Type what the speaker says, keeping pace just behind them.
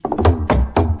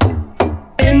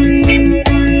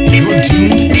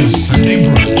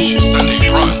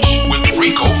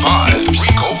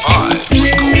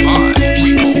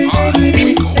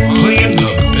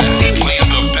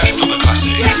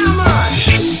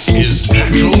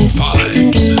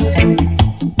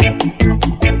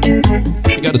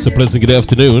It's a pleasant good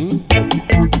afternoon.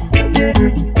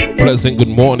 Pleasant good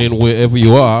morning wherever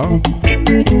you are.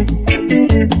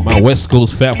 My West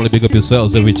Coast family, big up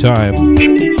yourselves every time.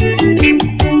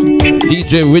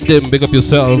 DJ Rhythm, big up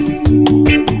yourself.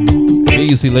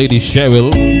 Easy Lady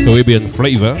Cheryl, Caribbean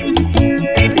flavor.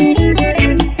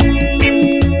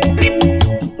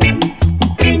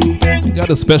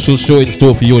 Got a special show in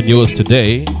store for you and yours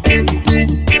today.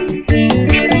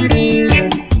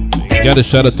 Got a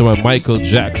shout out to my Michael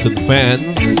Jackson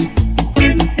fans.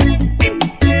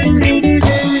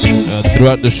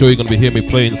 Throughout the show, you're going to be hearing me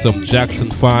playing some Jackson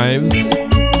 5s.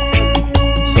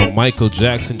 So Michael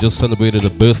Jackson just celebrated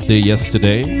a birthday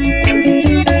yesterday.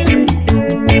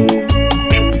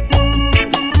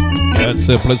 That's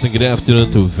a pleasant good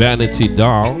afternoon to Vanity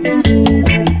Doll.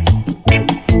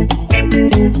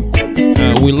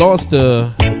 We lost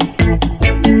a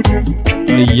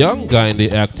young guy in the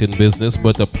acting business,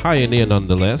 but a pioneer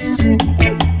nonetheless.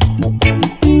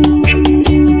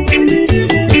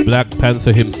 The Black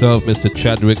Panther himself, Mr.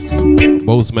 Chadwick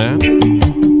Boseman.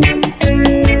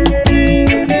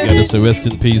 Got us a rest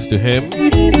in peace to him.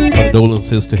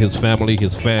 Condolences to his family,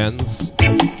 his fans.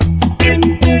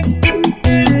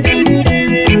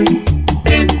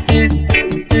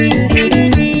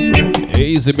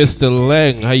 Easy, Mr.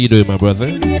 Lang. How you doing, my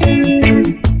brother?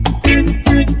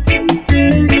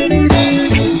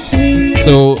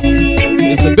 So,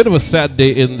 it's a bit of a sad day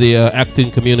in the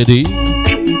acting community,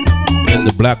 in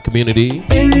the black community.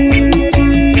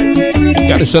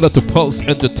 Got a shout out to Pulse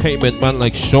Entertainment, man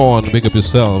like Sean, big up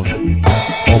yourself.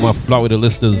 All my Florida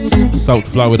listeners, South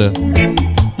Florida,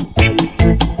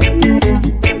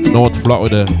 North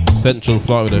Florida, Central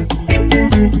Florida.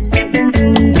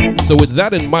 So with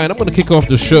that in mind, I'm going to kick off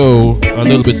the show a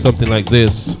little bit something like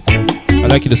this. I'd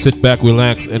like you to sit back,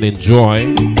 relax, and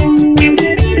enjoy.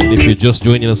 If you're just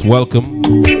joining us, welcome.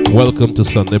 Welcome to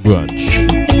Sunday Brunch.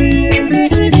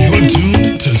 You're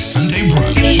tuned to Sunday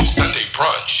Brunch. Sunday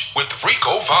Brunch with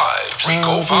Rico Vibes.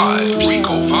 Rico Vibes.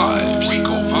 Rico Vibes.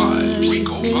 Rico Vibes.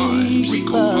 Rico Vibes.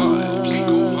 Rico Vibes.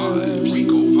 Rico Vibes.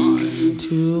 Rico Vibes.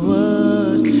 To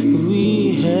what we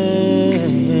had.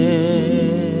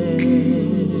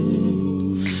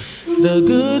 The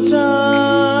good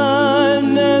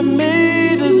time that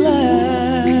made us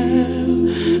laugh.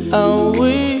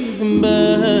 Away.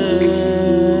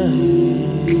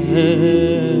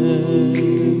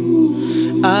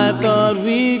 I thought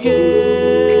we'd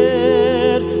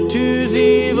get to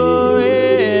see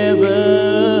forever,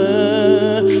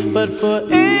 but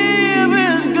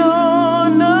forever's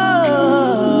gone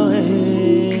away.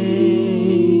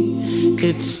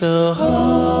 It's so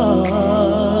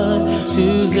hard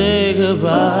to say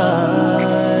goodbye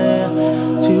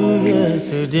to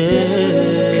yesterday.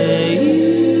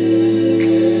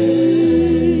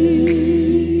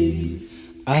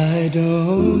 I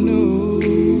don't know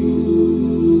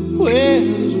where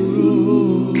this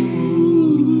road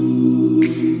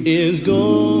is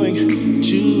going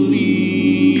to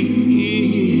lead.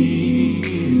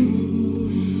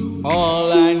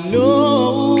 All I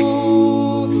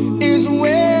know is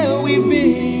where we've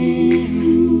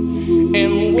been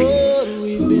and what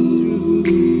we've been through.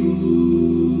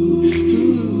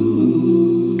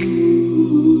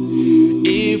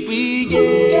 If we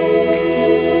get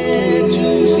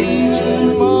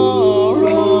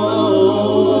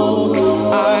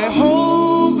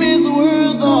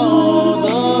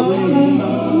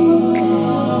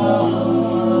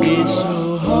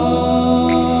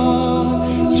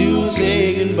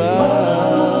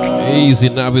Easy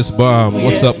Novice Bomb.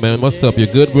 What's up, man? What's up? You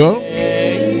good, bro?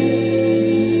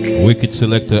 Wicked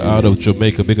selector out of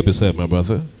Jamaica. Big up yourself, my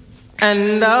brother.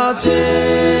 And I'll take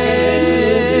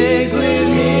with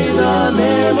me the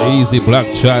memory. Easy Black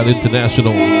Child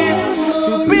International.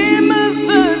 To be my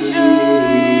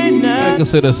sunshine. Like I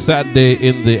said, a sad day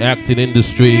in the acting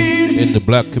industry, in the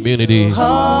black community. We've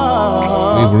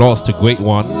lost a great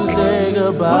one.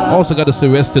 Also got to say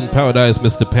rest in paradise,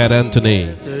 Mr. Pat Anthony.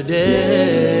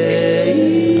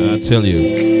 I tell you.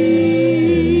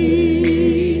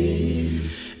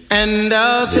 And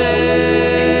I'll take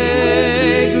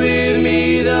with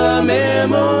me the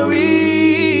memory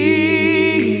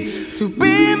to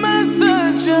be my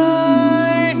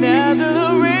sunshine after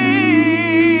the rain.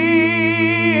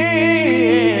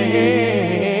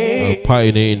 A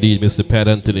pioneer indeed, Mr. Pat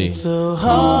Anthony. So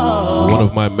hard one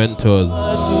of my mentors.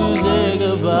 to say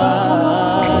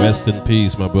goodbye. Rest in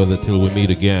peace, my brother, till we meet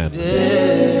again.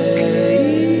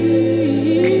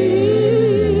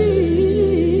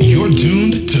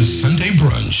 Tuned to Sunday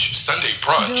Brunch. Sunday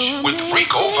Brunch with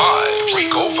Rico Vibes.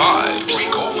 Rico Vibes.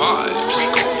 Rico Vibes.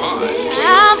 Rico Vibes.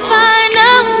 I'll find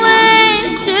a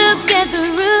way to get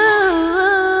through.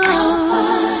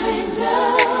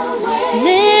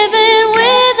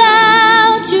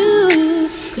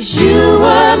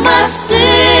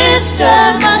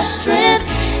 sister, my strength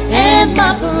and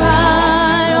my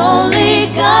pride. Only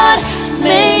God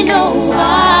may know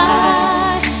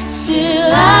why.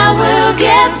 Still I will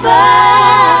get by.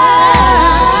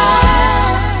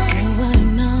 Who would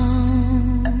have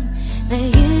known that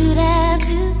you'd have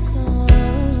to go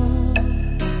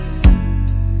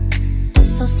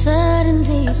so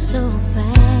suddenly, so fast?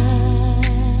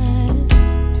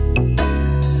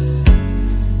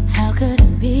 How could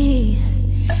it be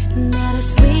that our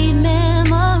sweet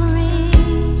memories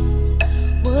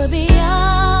would be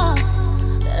all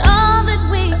that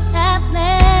we have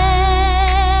left?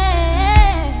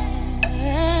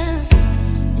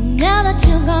 And now that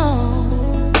you're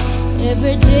gone,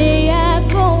 every day I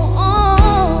go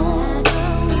on,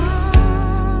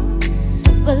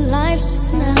 but life's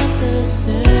just not the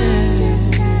same.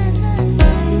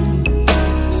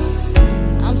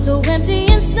 I'm so empty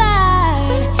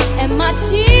inside, and my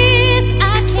tears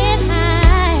I can't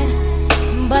hide.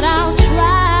 But I'll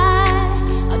try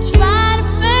to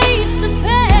face the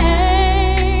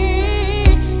pain,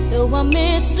 though I'm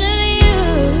missing you.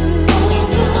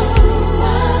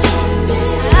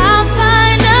 I'll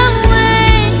find a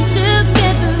way to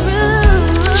get through.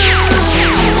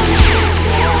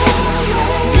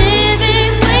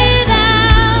 Living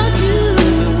without you,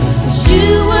 'cause you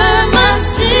were my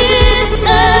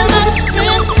sister, my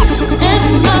strength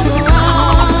and my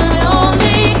pride.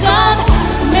 Only God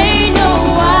may know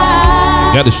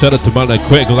why. Got to shout out to my like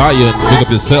Craig Lyon. Pick up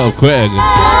yourself, Craig.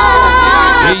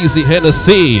 Easy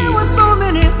Hennessy. There were so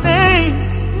many things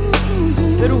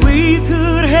that we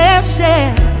could have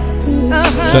shared.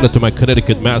 Shout out to my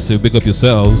Connecticut Massive. Big up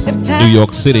yourselves. New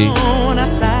York City. On our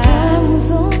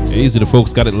side. Easy, the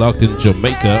folks got it locked in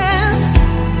Jamaica.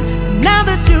 Now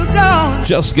that you're gone,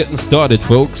 Just getting started,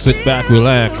 folks. Sit back,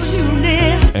 relax, you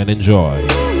near. and enjoy.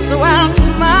 So I'll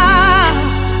smile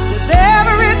with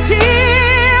every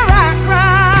tear I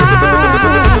cry.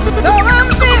 Though I'm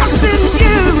missing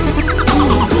you,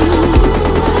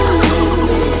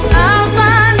 I'll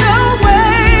find a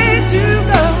way to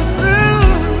go through.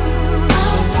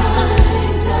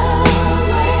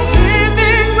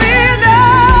 Living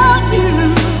without you,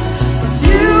 'cause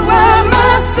you were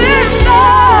my sister,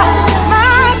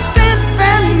 my strength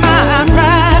and my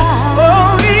pride.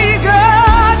 Only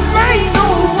God may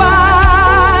know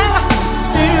why.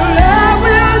 Still I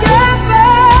will get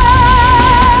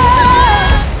back.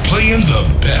 Playing the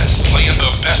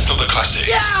best of the classics.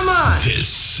 Yeah, man. This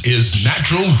is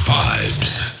Natural Vibes.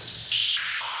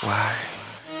 Why?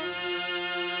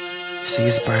 See,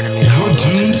 it's burning me to You're hold on to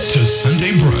tuned this. to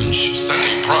Sunday Brunch.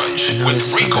 Sunday Brunch I know with this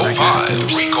is Rico something I gotta Vibes.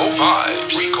 do. Rico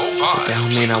Vibes. Rico Vibes. that don't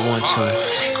mean I want to.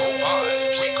 Rico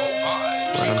Vibes. Rico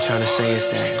Vibes. What I'm trying to say is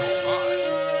that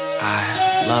I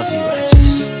love you.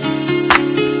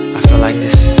 I feel like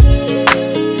this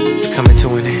is coming to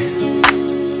an end,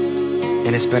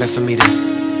 and it's better for me to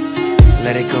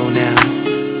let it go now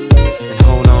and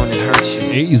hold on and hurt you.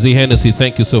 Easy Hennessy,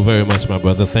 thank you so very much, my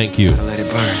brother. Thank you. I let it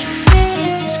burn.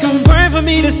 It's gonna burn for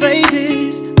me to say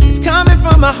this. It's coming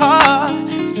from my heart.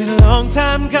 It's been a long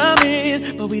time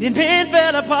coming, but we didn't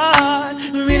fell apart.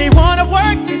 We really wanna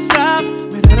work this out,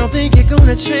 but I don't think you're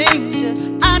gonna change it.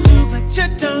 I do, but you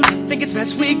don't. Think it's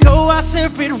best we go our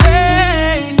separate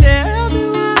ways. Tell me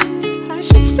why I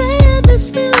should stay in this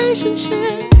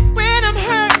relationship when I'm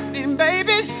hurting,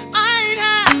 baby. I ain't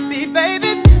happy,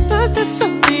 baby. 'Cause there's so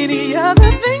many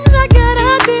other things I gotta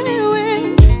deal with.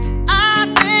 I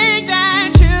think that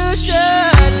you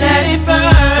should let it burn.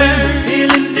 When the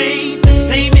feeling ain't the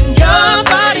same in your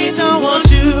body, don't want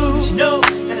you. But you know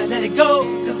that I let it go,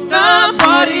 'cause the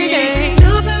party ain't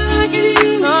jumping like it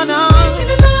used to. No,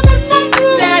 even though that's my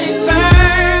rule. Let it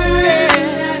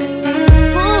burn.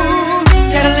 Ooh,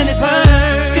 gotta let it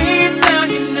burn. Deep down,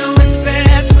 you know it's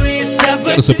best for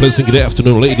yourself. It's a pleasant good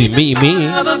afternoon, lady. Me.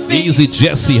 Easy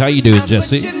Jesse. How you doing,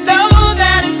 Jesse? You know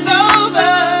that it's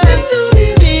over.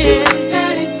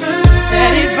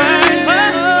 Let it burn.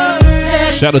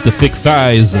 Shout out to Thick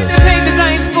Thighs The papers I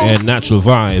ain't spoken. and Natural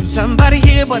Vibes. Somebody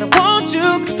here, but I want you,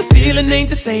 'cause the feeling ain't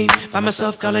the same. Find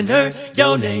myself calling her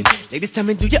your name. Ladies, tell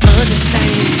me, do you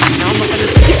understand? Now I'm looking at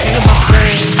you, feel my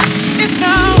brain. It's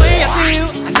no way I feel.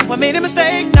 I know I made a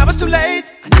mistake, now it's too late.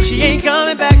 I know she ain't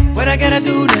coming back. What I gotta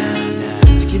do now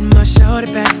to get my shorty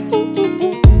back? Ooh, ooh, ooh,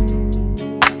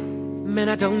 ooh. Man,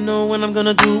 I don't know what I'm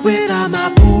gonna do without my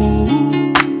boo.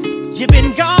 You've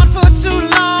been gone for too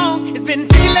long. It's been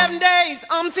 11 days,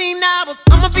 umpteen hours.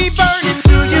 I'ma be burning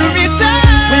till you return.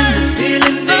 When the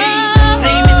feeling ain't the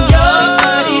same in your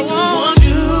body, don't want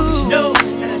to. 'Cause you know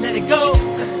that I let it go.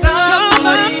 'Cause the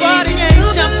body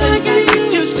ain't jumping like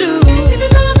it used to. Even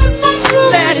though that's my rule.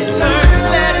 Let it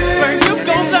burn, you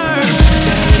gon' learn.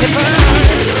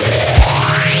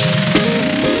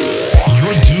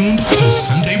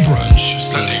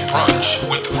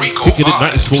 Kicking it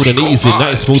nice, smooth and easy,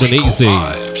 nice, smooth and easy.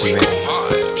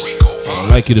 I'd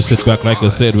like you to sit back, like I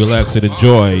said, relax and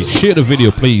enjoy. Share the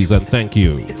video, please, and thank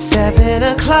you. It's 7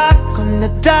 o'clock on the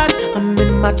dot. I'm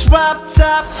in my drop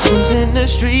top, cruising the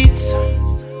streets.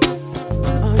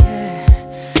 Oh yeah,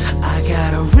 I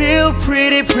got a real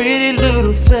pretty, pretty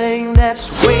little thing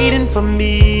that's waiting for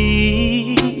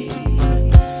me.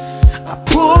 I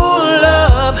pull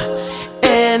up,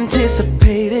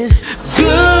 anticipating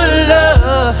good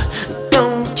love.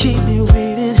 Don't keep me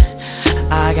waiting.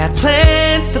 I got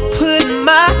plans to put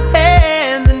my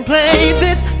hands in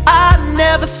places I've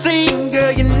never seen.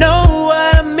 Girl, you know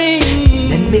what I mean.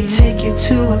 Let me take you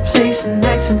to a place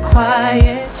nice and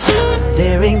quiet.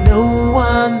 There ain't no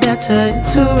one there to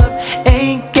interrupt.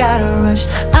 Ain't gotta rush.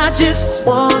 I just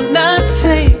wanna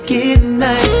take it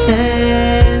nice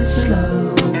and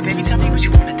slow. Now baby, tell me what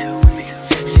you wanna do with me.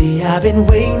 See, I've been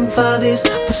waiting for this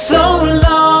for so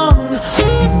long.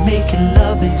 We're making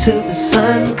love until the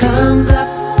sun comes up.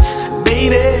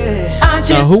 Baby, I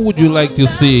just Now, who would you like to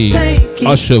see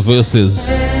Usher versus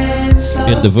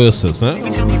in the verses, huh?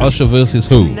 Usher versus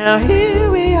who? Now here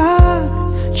we are,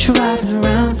 driving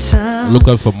around town. Look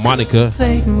out for Monica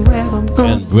Thinking where I'm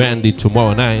going. and Brandy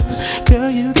tomorrow night. Girl,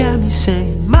 you got me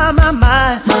saying, my,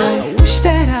 I wish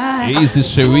that I Easy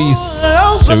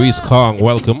Cherise Kong,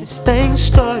 welcome. this thing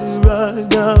started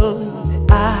running on.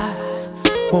 I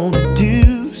wanna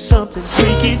do something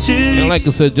freaky too. And like I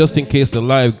said, just in case the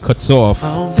live cuts off,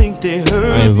 I don't think they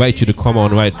heard. I invite you to come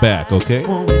on right back, okay?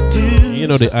 Wanna do You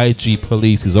know the IG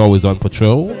police is always on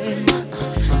patrol.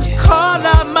 call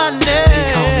out my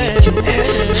name.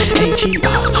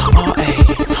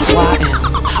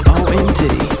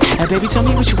 USHERAYNOMD. Hey baby, tell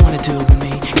me what you wanna do with me.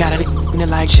 Got it in the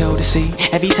light show to see.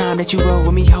 Every time that you roll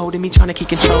with me, holding me, trying to keep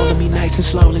control of me, nice and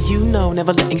slowly. You know,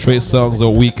 never letting Trey songs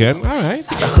or weekend, alright.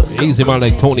 Easy man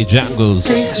like Tony Jangles.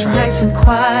 Place nice and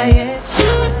quiet.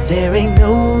 There ain't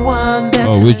no one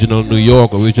that's Original New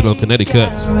York, original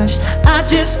Connecticut. rush. I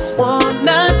just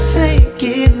wanna take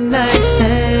it nice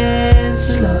and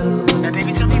slow. Now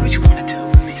baby, tell me what you wanna do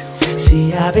with me.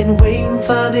 See, I've been waiting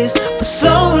for this for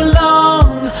so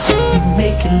long. We're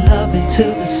making love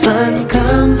until the sun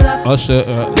comes up.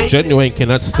 Usher, Genuine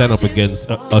cannot stand up against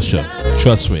Usher.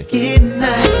 Trust me. Get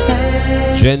nice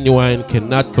and Genuine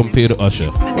cannot compare to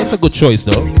Usher. That's a good choice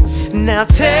though. now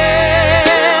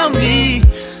tell me,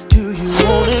 do you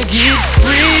wanna get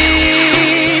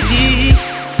freaky?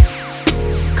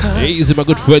 Easy, my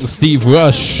good friend Steve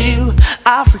Rush.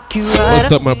 I'll freak you right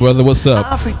What's up, my brother? What's I'll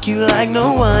up? freak you like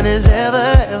no one has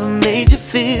ever made you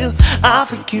feel. I'll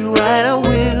freak you right, I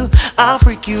will. I'll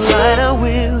freak you right, I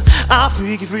will. I'll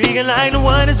freak you freaking like no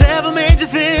one has ever made you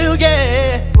feel,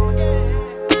 yeah.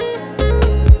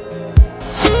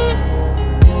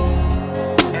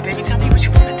 Now baby, tell me what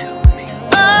you wanna do with me.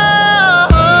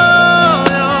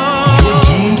 You're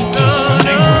tuned to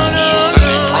Sunday Brunch.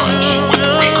 Sunday Brunch with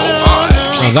Rico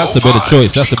Vibes. Oh, that's a better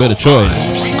choice. That's a better choice.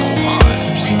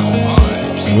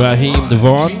 Raheem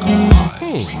Devon.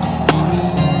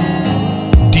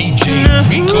 DJ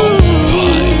Rico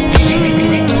Vibes.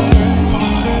 Rico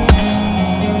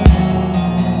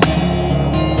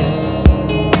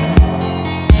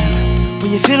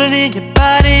When you feel it in your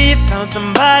body, you found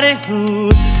somebody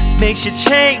who makes you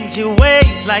change your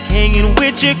ways, like hanging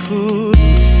with your crew.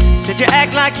 Said you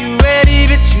act like you're ready,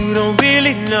 but you don't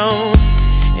really know.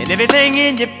 And everything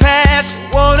in your past, you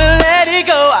wanna let it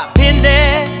go. I've been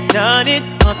there, done it,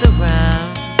 humped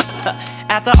around.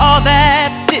 After all that,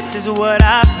 this is what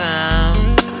I found.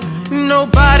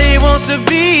 Nobody wants to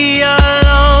be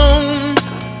alone.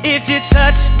 If you're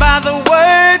touched by the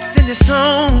words in the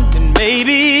song, then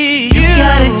maybe you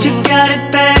got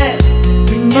it bad.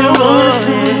 When you wanna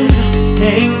feel,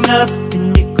 hang up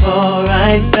and you call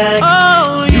right back.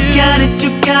 Oh, you got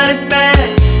it bad.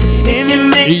 If you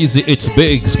make Easy, it's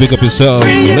Biggs. Pick up yourself.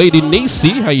 Lady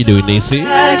Nisi. How you doing, Nisi?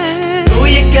 know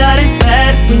you got it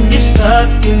bad when you're stuck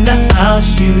in the house.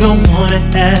 You don't wanna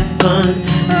have fun.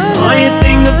 That's all you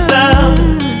think about.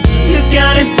 You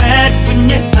got it bad when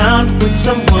you're out with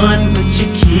someone, but you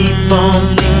keep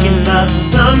on thinking about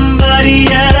somebody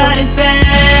else.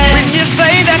 When you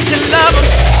say that you love them,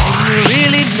 and you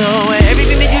really know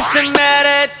everything that used to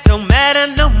matter don't matter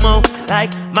no more.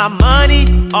 Like my money,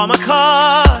 all my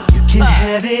cars. Can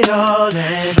have it all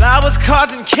and flowers,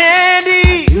 cards, and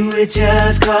candy. Do it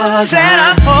just cause said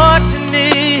I'm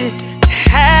fortunate to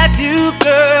have you,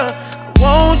 girl. I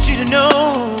want you to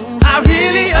know I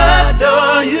really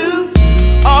adore you.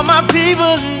 All my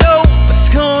people know what's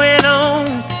going on.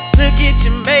 Look at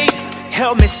your mate,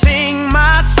 help me sing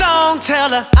my song. Tell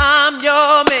her I'm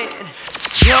your man,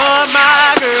 you're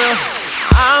my girl.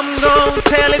 I'm I'm gonna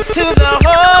tell it to the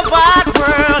whole wide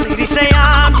world. Ladies say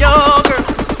I'm your girl,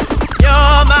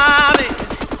 you're my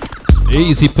man.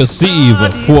 Easy Perceive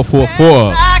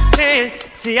 444. I can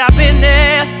see I've been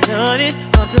there, done it,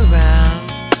 up around.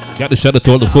 Got to shout out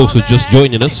to all the folks who just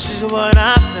joining us. This is what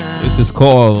I found. This is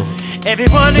called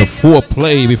Everyone the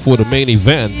foreplay before the main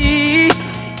event.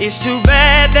 It's too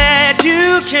bad that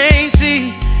you can't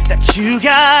see that you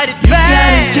got it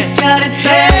bad. You got it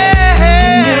bad.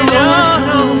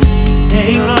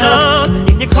 Hey, no,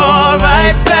 in your car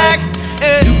right back.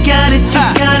 You got it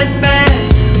bad.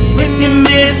 If you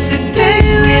miss a day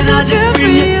without you,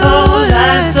 bring your whole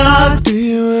life up. Do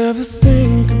you ever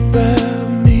think about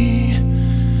me?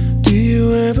 Do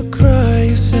you ever cry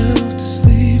yourself to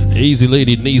sleep? Easy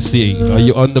Lady Nisi, are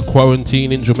you under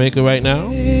quarantine in Jamaica right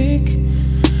now?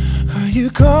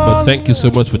 But thank you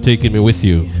so much for taking me with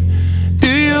you.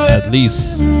 At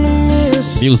least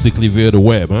musically via the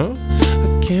web, huh?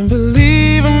 I can't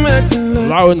believe I'm acting like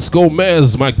Lawrence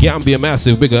Gomez, my Gambia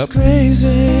massive, big up.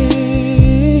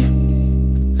 crazy.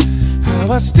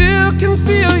 How I still can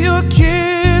feel your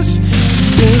kiss. It's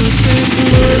been 6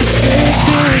 months, 6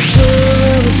 days, girl,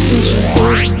 ever since you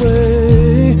went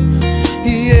away.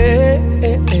 Yeah,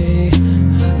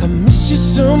 I miss you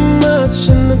so much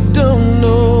and I don't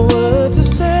know what to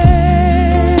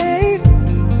say.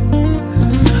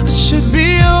 I should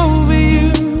be over you,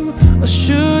 I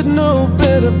should know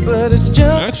better, but it's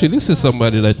just Actually, this is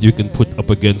somebody that you can put up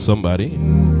against somebody.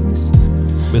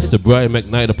 Mr. Brian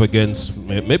McKnight up against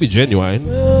maybe Genuine.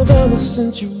 12 hours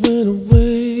since you went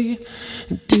away.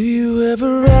 Do you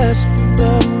ever ask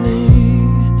about me?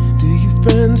 Do your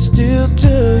friends still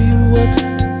tell you what to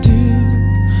do?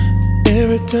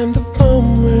 Every time the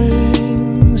phone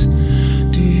rings,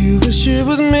 do you wish it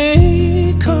was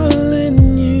me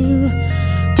calling you?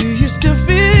 Do you still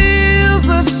feel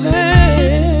the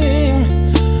same?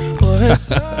 Or has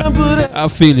time put I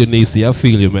feel you, Nisi. I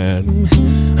feel you, man.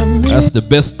 That's the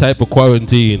best type of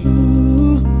quarantine.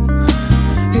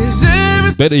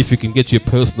 Better if you can get your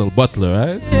personal butler,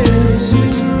 right?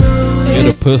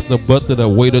 Get a personal butler that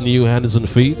wait on you, hands and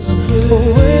feet.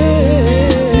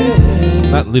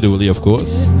 Not literally, of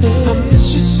course.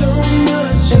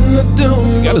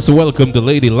 Got us to welcome the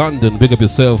Lady London. Big up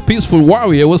yourself. Peaceful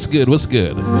Warrior, what's good? What's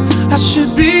good? I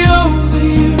should be over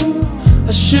you.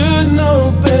 I should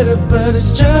know better, but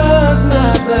it's just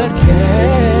not the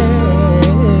case.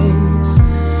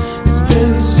 It's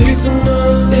been 6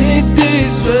 months, 8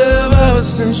 days, 12 hours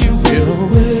since you went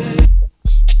away.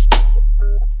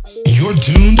 You're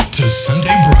tuned to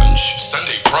Sunday Brunch.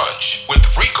 Sunday Brunch with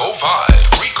Rico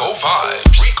Vibes. Rico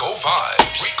Vibes. Rico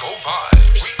Vibes. Rico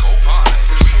Vibes. Rico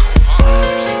Vibes. Rico Vibes.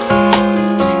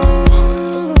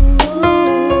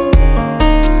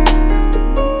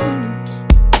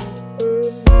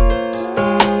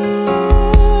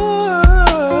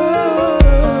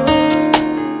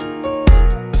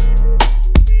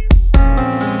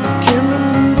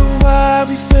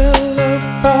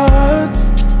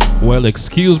 Well,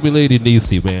 excuse me, Lady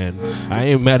Nisi, man. I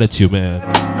ain't mad at you, man.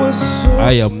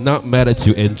 I am not mad at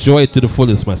you. Enjoy it to the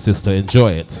fullest, my sister.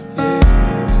 Enjoy it.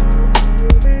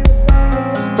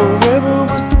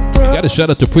 Got a shout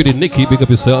out to Pretty Nikki. Big up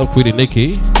yourself, Pretty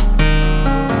Nikki.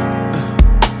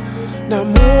 Now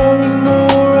more and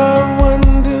more I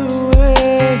wonder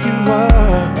where you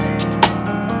are.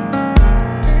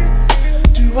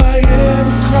 Do I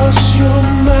ever cross your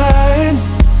mind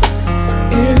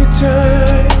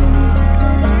anytime?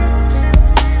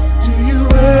 Do you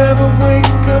ever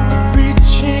wake up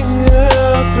reaching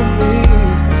out for me?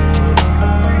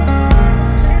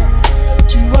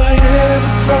 Do I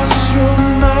ever cross your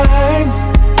mind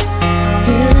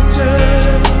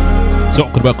anytime?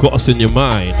 Talking about crossing your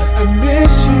mind. I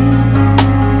miss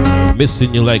you.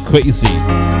 Missing you like crazy.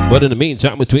 But in the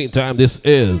meantime, between time, this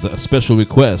is a special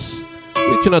request.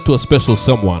 Reaching out to a special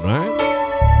someone, right?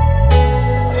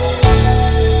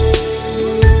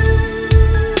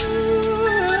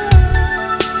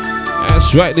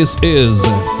 That's right, this is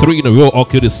 3 in a row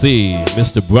occupancy,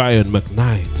 Mr. Brian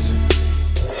McKnight.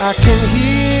 I can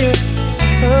hear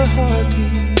her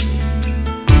heartbeat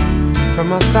from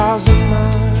 1,000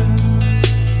 miles.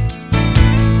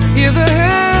 Hear the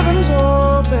heavens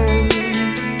open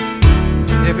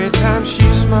every time she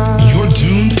smiles. You're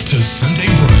tuned to Sunday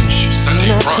Brunch.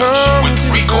 Sunday Brunch with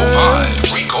Rico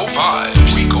Vibes. Rico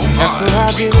Vibes. Rico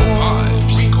Vibes. Rico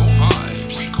Vibes. Rico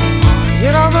Vibes. Rico Vibes.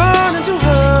 Yet I run into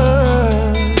her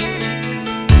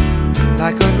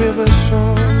like a river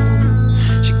strong.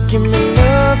 She give me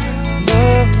love,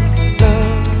 love,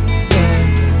 love,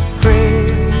 love,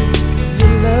 crazy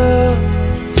love.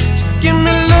 She give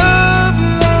me love,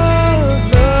 love,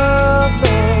 love,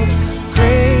 love.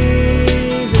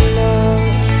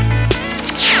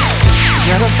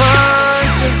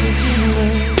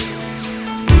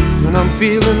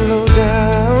 feeling low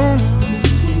down.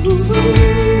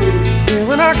 Yeah,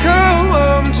 when I come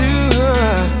home to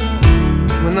her,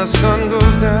 when the sun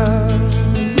goes down,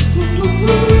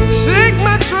 take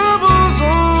my troubles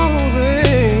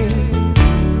away,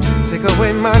 take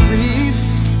away my grief,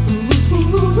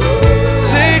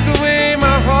 take away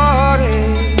my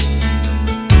heartache.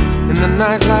 In the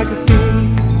night like a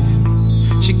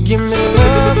thief, she give me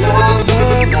love, love,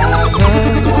 love, love,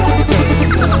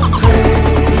 love,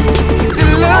 crazy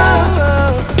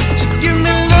love. She give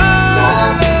me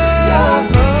love, love,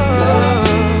 love,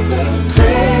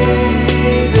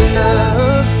 crazy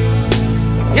love.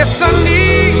 Yes, I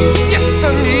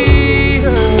need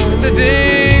her in the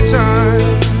daytime.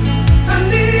 I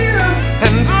need her,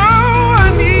 and oh, I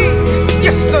need her in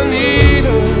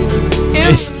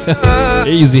the night.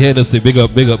 Easy Hennessy, big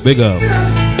up, big up, big up.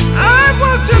 I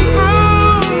want to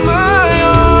throw my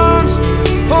arms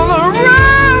all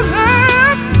around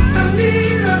her. I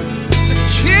need her to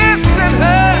kiss and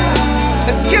hug.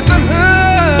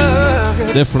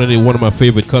 Definitely one of my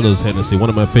favorite colors, Hennessy. One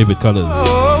of my favorite colors.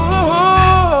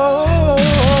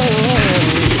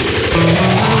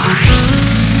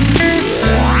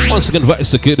 Once again, Vice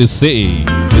Security say,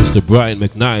 Mr. Brian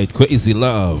McKnight, Crazy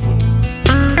Love.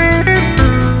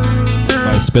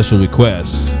 By special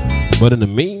request. But in the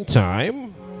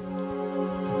meantime,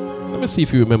 let me see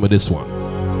if you remember this one.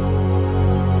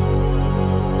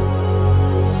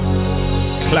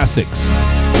 Classics.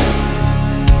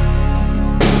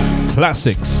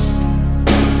 Classics.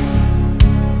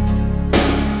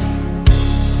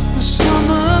 The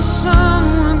summer sun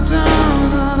went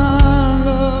down on our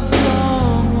love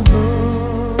long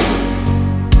ago,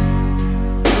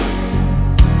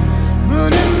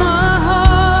 but in my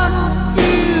heart I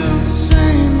feel the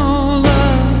same old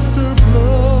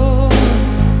afterglow.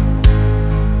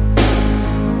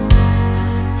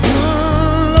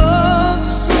 Your love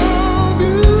is so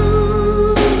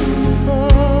beautiful,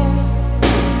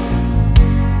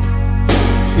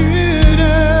 in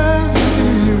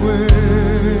every way.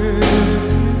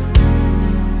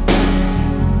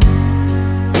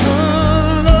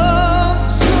 Your love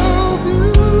is so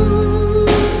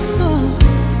beautiful,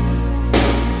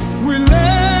 we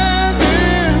let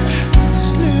it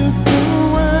slip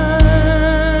away.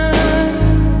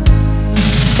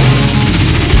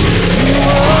 You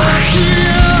are too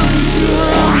young to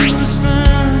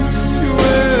understand, to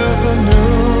ever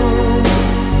know.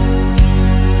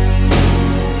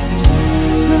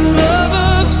 When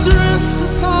lovers drift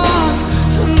apart,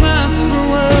 and that's the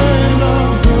way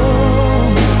love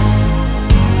goes.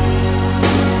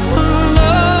 Her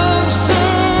love's so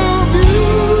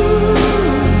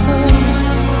beautiful,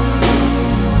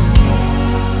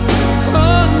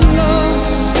 her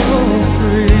love's so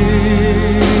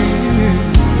free,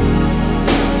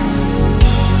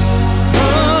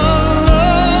 her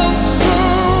love's so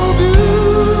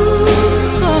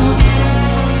beautiful.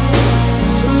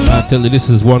 I tell you, this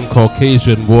is one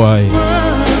Caucasian boy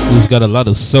who's got a lot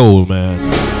of soul, man.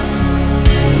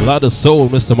 A lot of soul,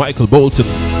 Mr. Michael Bolton.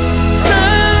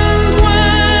 And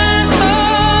when I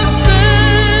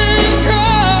think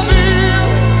of you,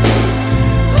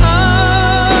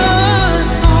 I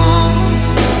fall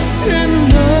in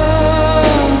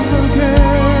love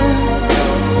again.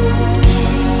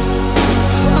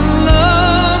 A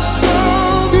love so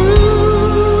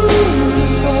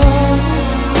beautiful,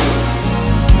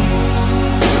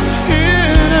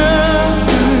 in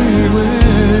every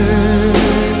way.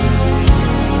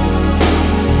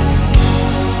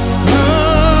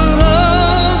 Her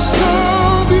love so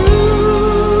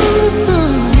beautiful,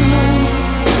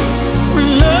 we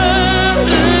let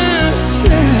it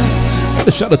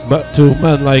slip. Shout out to a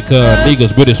man like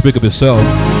Negus British, big up yourself.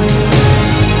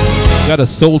 Got a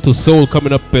Soul to Soul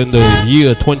coming up in the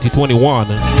year 2021.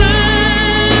 You're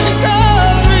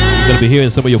gonna be hearing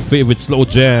some of your favorite slow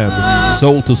jams,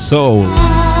 Soul to Soul.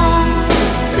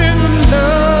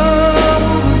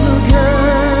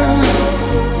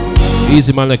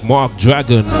 Easy man like Mark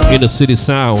Dragon, Inner City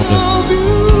Sound,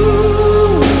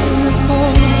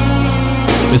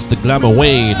 Mr. Glamour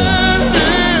Wayne,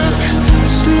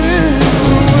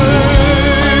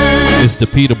 Mr.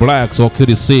 Peter Blacks, or could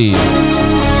you see?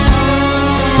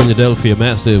 Philadelphia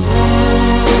Massive.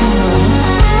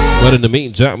 But in the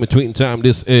meantime, between time,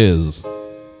 this is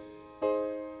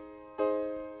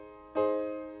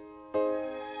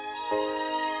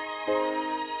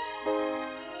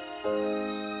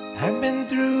I've been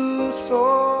through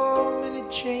so many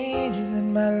changes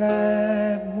in my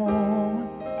life, woman.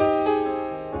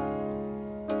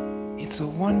 It's a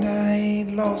wonder I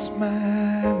ain't lost my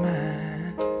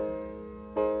mind.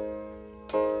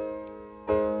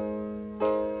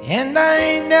 And And I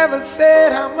ain't never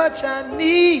said how much I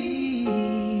need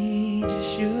you,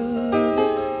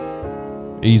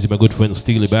 sugar. Easy, my good friend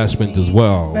Steely Bashment as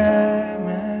well. By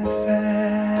my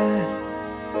side,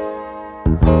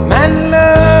 my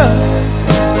love.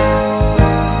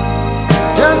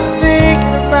 Just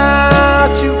thinking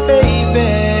about you, baby,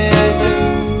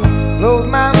 just blows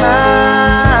my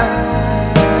mind.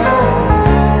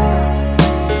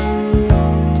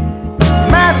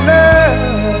 My love.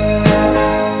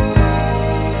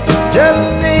 Just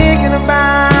thinking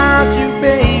about you,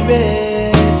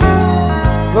 baby, just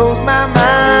blows my mind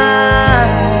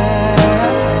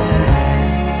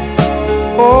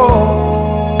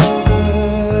all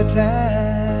the time.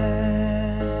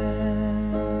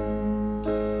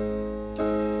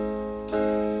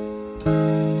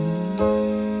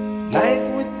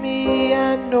 Life with me,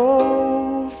 I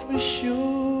know for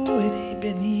sure it ain't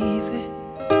been easy,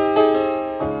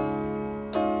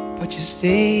 but you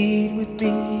stayed with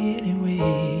me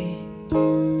anyway.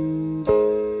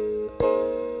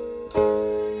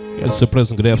 Yes, a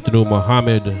pleasant good afternoon,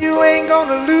 Mohammed You ain't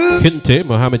gonna lose. Kinte.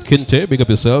 Mohammed Kinte, big up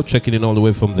yourself, checking in all the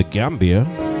way from the Gambia. I'm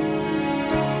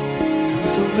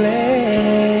so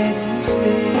glad you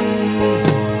stayed.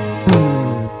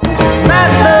 My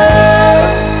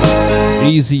love,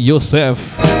 Easy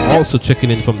Yosef, also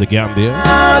checking in from the Gambia.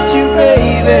 about you,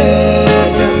 baby,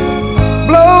 just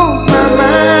blows my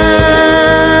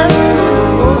mind.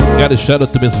 Got a shout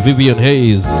out to Miss Vivian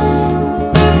Hayes.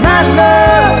 My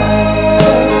love,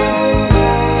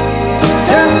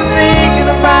 just thinking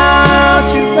about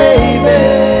you, baby,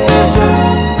 just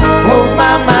blows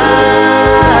my mind.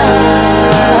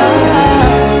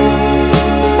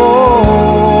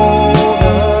 Oh,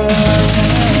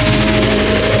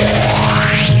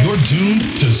 You're tuned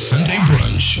to Sunday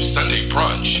Brunch. Sunday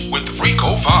Brunch with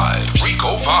Rico Vibes.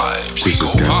 Rico Vibes. This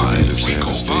has got to be the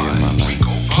saddest day of my life.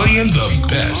 Playing the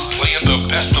best. Playing the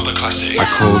best of the classics. I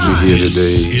called you here This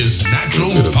today is Natural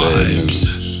with a bit of bad Vibes.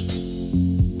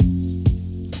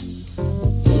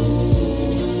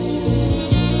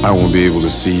 I won't be able to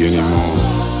see you anymore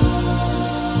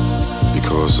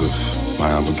because of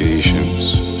my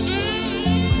obligations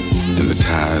and the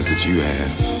ties that you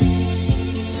have.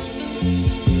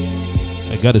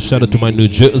 I got a shout out to my New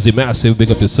Jersey Massive, big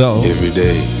up yourself. Every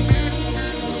day,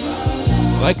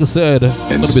 Like I said, I'm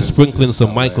going to be sprinkling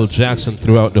some Michael Jackson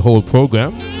throughout the whole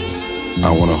program. I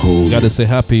want to hold Got you. to say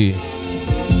happy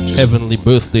heavenly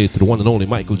birthday to the one and only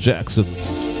Michael Jackson.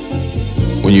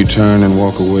 When you turn and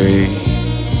walk away,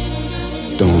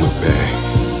 don't look back.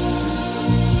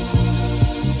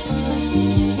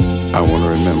 I want to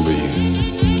remember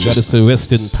you. Got to say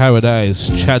rest in paradise,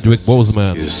 Chadwick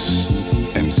Boseman. Kiss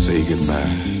and say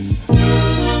goodbye.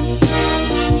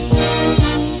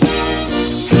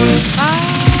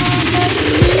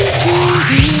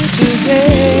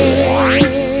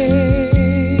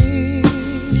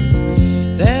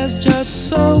 there's just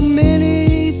so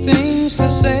many things to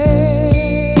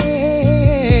say.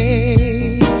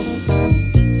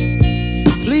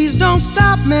 Please don't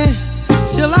stop me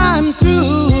till I'm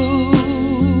through.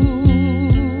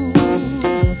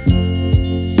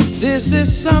 This is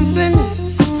something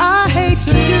I hate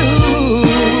to do.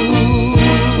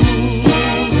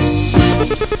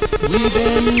 We've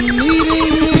been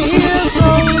meeting here so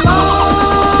long.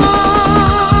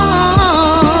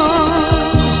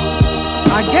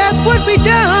 I guess what we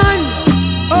done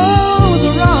was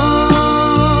wrong.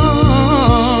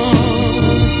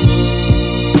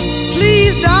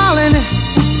 Please, darling,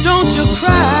 don't you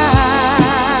cry.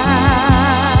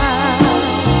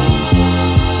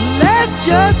 Let's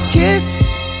just kiss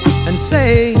and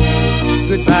say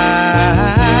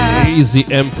goodbye. Easy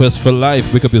Empress for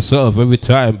life, big up yourself every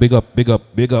time. Big up, big up,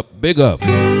 big up, big up.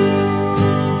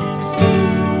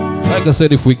 Like I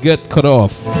said, if we get cut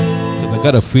off, because I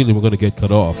got a feeling we're going to get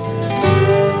cut off.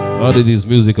 All of these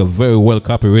music are very well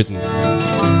copywritten.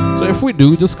 So if we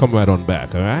do, just come right on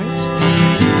back, alright?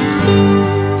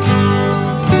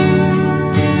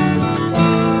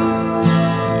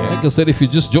 Like I said, if you're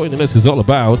just joining us, it's all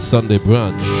about Sunday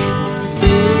Brunch.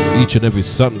 Each and every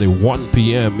Sunday, 1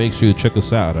 p.m. Make sure you check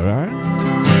us out, alright?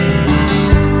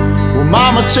 Well,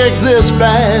 mama, take this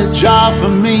badge off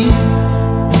of me,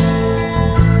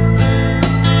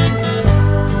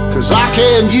 'cause I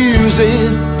can't use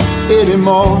it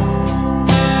anymore.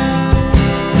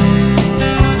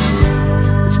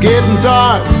 It's getting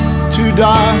dark, too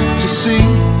dark to see.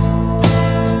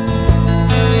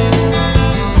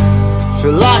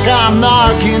 Feel like I'm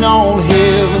knocking on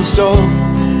heaven's door.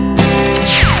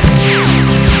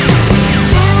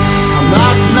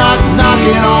 Knock, knock,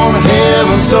 knocking on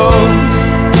heaven's door.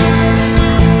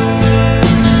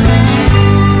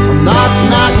 I'm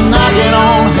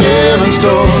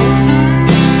door.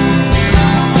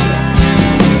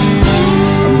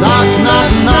 I'm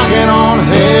knocking on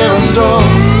heaven's door.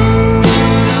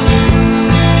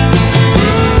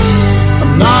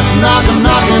 I'm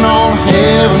knocking on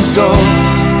heaven's door.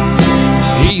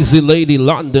 Easy Lady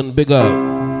London, big up.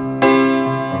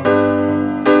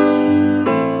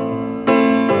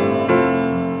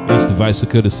 It's the vice of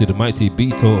courtesy, the mighty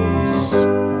Beatles.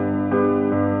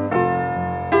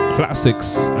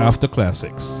 Classics after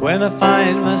classics. When I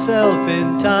find myself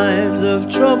in times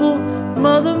of trouble,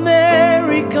 Mother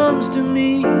Mary comes to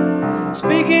me,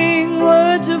 speaking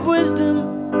words of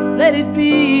wisdom, let it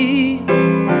be.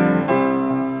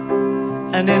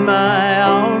 And in my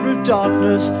hour of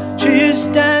darkness, she is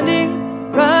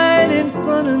standing right in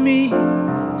front of me,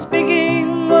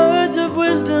 speaking words of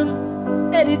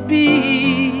wisdom, let it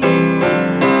be.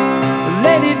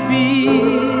 Let it be,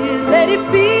 let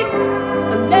it be,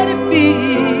 let it be,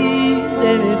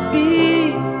 let it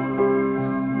be.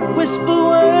 Whisper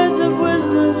words of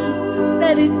wisdom,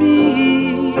 let it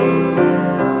be.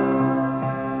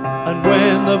 And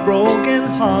when the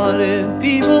broken-hearted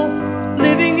people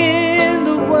living in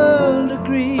the world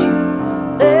agree,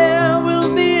 there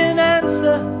will be an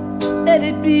answer, let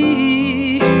it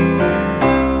be.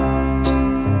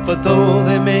 For though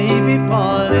they may be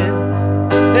parted,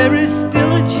 there is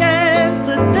still a chance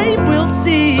that they will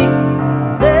see.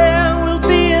 There will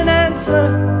be an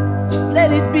answer,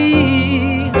 let it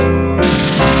be.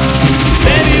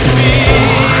 Let it be,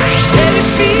 let it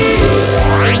be,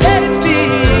 let it be,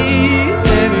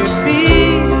 let it be.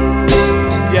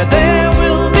 Yeah, there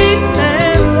will be an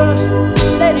answer,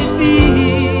 let it be.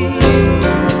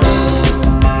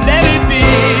 Let it be,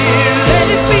 let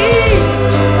it be,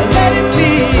 let it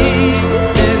be,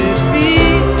 let it be.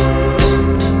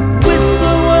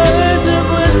 Whisper words of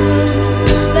wisdom,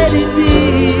 let it be.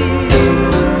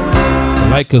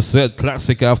 Like I said,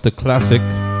 classic after classic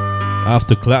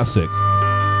after classic.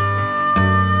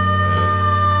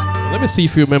 Let me see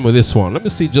if you remember this one. Let me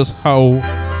see just how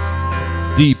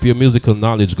deep your musical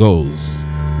knowledge goes.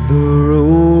 The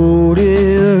road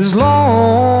is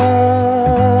long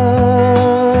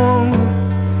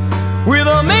with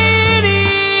a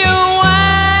many a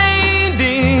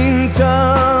winding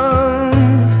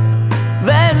tongue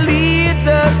that leads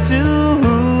us to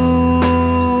who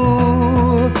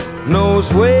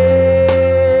knows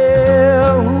where,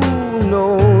 who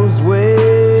knows where.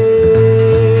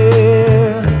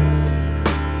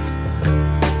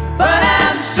 But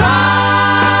I'm strong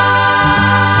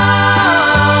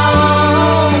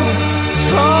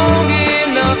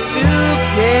enough to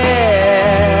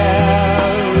carry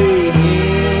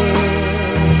him.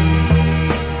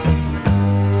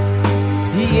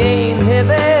 He ain't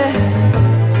heavy,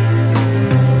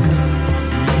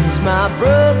 he's my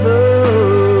brother.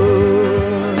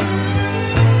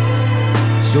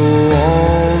 So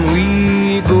on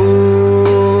we go.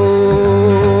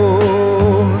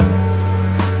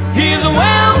 His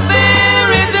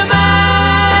welfare is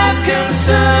my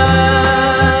concern.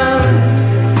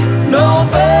 No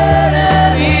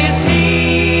burden is he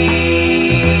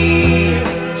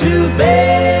to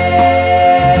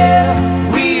bear.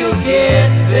 We'll get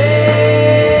there.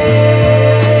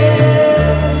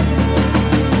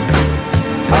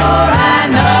 For I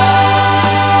know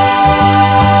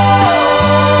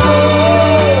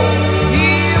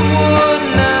he would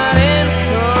not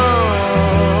encumber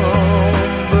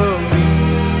me.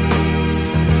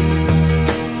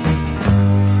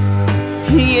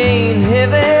 He ain't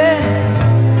heavy,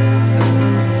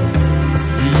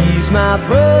 he's my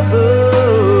brother.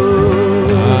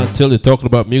 Until you're talking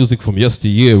about music from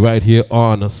yesteryear right here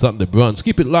on Sunday Brunch.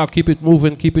 Keep it locked, keep it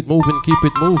moving, keep it moving, keep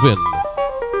it moving.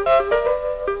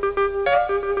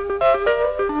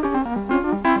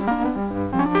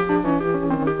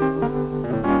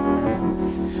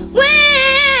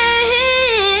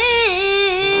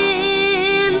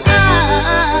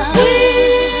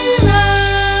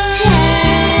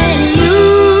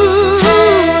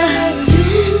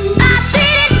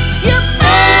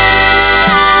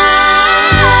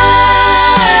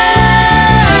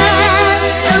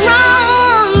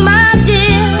 Wrong, my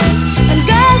dear, and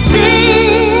girl, see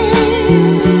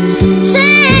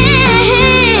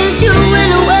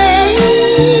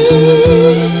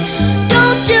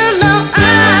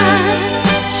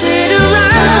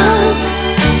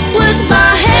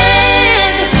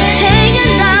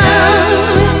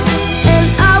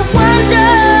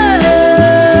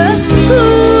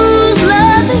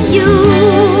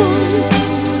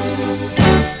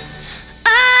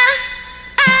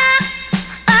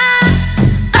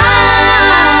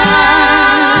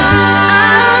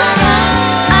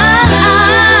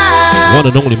One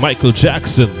and only Michael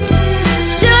Jackson.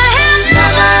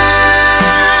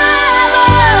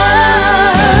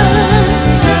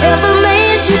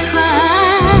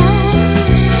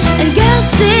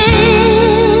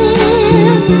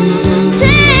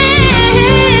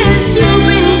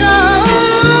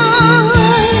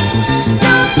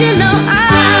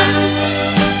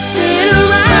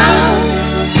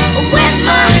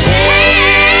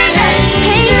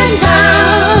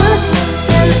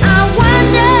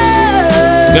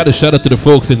 Got a shout out to the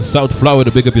folks in South Florida.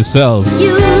 Big up yourself.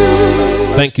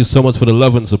 Thank you so much for the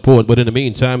love and support. But in the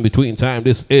meantime, between time,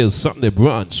 this is Sunday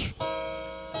Brunch.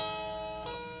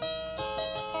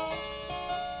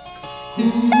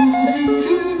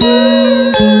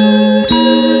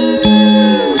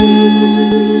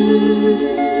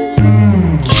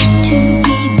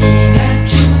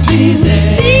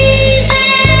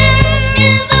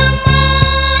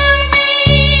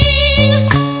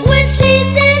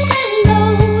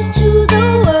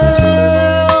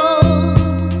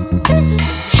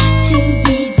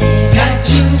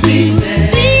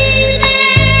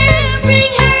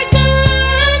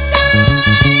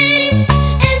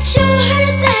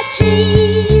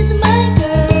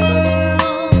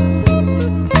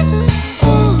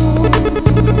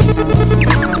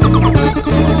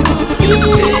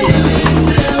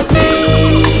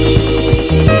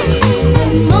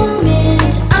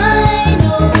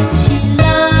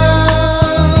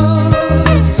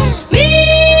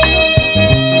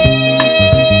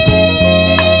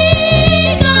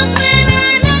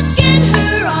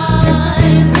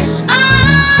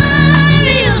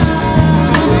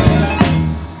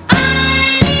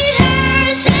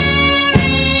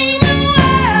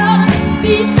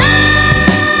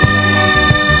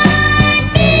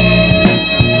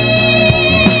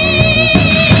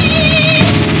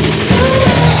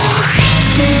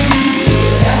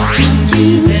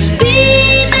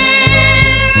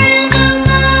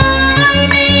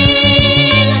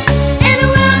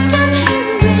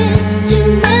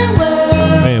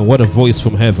 What a voice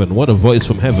from heaven. What a voice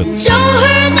from heaven. Show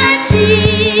her that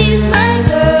she's my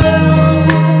girl.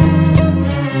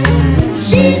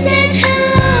 She says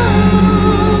hello.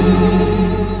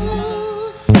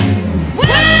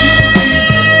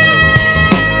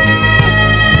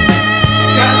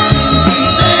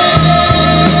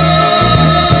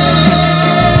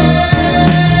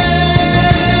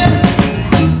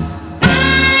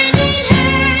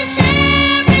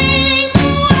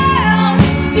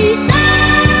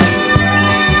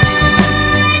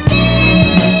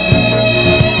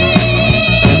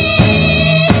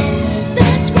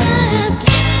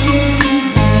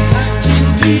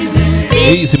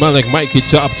 Easy man like Mikey,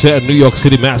 top 10, New York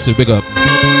City, massive, big up.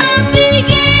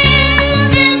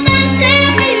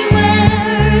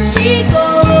 She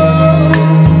goes.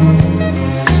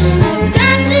 I've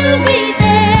got to be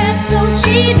there so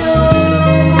she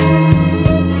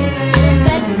knows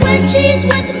that when she's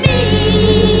with me,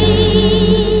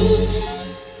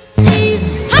 she's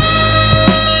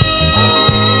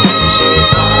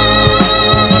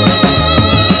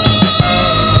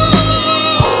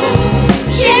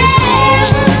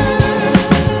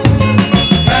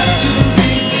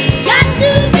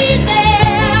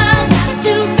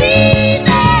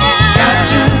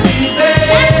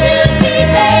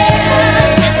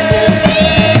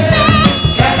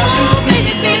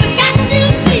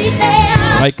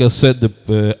like I said,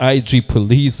 the IG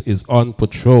police is on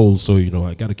patrol, so you know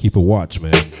I gotta keep a watch,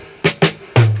 man.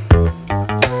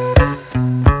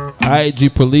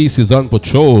 IG police is on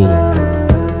patrol.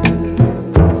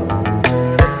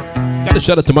 Gotta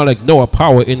shout out to my like Noah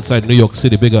Power inside New York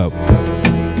City, big up.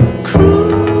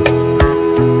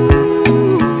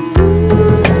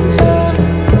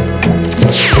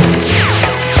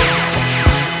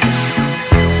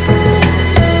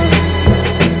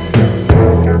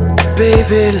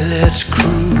 Baby, let's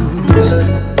cruise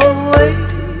away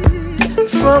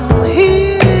from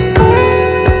here.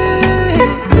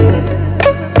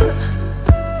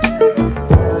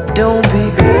 Don't be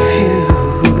confused,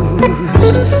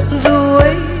 the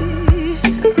way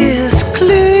is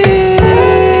clear.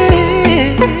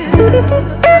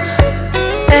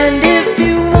 And if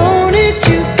you want it,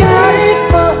 you got it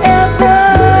forever.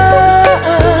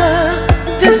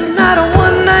 This is not a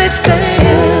one-night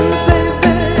stand.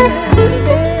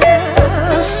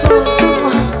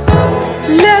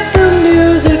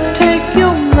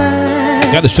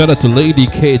 Got a shout out to Lady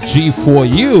KG for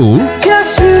you.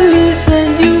 Just release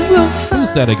and you will find.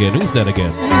 Who's that again? Who's that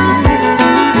again?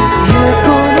 You're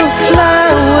gonna fly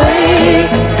away.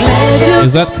 Glad you're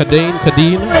Is that Kadeen?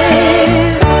 Kadeen?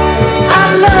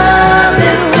 I love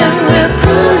it when we're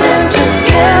cruising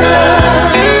together.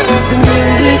 The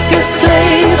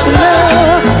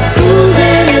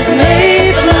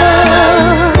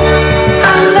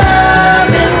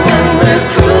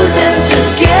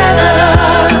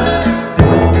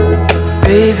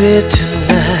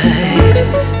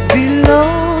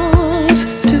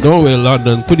Don't worry,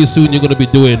 London. Pretty soon you're gonna be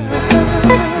doing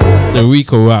the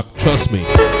Rico Rock. Trust me.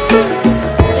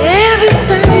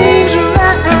 Everything's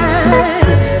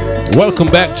right. Welcome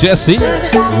back, Jesse.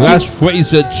 Rash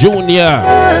Fraser Jr.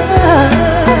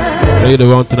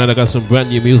 Later on tonight, I got some brand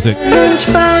new music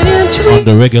on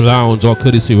the Reggae Lounge, all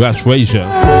courtesy Rash Fraser.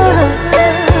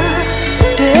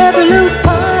 To every little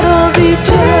part of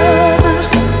each other.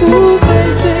 Ooh,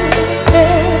 baby.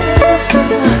 So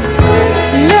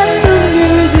let the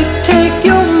music take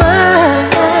your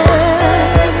mind.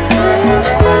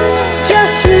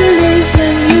 Just release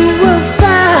and you will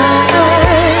find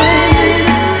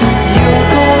you're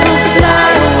gonna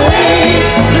fly away.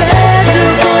 Glad to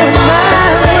go my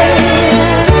way.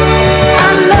 I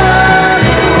love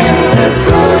it when we're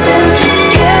cruising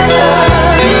together.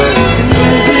 The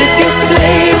music is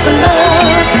played for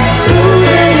love.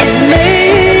 Cruising is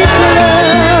made for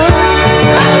love.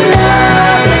 I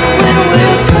love it when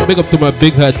we're Big up to my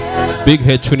big head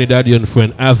Trinidadian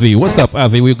friend Avi. What's up,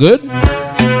 Avi? We good? Cruise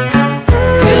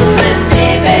with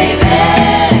me, baby.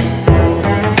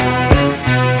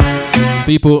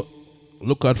 People,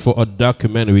 look out for a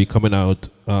documentary coming out.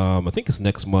 I think it's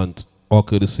next month, all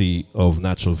courtesy of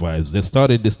Natural Vibes. They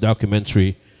started this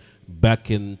documentary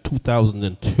back in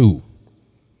 2002,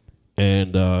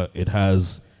 and it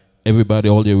has everybody,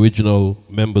 all the original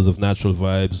members of Natural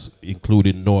Vibes,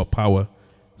 including Noah Power.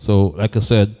 So, like I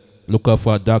said, look out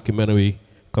for a documentary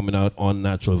coming out on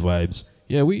Natural Vibes.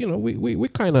 Yeah, we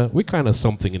kind of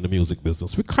something in the music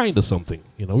business. We kind of something.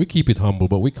 We keep it humble,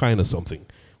 but we kind of something.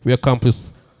 We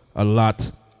accomplished a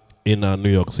lot in New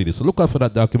York City. So look out for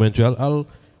that documentary. I'll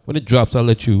when it drops, I'll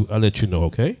let you know.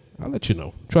 Okay, I'll let you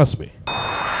know. Trust me.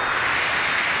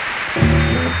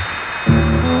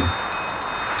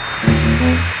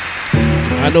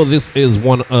 I know this is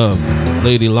one of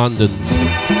Lady London's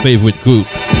favorite group.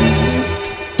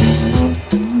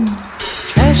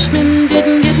 Trashman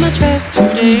didn't get my trash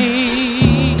today.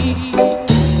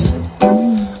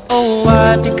 Oh,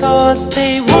 why? Because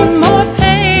they want more pay.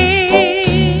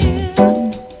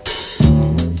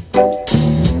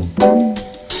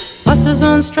 Buses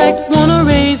on strike wanna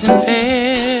raise and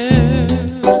fare,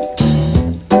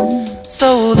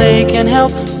 so they can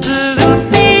help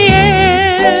pollute the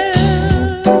air.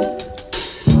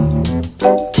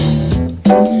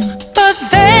 But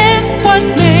that's what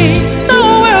makes the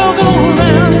world go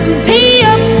round. The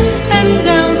ups and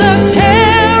downs of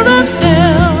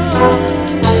carousel,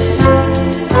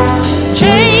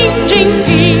 changing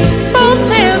people's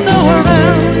hands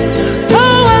around. Go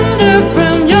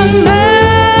underground, young man.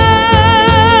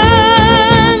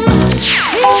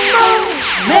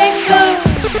 Make the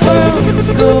world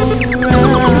go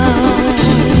round.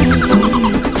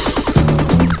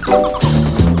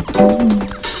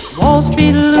 Wall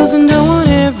Street losing dough on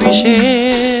every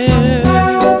share.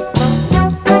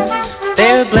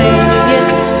 They're blaming it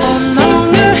on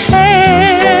longer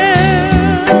hair.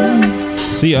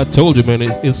 See, I told you, man,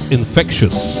 it's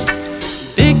infectious.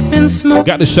 Big Ben smoke.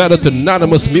 Got to shout out to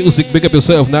Anonymous Music. Big up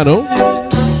yourself, Nano.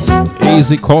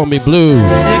 Easy, call me blue.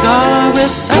 Cigar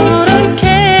without a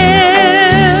care.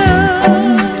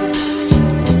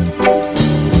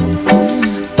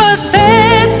 But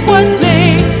that's what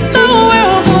makes the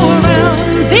world go round.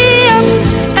 The ups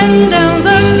and downs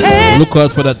of care. Look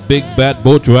out for that big bad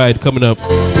boat ride coming up.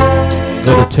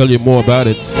 Gonna tell you more about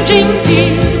it. Changing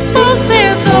people's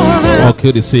hands around. All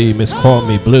courtesy Miss Call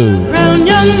Me Blue. Round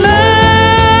young man.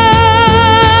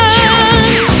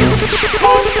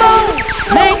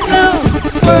 Make the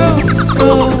world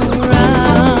go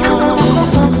round.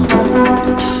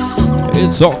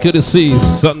 It's all courtesy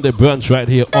Sunday brunch right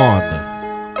here on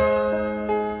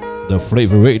the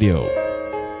Flavor Radio.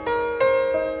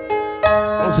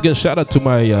 Once again, shout out to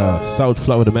my South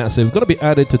Florida Massive. Gonna be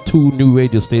added to 2 new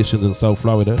radio stations in South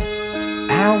Florida.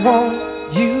 I want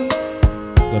you.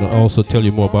 Gonna also tell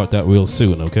you more about that real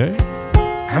soon, okay?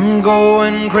 I'm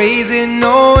going crazy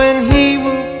knowing he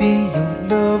will be your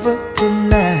lover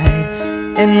tonight.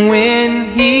 And when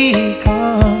he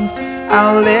comes,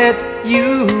 I'll let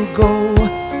you go.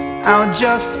 I'll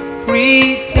just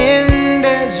pretend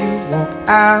as you walk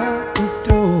out the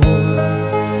door.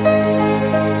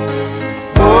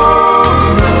 Oh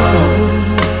no,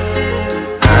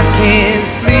 I can't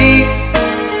sleep.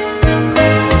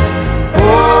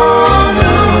 Oh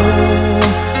no,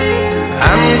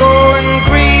 I'm going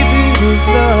crazy with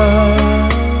love.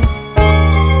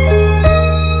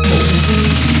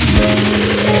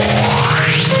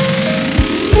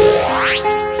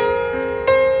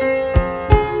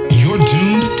 You're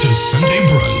tuned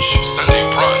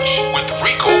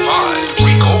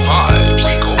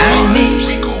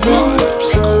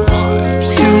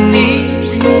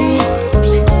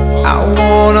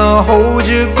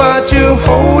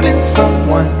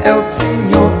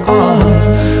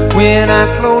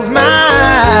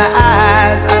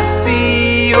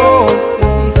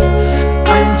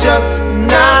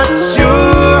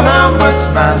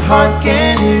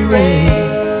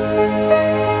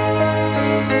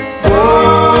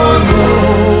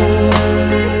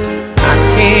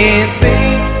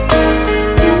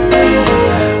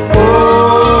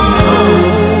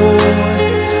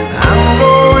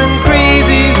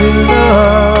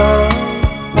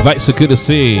Vice good to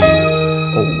see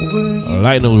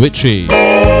Lionel Richie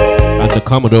and the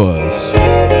Commodores.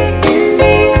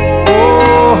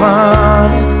 Oh,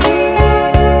 honey.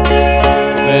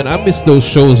 Man, I miss those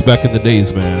shows back in the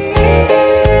days,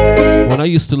 man. When I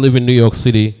used to live in New York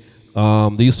City,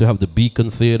 they used to have the Beacon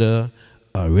Theater,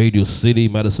 Radio City,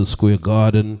 Madison Square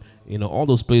Garden, you know, all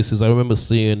those places. I remember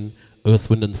seeing Earth,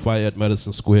 Wind and Fire at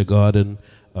Madison Square Garden,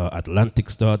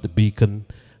 Atlantic Star at the Beacon,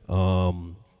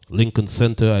 Lincoln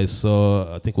Center. I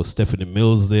saw, I think it was Stephanie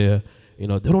Mills there. You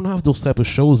know, they don't have those type of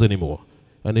shows anymore.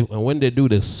 And when they do,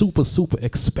 they're super, super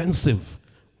expensive.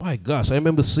 My gosh, I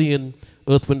remember seeing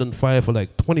Earth, Wind and Fire for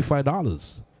like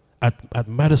 $25 at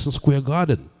Madison Square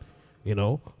Garden. You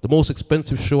know, the most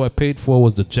expensive show I paid for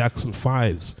was the Jackson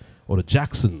 5s or the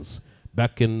Jacksons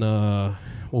back in,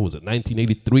 what was it,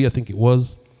 1983, I think it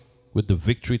was, with the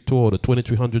Victory Tour, the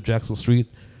 2300 Jackson Street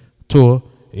Tour,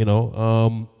 you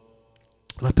know.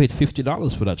 And I paid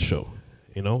 $50 for that show,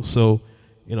 you know. So,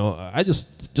 you know, I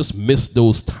just miss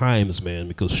those times, man,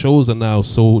 because shows are now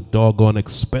so doggone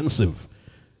expensive,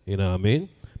 you know what I mean?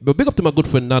 But big up to my good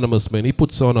friend Anonymous, man. He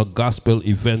puts on a gospel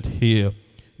event here,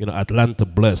 you know, Atlanta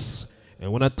Bless.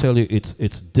 And when I tell you,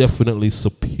 it's definitely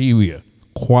superior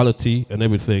quality and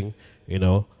everything, you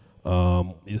know.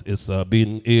 It's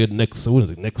being aired next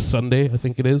Sunday, I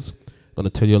think it is. Going to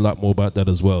tell you a lot more about that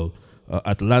as well.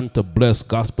 Atlanta Bless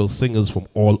gospel singers from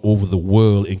all over the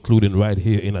world, including right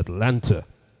here in Atlanta.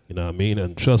 You know what I mean?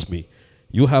 And trust me,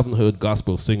 you haven't heard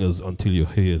gospel singers until you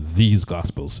hear these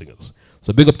gospel singers.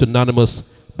 So big up to Anonymous,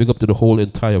 big up to the whole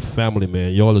entire family,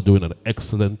 man. Y'all are doing an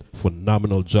excellent,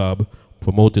 phenomenal job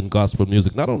promoting gospel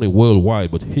music, not only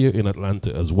worldwide, but here in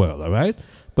Atlanta as well, all right?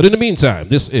 But in the meantime,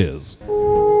 this is...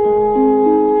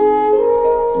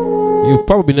 You've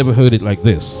probably never heard it like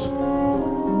this.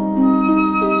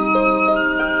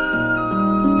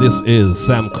 This is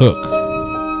Sam Cooke.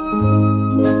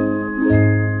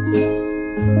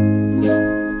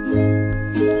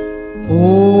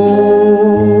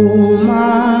 Oh,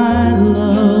 my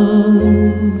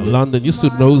love. London, you so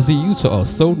nosy. You are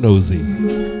so nosy.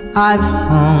 I've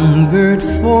hungered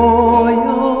for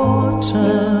your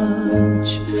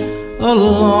touch a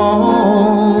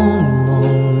long,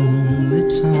 lonely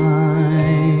time.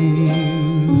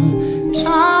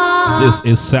 This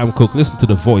is Sam Cooke. Listen to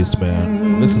the voice,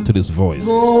 man. Listen to this voice.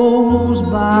 Goes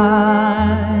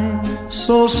by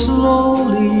so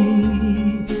slowly,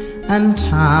 and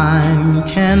time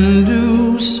can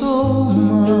do so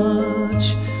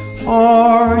much.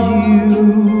 Are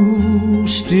you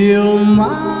still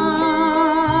mine?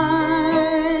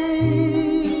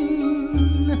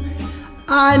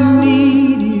 I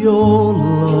need your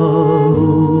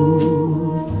love.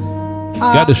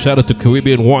 Got to shout out to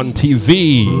Caribbean One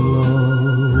TV.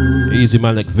 Easy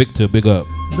man like Victor, big up.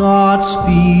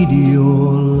 Godspeed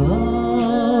your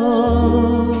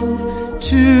love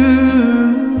to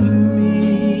me.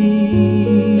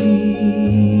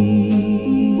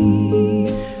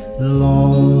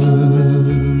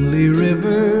 Lonely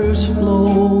rivers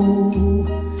flow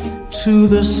to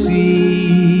the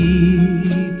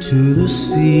sea, to the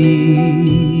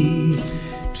sea,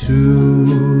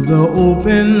 to the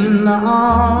open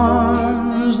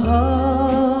arms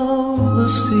of the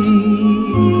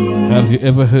sea. Have you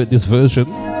ever heard this version?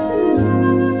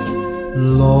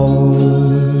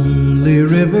 Lonely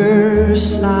rivers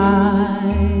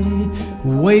sigh,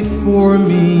 wait for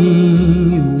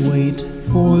me, wait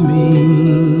for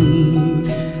me.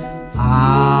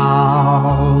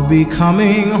 I'll be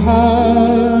coming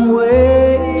home,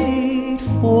 wait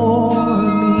for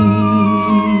me.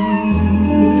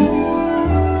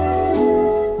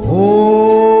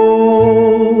 Oh,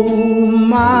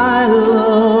 my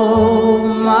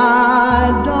love,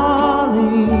 my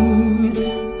darling,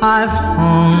 I've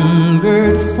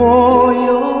hungered for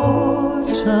your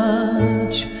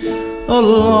touch a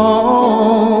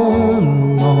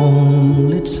long,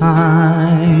 lonely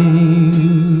time.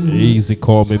 Easy,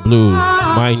 call me blue.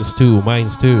 Mine's too,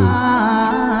 mine's too.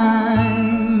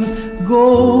 Time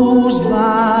goes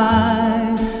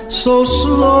by so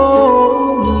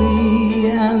slowly,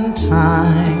 and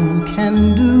time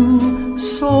can do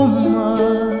so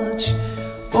much.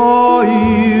 Are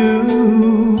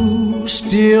you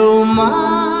still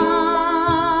mine?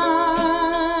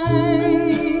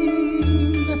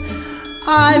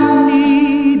 I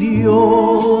need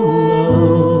your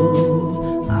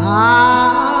love.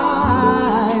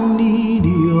 I need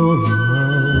your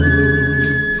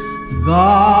love.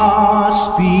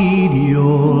 Godspeed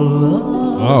your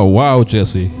love. Oh, wow,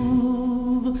 Jesse.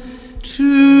 To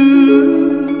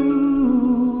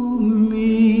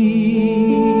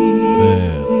me.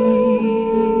 Man.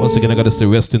 once again, I got to say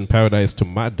rest in paradise to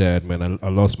my dad, man. I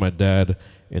lost my dad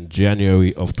in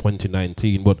January of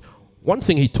 2019. But one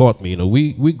thing he taught me,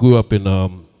 we grew up in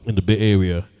the Bay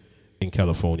Area in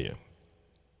California.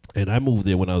 And I moved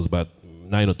there when I was about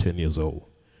 9 or 10 years old.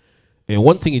 And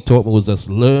one thing he taught me was just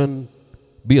learn,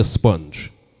 be a sponge,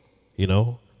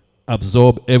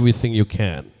 absorb everything you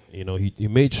can. He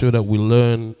made sure that we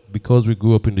learn, because we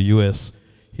grew up in the U.S.,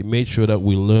 he made sure that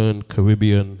we learn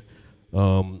Caribbean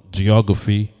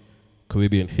geography,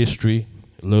 Caribbean history,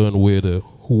 learn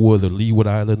who were the Leeward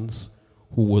Islands,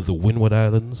 who were the Windward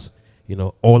Islands,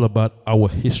 all about our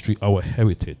history, our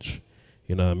heritage.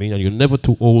 You know what I mean? And you're never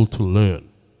too old to learn.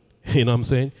 You know what I'm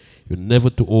saying? You're never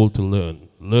too old to learn.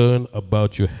 Learn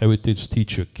about your heritage.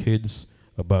 Teach your kids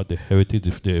about the heritage.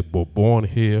 If they were born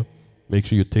here, make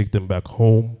sure you take them back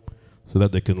home so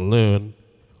that they can learn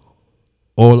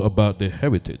all about their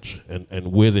heritage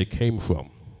and where they came from.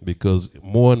 Because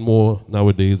more and more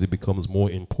nowadays it becomes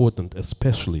more important,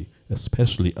 especially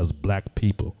as black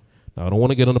people. Now, I don't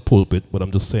want to get on the pulpit, but I'm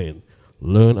just saying,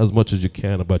 learn as much as you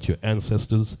can about your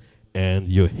ancestors and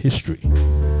your history.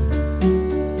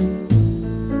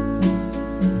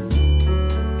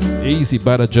 Easy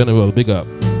Bada General, big up.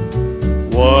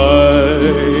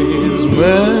 Wise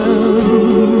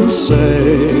men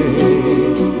say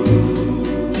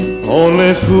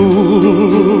only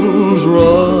fools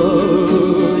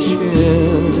rush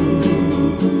in,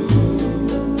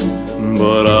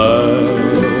 but I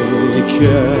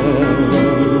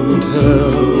can't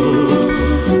help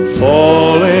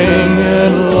falling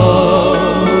in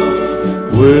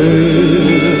love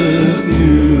with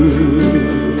you.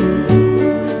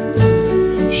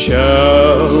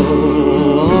 Shall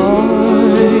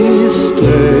I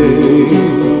stay?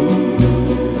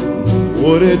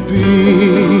 Would it be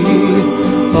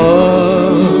a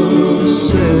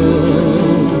sin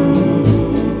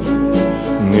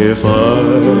if I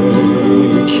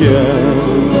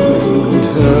can't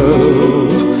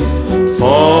help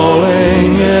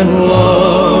falling in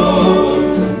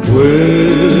love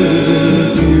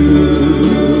with you?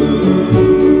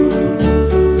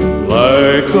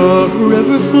 Like a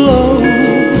river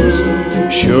flows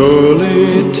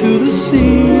surely to the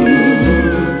sea,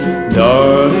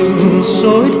 darling,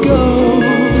 so it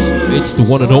goes. It's the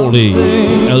one and only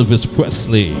Elvis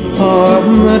Presley. Are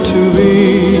meant to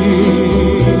be.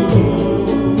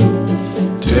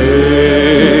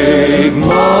 Take my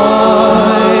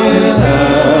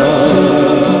hand,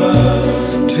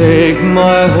 take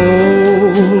my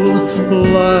whole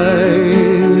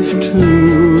life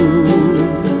too,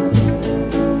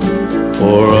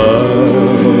 for I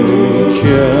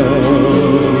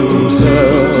can't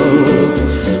help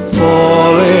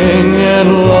falling in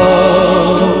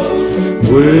love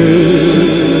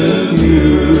with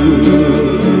you.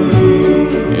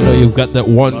 You've got that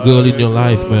one girl in your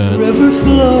life, man,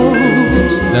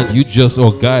 that you just,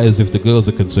 or guys if the girls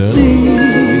are concerned,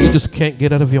 you just can't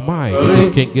get out of your mind. You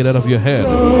just can't get out of your head.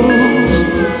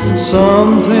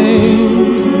 Some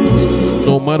things,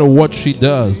 no matter what she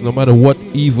does, no matter what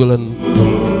evil and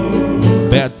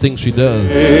bad things she does,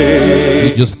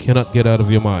 you just cannot get out of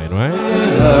your mind, right?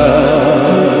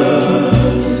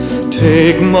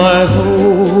 Take my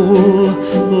whole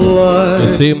life. The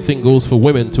same thing goes for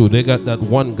women too. They got that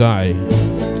one guy,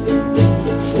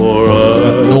 for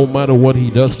no matter what he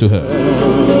does to her,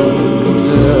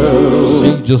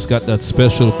 she just got that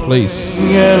special place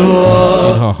in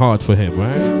her heart for him,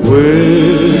 right?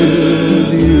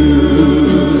 With you.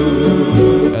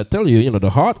 I tell you, the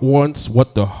heart wants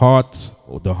what the heart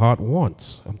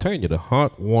wants. I'm telling you, the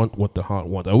heart wants what the heart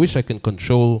wants. I wish I can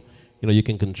control. You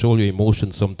can control your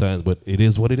emotions sometimes, but it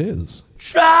is what it is.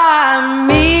 Try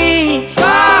me,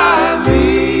 try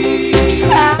me,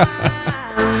 try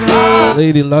me.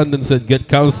 Lady London said, get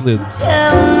counseling.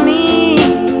 Tell me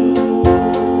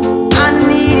I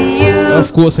need you.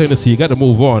 Of course, Hennessy, you got to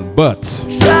move on, but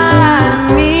Try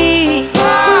me,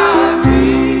 try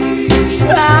me,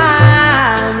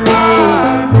 try me,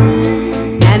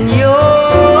 and your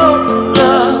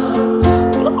love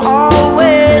will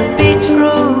always be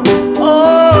true.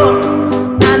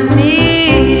 Oh, I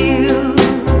need you.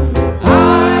 I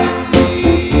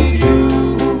need you.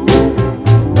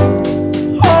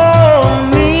 Hold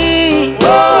me,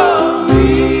 hold me,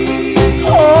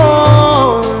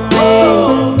 hold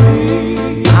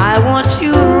me. I want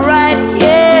you right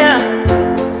here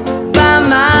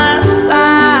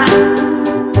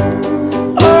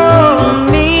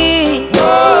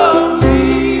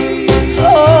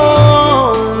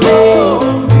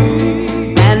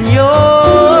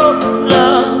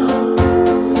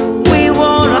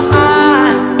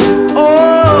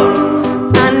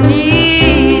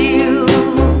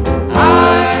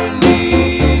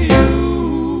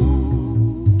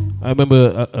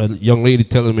remember a young lady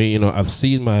telling me, I've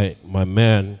seen my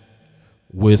man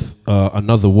with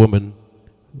another woman,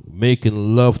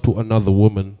 making love to another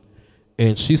woman,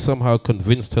 and she somehow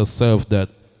convinced herself that,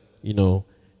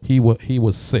 he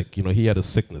was sick. He had a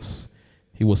sickness.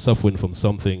 He was suffering from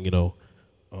something,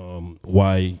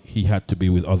 why he had to be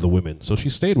with other women. So she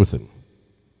stayed with him.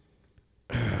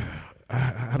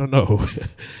 I don't know.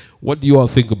 What do you all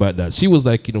think about that? She was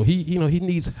like, he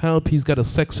needs help. He's got a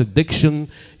sex addiction.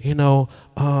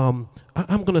 I'm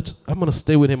gonna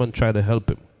stay with him and try to help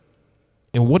him.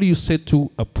 And what do you say to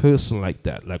a person like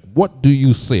that? Like, what do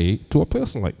you say to a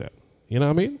person like that? You know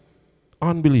what I mean?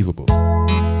 Unbelievable.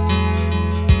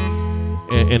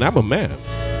 And I'm a man.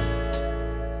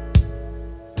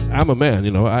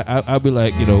 I'll be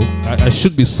like, I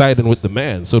should be siding with the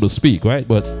man, so to speak, right?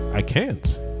 But I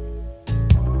can't.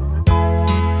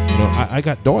 I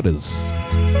got daughters.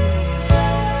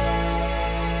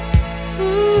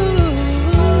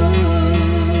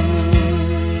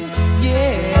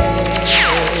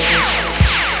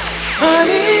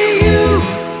 Honey, you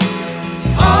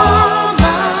are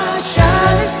my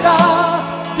shining star.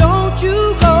 Don't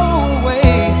you go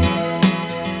away.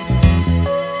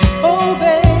 Oh,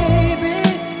 baby,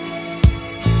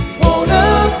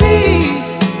 wanna be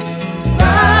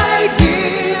right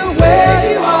here where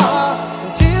you are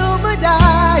until my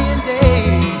dying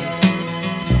day.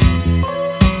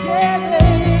 Yeah,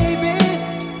 baby.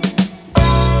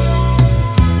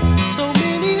 So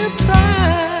many have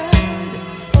tried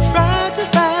to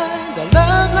find a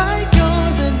love like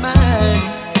yours and mine.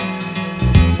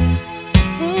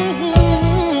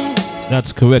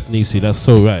 That's correct, Nisi. That's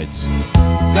so right.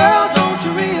 Girl, don't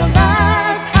you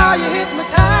realize how you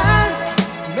hypnotize?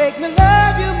 Make me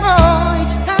love you more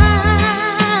each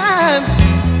time.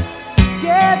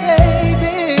 Yeah,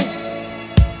 baby.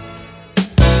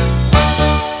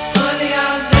 Honey,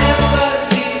 I'll never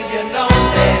leave you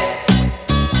lonely.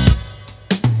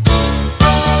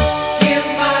 Give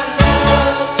my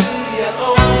love to you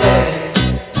only.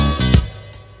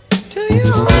 To you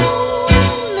only.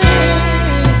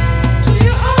 To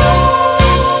you only.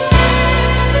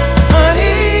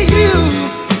 Honey, you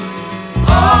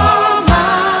are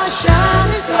my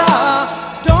shining star.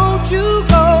 Don't you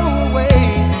go away.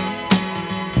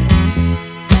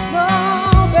 No,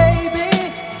 baby.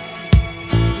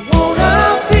 Wanna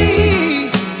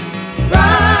be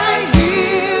right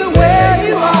here where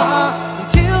you are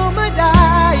until my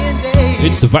dying day.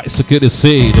 It's the Vice Security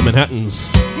say, the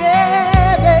Manhattans.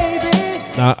 Yeah, baby.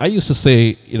 Now, I used to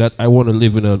say that I want to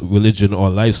live in a religion or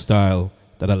lifestyle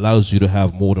that allows you to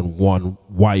have more than one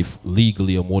wife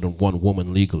legally or more than one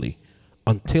woman legally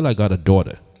until I got a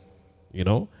daughter.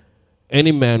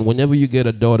 Any man, whenever you get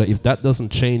a daughter, if that doesn't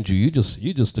change you, you just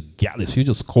a gallus, you're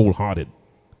just cold-hearted.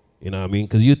 You know what I mean?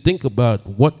 Because you think about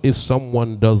what if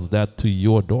someone does that to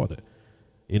your daughter?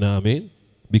 You know what I mean?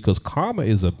 Because karma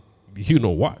is a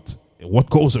you-know-what.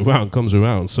 What goes around comes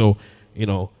around. So,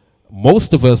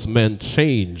 most of us men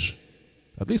change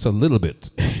at least a little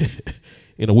bit.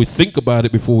 We think about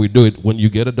it before we do it when you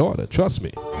get a daughter. Trust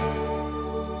me.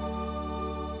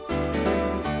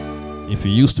 If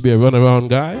you used to be a runaround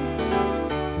guy,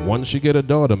 once you get a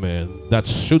daughter, man, that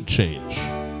should change.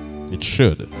 It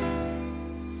should.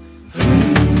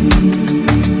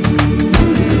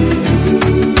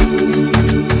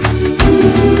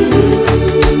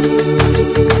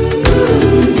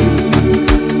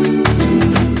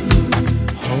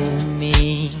 Hold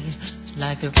me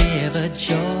like the river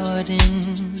Jordan,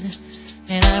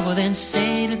 and I will then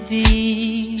say to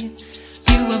thee,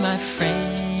 you are my friend.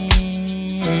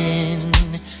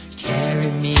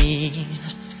 Carry me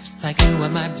like you are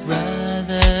my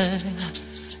brother.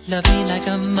 Love me like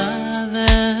a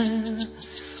mother.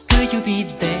 Will you be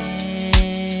there?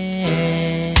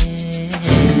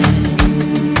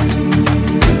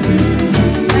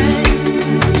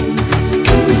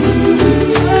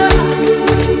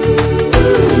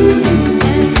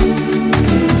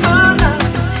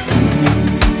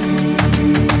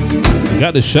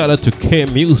 Got a shout out to K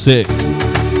Music,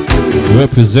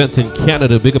 representing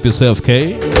Canada. Big up yourself,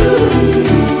 K.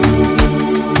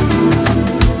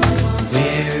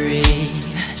 Weary,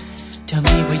 tell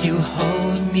me will you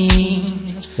hold me?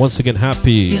 Once again,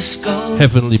 happy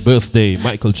heavenly birthday,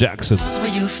 Michael Jackson. Where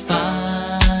you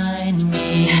find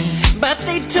me? But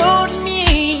they told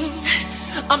me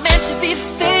a man should be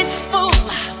faithful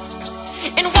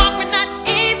and walk when not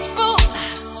able,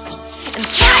 and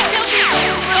try to be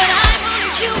you, but I'm only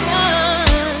human.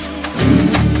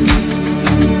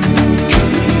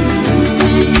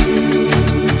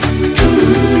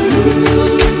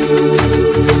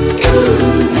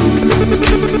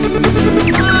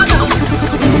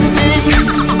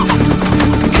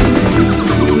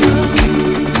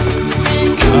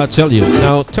 tell you.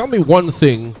 Now, tell me one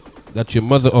thing that your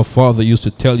mother or father used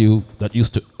to tell you that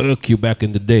used to irk you back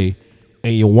in the day,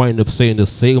 and you wind up saying the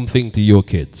same thing to your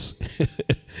kids.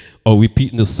 Or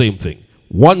repeating the same thing.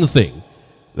 One thing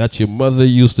that your mother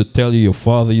used to tell you, your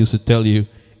father used to tell you,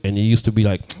 and you used to be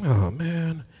like, oh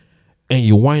man, and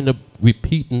you wind up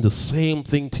repeating the same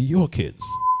thing to your kids.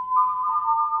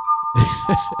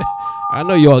 I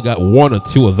know you all got one or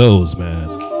two of those, man.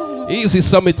 Easy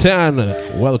Summertime,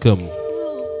 welcome.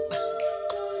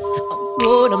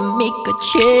 Gonna make a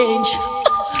change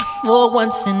for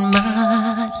once in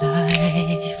my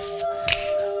life.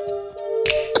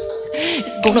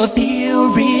 It's gonna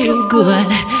feel real good.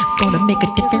 Gonna make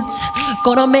a difference.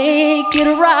 Gonna make it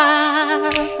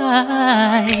right.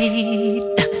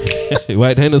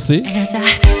 Right, Hennessy? As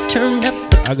I turn up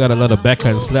I got a lot of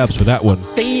backhand slaps for that one.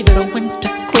 favorite winter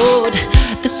cold.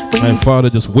 This way My father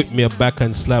just whipped me a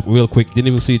backhand slap real quick. Didn't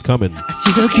even see it coming. I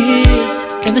see the kids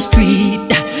in the street,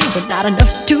 but not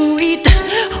enough to eat.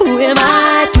 Who am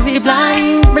I to be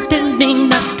blind, pretending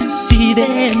not to see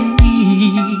their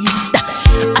need?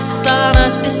 A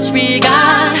son's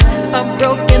disregard, a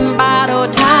broken bottle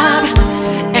top,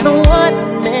 and a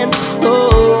one-man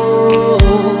soul.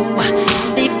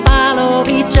 They follow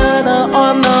each other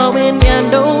on the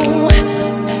window,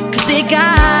 'cause they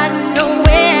got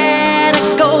nowhere to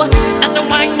go. That's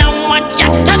why I want you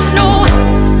to know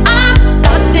I'm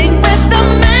starting with the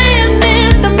man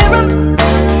in the mirror.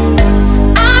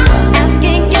 I'm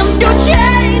asking him to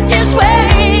change his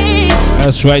ways.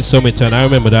 That's right, Summertime. I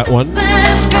remember that one.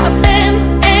 There's gonna be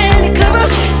any clever.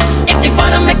 If you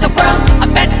wanna make the world a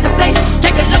better place,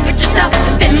 take a look at yourself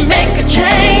and then make a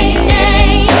change.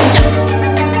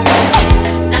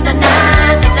 Na na na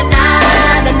na na na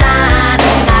na na.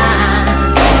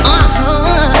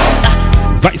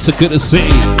 Vice good to see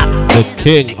the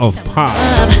king of pop,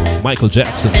 Michael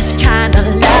Jackson. This kind of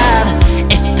love,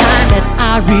 it's time that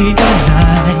I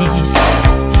realize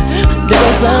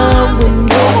there's someone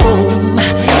home,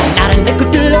 not a nickel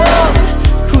to love.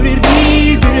 Could it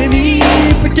be really me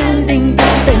pretending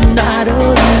that they're not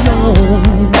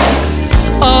alone?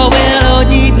 Oh, well, oh,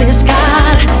 deeply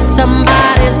scarred,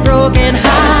 somebody's broken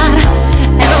heart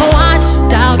and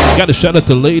washed out. Got a shout out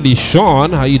to Lady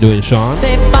Sean. How you doing, Sean?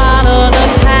 They follow the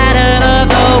pattern of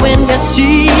the wind you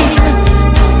see.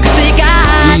 'Cause they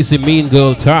got Easy Mean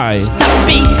Girl Ty.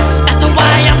 me. That's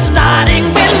why I'm starting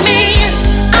with me.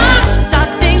 I'm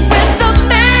starting with the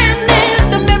man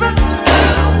in the mirror.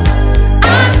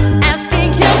 I'm asking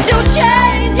him to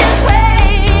change his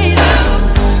ways.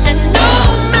 And no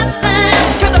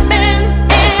message could have been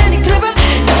any clearer.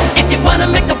 If you wanna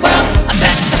make the world a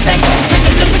better place, take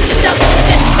a look at yourself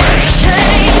and make a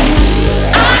change.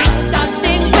 I'm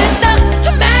starting with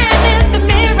the man in the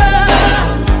mirror.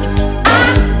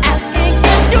 I'm asking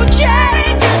him to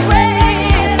change his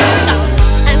ways.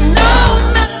 And no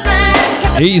message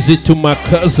could have Easy to my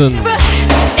cousin.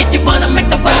 if you wanna make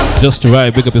the world Just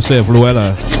right, big up yourself,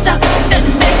 Luella. yourself and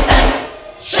make that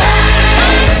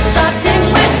change. Starting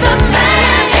with the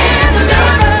man in the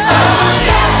mirror.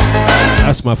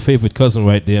 That's my favorite cousin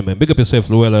right there, man. Big up yourself,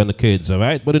 Luella, and the kids, all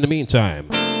right? But in the meantime,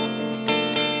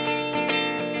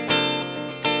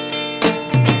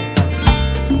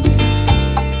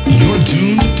 You're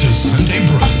tuned to Sunday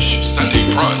Brunch. Sunday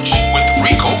Brunch with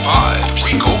Rico Vibes.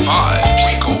 Rico Vibes.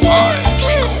 Rico Vibes.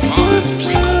 Rico Vibes.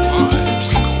 Rico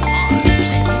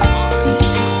Vibes.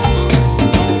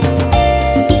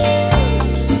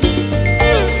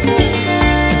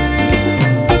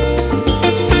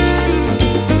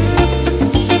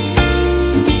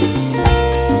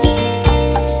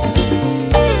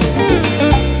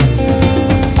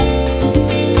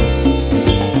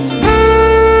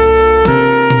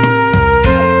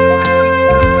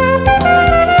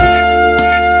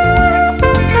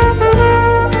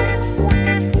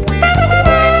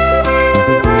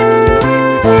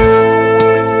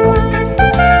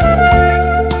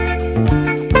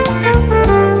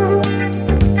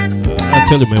 I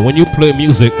tell you, man, when you play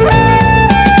music, you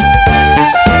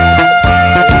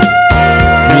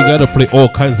gotta play all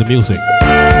kinds of music.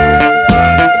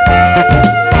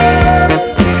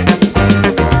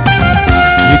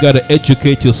 You gotta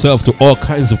educate yourself to all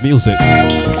kinds of music.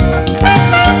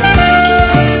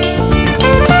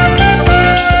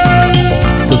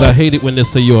 Because I hate it when they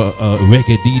say you're a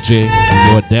reggae DJ,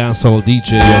 you're a dancehall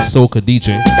DJ, you're a soca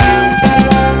DJ.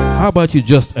 How about you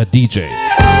just a DJ?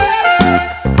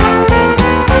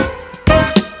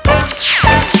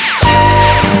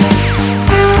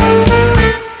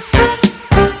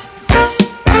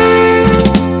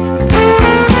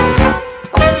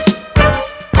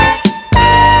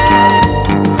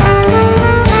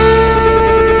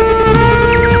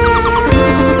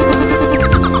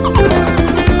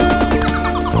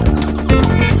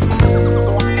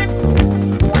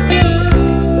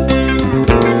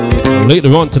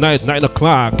 Later on tonight, 9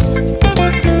 o'clock,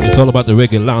 it's all about the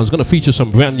Reggae Lounge. Gonna feature some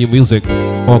brand new music,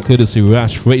 all courtesy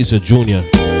Rash Fraser Jr.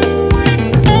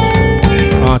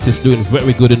 Artist doing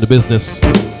very good in the business.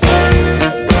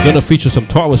 Gonna feature some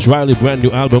Taurus Riley brand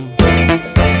new album.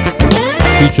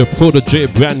 Feature Protege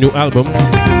brand new album.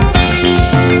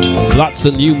 Lots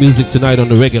of new music tonight on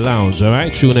the Reggae Lounge.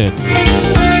 Alright, tune in.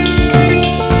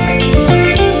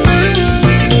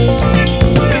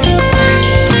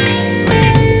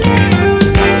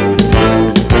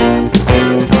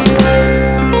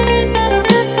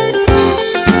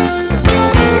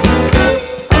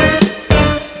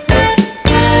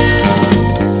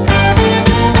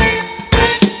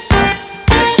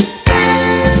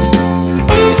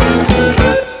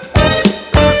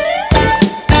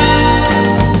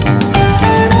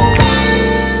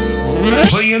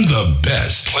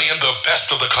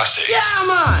 Of the classics. Yeah,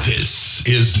 man. This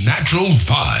is Natural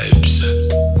Vibes. I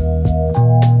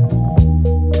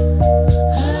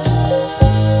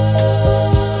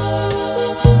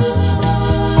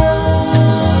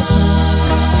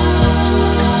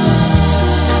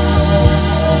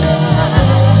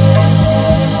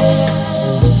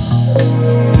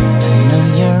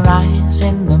know your eyes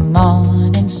in the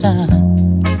morning sun.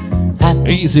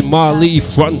 Easy Marley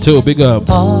Fronto, big up.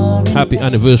 Happy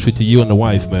anniversary to you and the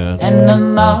wife, man. And the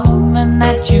moment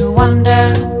that you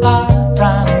wander far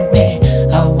from me,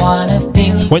 I wanna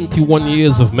feel 21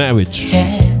 years of marriage.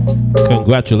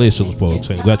 Congratulations, folks.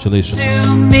 Congratulations.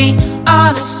 to me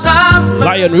on a summer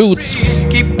Lion Roots.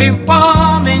 keep me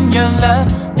warm in your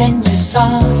love, then you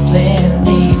softly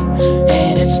leave.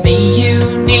 And it's me you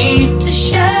need to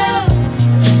show.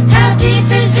 How deep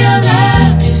is your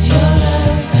love? Is your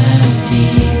love? How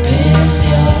deep is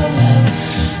your love?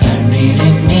 I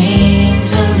really need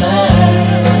to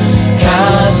learn.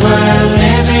 'Cause we're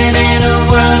living in a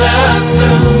world of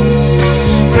fools,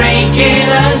 breaking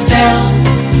us down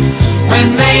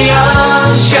when they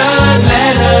all should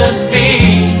let us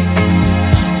be.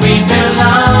 We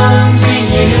belong to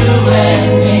you and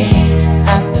me.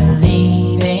 I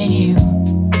believe in you.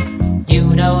 You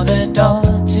know the door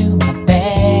to my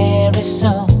very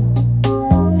soul.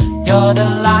 You're the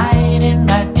light in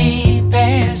my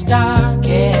deepest,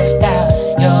 darkest doubt.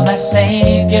 You're my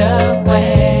savior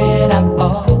when I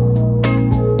fall.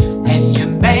 And you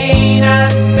may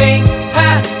not think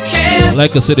I can.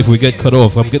 Like I said, if we get cut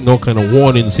off, I'm getting all kind of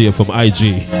warnings here from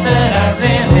IG.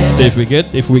 So if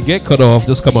we get cut off,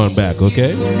 just come on back,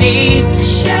 okay? Need to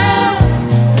show.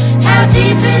 How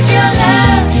deep is your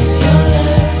love? Is your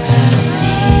love? How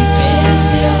deep is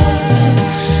your love?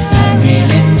 I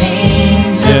really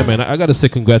mean to. Yeah, man, I gotta say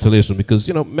congratulations because,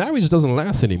 you know, marriage doesn't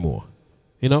last anymore.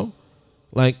 You know?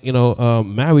 Like, you know,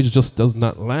 marriage just does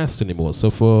not last anymore. So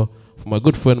for my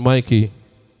good friend Mikey,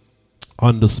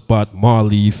 On the Spot,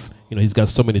 Marleaf, you know, he's got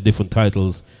so many different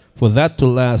titles. For that to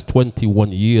last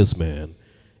 21 years, man,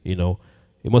 you know,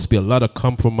 it must be a lot of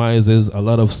compromises, a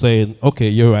lot of saying, okay,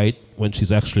 you're right, when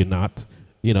she's actually not.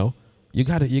 You know, you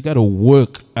gotta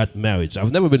work at marriage.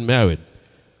 I've never been married,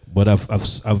 but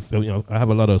I've you know, I have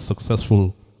a lot of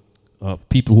successful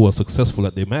people who are successful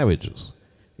at their marriages.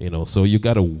 You know, so you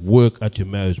gotta work at your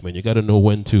marriage, man. You gotta know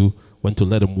when to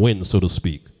let them win, so to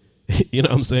speak. You know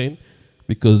what I'm saying?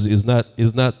 Because it's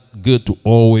not good to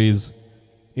always,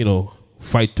 you know,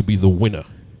 fight to be the winner.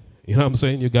 You know what I'm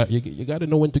saying? You got to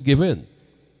know when to give in.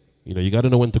 You know, you got to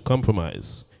know when to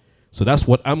compromise. So that's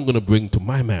what I'm going to bring to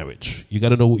my marriage. You got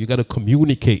to know, you got to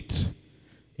communicate,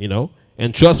 you know?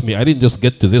 And trust me, I didn't just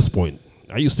get to this point.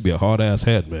 I used to be a hard-ass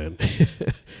head, man.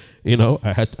 You know,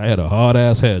 I had a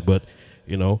hard-ass head, but,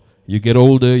 you know, you get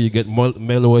older, you get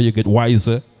mellower, you get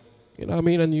wiser. You know what I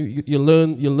mean? And you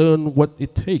learn what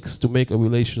it takes to make a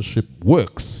relationship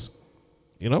works.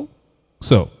 You know?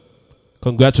 So,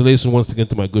 congratulations once again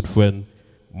to my good friend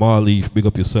Marleaf. Big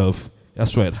up yourself.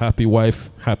 That's right. Happy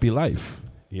wife, happy life.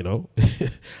 You know?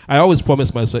 I always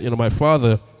promise myself, you know, my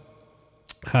father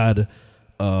had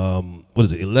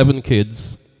 11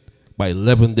 kids by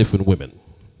 11 different women.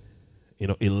 You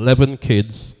know, 11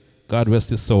 kids, God rest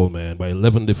his soul, man, by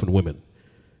 11 different women.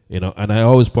 You know, and I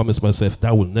always promise myself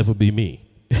that will never be me.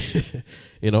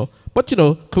 You know, but you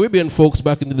know, Caribbean folks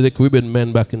back in the day, Caribbean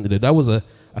men back in the day, that was a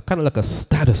kind of like a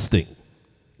status thing.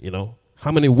 You know,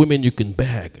 how many women you can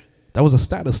bag, that was a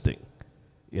status thing.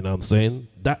 You know what I'm saying?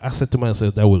 That I said to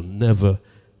myself, that will never,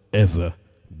 ever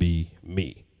be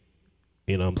me.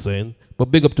 You know what I'm saying?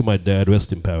 But big up to my dad,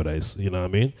 rest in paradise. You know what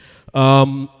I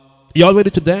mean? Y'all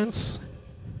ready to dance?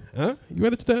 Huh? You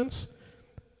ready to dance?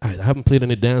 I haven't played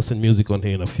any dancing music on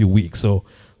here in a few weeks, so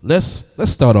let's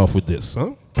start off with this,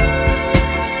 huh?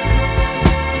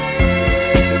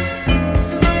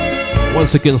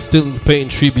 Once again, still paying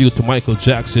tribute to Michael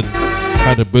Jackson.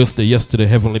 Had a birthday yesterday,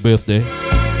 heavenly birthday.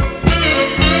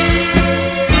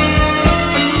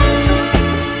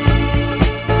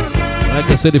 Like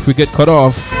I said, if we get cut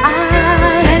off,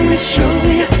 let me show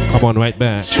you. Come on right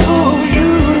back. Show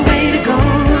you the way to go.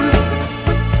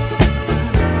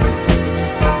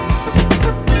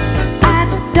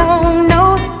 I don't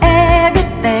know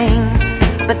everything,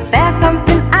 but there's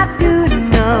something I do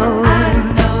know.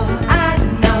 I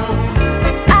know.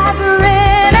 I've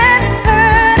read and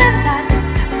heard a lot,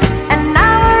 and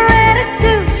now I'm ready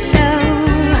to show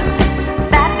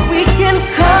that we can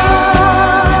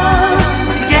come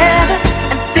together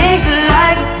and think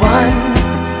like one.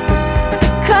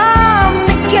 Come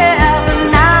together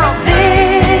now,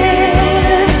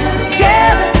 live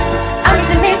together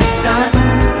underneath the sun.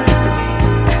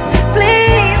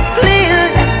 Please,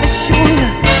 let me show you,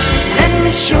 let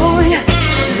me show you,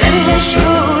 let me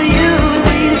show you the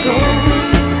way to go.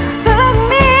 Follow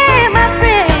me, my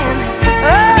friend.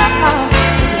 Oh,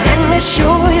 let me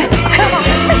show you. Come on,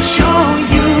 let me show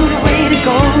you the way to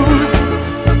go.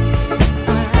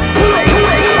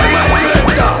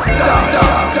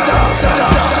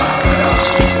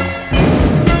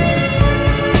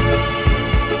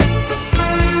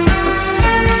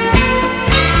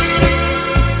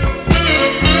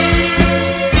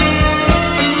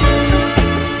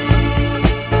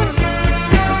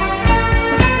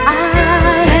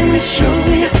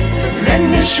 Let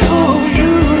me show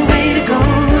you the way to go.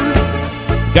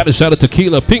 Got a shout out to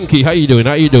Tequila Pinky. How you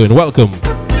doing? Welcome.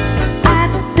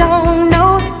 I don't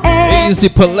know Easy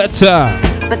Paletta.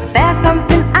 but there's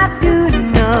something I do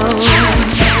know.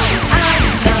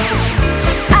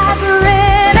 I've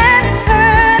read and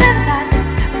heard a lot,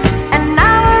 and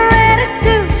now I'm ready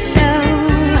to show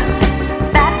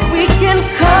that we can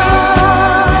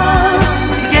come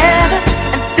together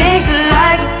and think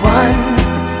like one.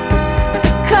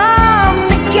 Come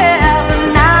together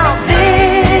now,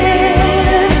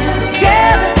 live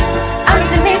together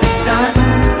underneath the sun.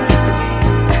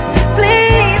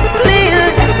 Please,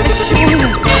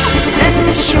 let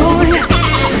me show you,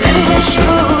 let me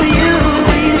show you the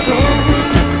way to go.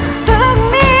 Follow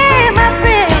me, my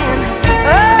friend.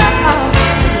 Oh,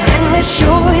 let me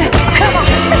show you, come on,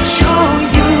 let me show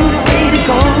you the way to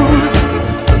go.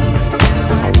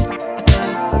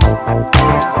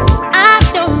 I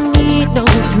don't need no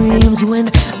dreams when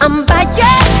I'm by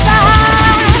your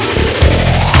side.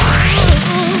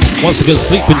 Once again,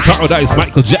 Sleep in Paradise,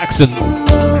 Michael Jackson.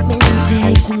 Moment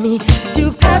takes me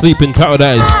to Sleep in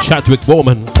Paradise, Chadwick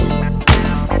Boseman.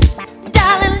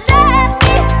 darling, let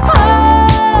me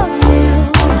hold you.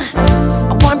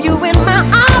 I warm you in my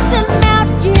arms and melt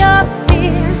your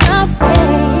fears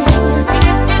away.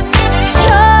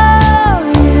 Show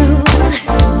you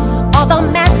all the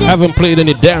magic Haven't played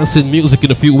any dancing music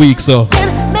in a few weeks, so in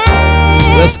me.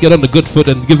 let's get on the good foot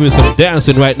and give me some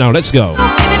dancing right now. Let's go.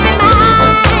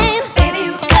 Baby,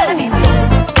 you gotta be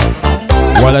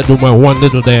mine. While I do my one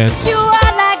little dance You are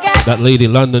like a that Lady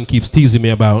London keeps teasing me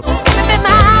about, baby,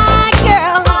 my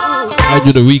girl. I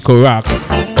do the Rico Rock.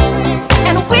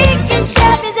 And we can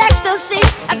share this ecstasy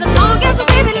as long as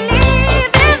we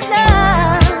believe in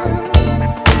love.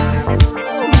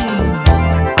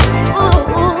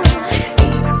 Ooh.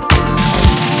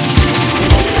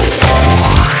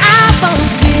 I won't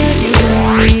give you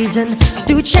a reason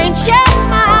to change your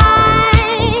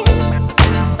mind.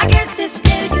 I guess it's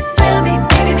still you thrill me,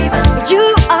 baby. You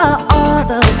are all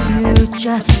the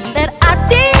future that I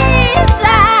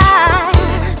desire.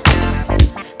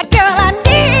 Girl, I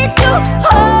need to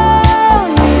hold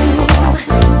you.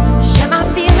 Share my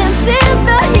feelings in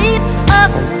the heat of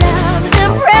love's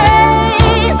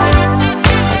embrace.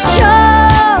 Show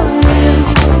you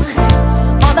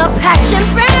all the passion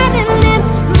burning in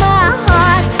my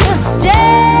heart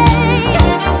today.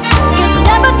 It's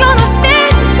never gonna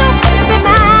fade, so be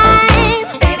mine.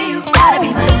 Baby, you gotta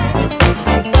be mine.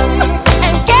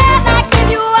 And can I give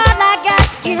you all I got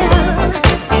to give?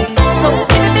 So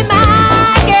baby, be my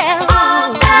girl all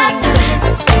the time.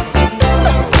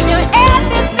 You're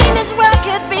everything this world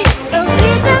could be, the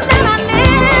reason that I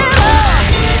live.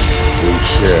 We've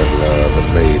shared love and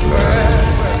made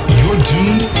love. You're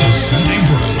tuned to Sunday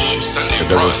Brunch. Sunday It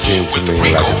doesn't Brunch seem to with me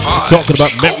Rico like it's Vibes. Talking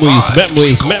about Rico memories, Vibes,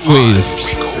 memories, Rico memories. Vibes,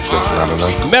 Rico It's just not Vibes,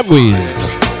 enough. Rico Memories.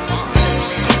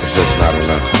 It's just not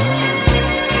enough.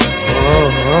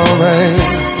 Oh, man.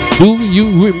 Do you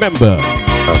remember?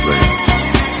 Lovely.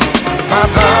 My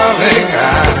darling, I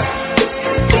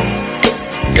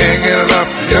can't get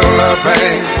enough of your love,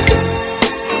 babe.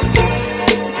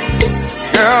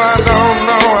 Girl, I don't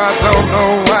know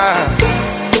why.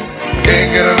 I can't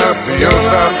get enough of your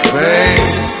love,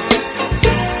 babe.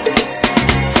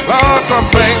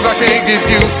 can't get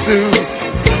used to,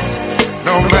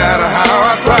 no matter how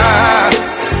I try.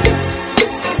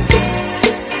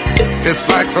 It's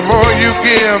like the more you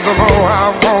give, the more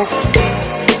I want,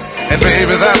 and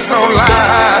baby, that's no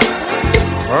lie.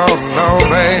 Oh no,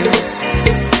 baby,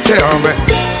 tell me,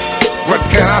 what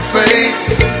can I say?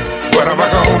 What am I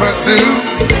gonna do?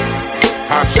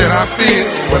 How should I feel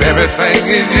when everything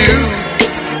is you?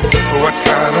 What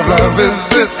kind of love is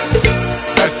this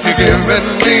that you're giving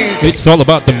me? It's all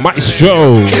about the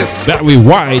maestro, Barry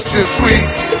White. It's sweet,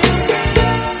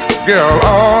 girl.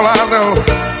 All I know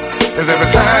is every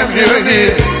time you're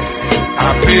here,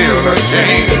 I feel a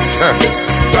change.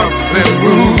 Something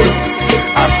moving,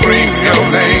 I scream your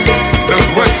name. Look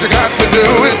what you got to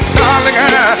do it, darling.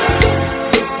 I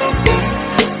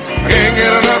can't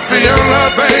get enough of your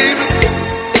love, baby.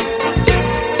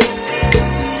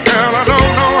 Girl, I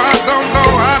don't know why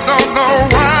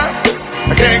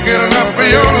I can't get enough of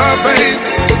your love, baby.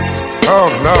 Oh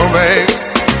no, baby.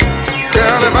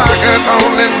 Girl, if I could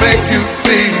only make you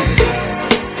see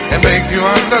and make you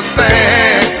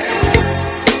understand.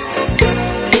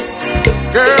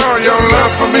 Girl, your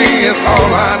love for me is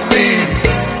all I need,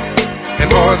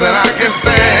 and more than I can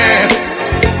stand.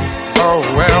 Oh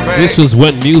well, baby. This was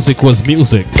when music was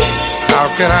music. How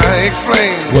can I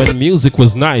explain? When music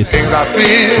was nice. Things I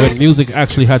feel. When music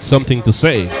actually had something to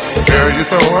say. Girl, you're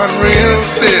so unreal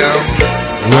still.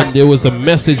 When there was a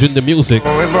message in the music.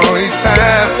 More and more each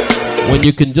time. When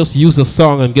you can just use a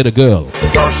song and get a girl.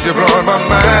 Cause you're blowing my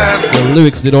mind. The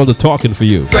lyrics did all the talking for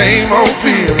you. Same old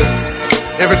feeling.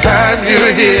 Every time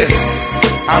you're here,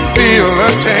 I feel a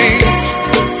change.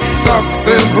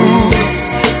 Something moving,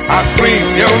 I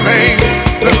scream your name.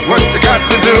 Look what you got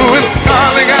to do, and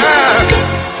darling, I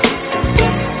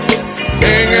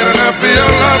can't get enough of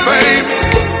your love, baby.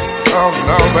 Oh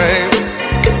no, baby.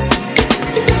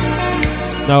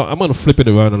 Now I'm gonna flip it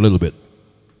around a little bit.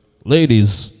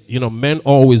 Ladies, you know, men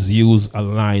always use a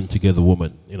line to get a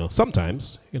woman. You know,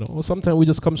 sometimes we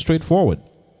just come straight forward.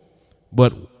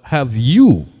 But have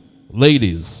you,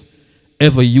 ladies,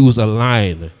 ever used a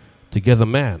line to get a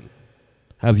man?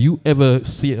 Have you ever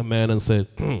seen a man and said,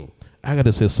 I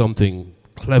gotta say something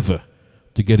clever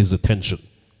to get his attention?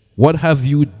 What have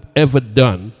you ever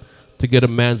done to get a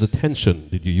man's attention?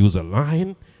 Did you use a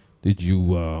line? Did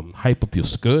you hype up your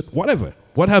skirt? Whatever.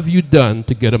 What have you done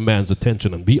to get a man's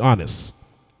attention? And be honest.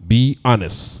 Be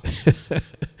honest.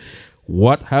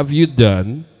 What have you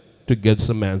done to get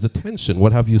a man's attention?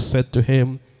 What have you said to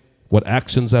him? What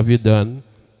actions have you done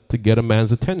to get a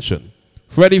man's attention?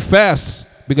 Freddie Fast,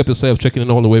 big up yourself, checking in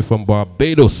all the way from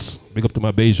Barbados. Big up to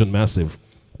my Bayesian Massive.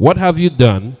 What have you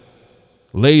done,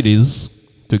 ladies,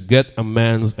 to get a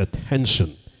man's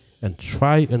attention? And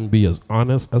try and be as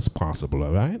honest as possible,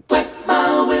 all right? Wet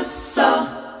my whistle.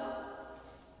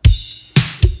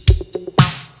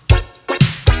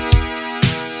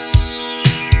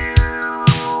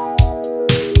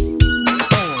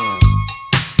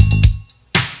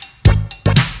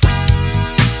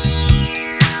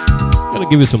 Gonna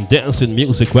give you some dancing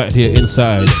music right here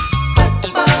inside.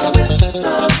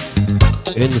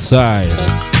 Inside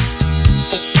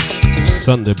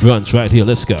Sunday brunch right here.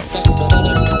 Let's go.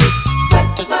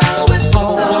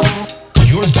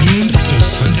 You're tuned to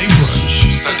Sunday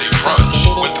Brunch. Sunday Brunch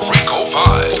with Rico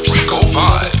Vibes. Rico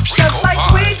Vibes. Just like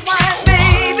sweet wine,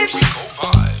 baby. Rico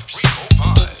Vibes. Rico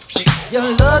Vibes. Your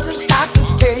love's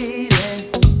intoxicating.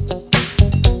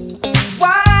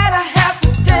 Why'd I have to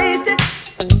taste it?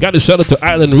 Got to shout out to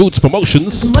Island Roots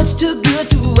Promotions. Much too good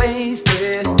to waste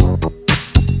it.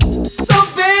 So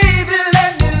baby,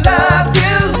 let me love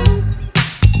you.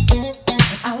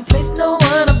 I'll place no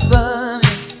one above you.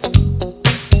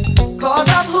 Cause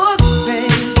I'm hooked,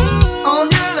 baby, on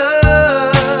your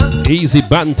love. Easy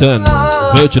Banton,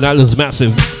 Virgin Islands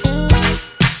Massive.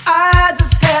 I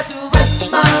just had to wet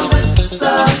my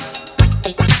whistle.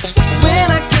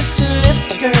 When I kissed your lips,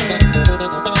 girl,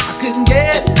 I couldn't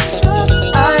get it.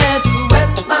 I had to wet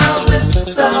my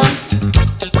whistle.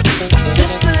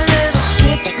 Just a little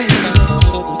bit, baby,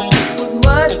 was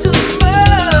much too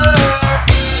much.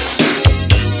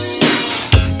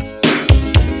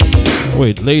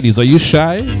 Wait, ladies, are you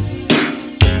shy?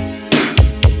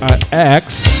 I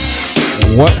asked,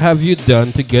 what have you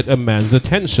done to get a man's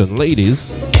attention?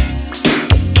 Ladies,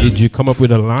 did you come up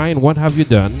with a line? What have you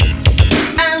done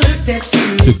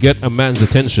to get a man's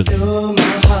attention?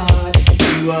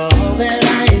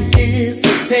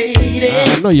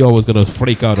 I know you're always gonna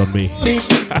freak out on me.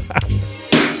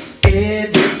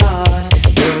 Every part,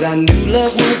 but I knew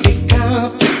love would be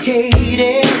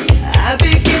complicated. I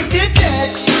began to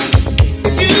touch,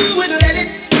 but you wouldn't let it.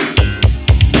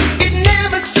 It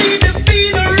never seemed to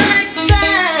be the right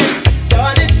time.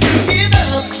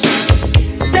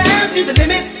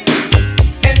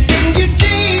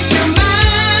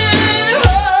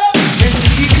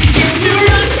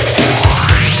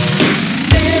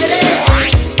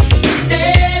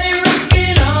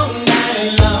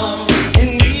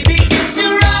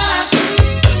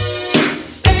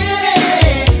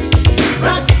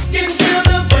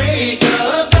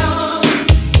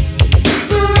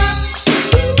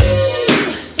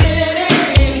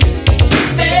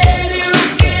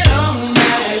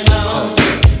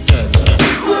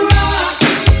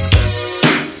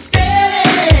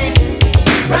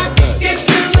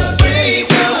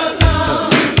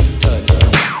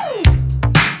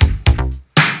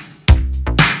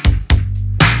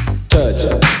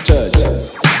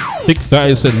 Thick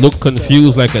Thighs said, look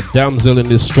confused like a damsel in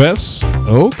distress.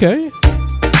 Okay.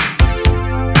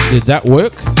 Did that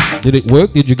work? Did it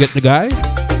work? Did you get the guy?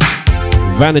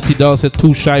 Vanity Doll said,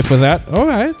 too shy for that. All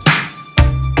right.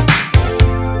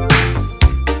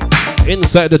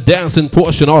 Inside the dancing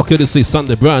portion, all courtesy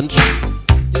Sunday Brunch.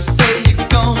 You say you're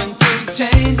going through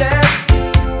changes.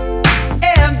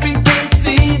 Every day it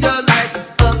seems your life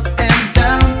is up and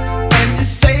down. And you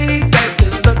say that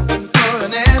you're looking for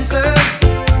an answer.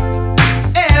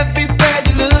 Everywhere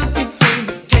you look, it seems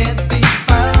it can't be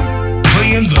found.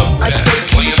 Playing the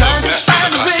best of the classics.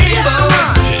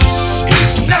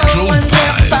 This is Natural Vibes.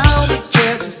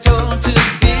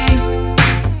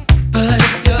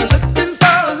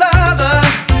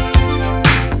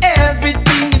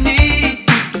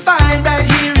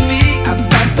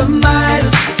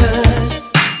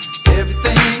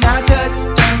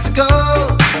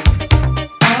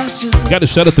 Got a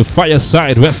shout out to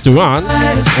Fireside Restaurant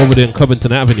over there in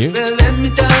Covington Avenue.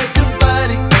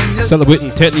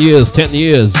 Celebrating 10 years, 10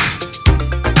 years.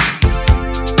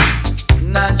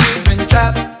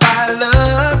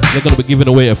 They're going to be giving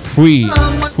away a free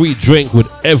drink with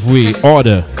every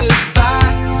order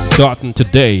starting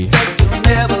today.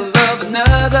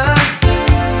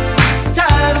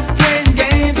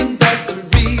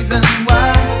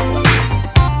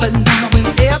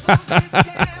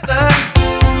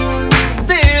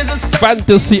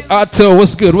 Fantasy Otto,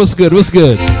 what's good, what's good, what's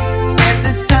good?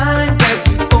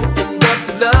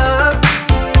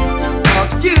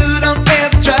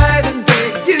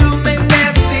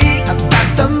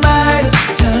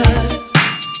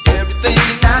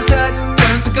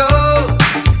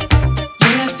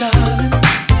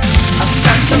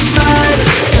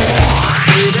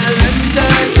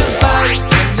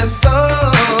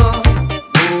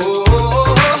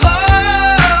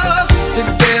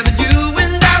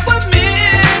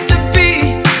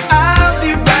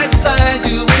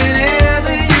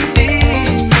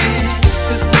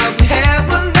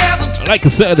 Like I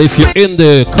said, if you're in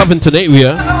the Covington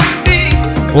area,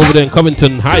 over there in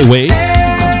Covington Highway,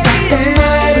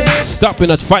 stop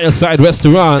in at Fireside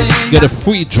Restaurant, get a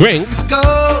free drink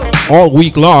all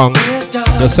week long.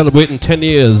 They're celebrating 10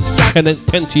 years,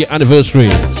 10th year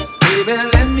anniversary.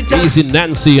 Easy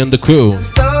Nancy and the crew.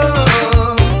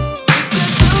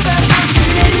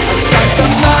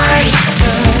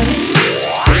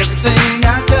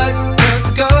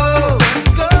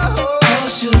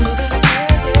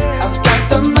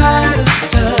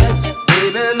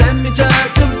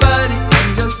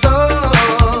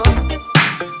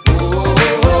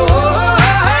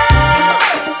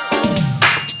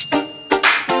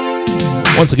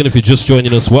 Once again, if you're just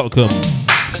joining us, welcome.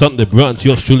 Sunday Brunch,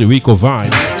 yours truly, Rico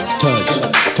Vibes.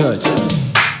 Touch.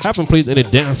 Haven't played any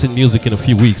dancing music in a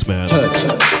few weeks, man. Touch.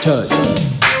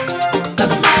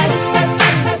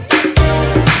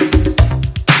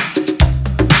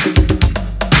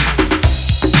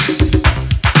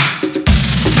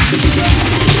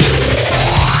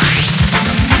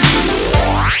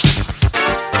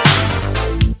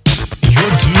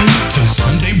 You're tuned to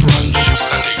Sunday Brunch.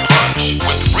 Sunday Brunch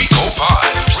with Rico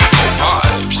Vibes.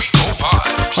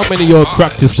 How many of y'all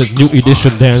practice the new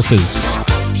edition dances?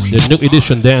 The new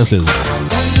edition dances.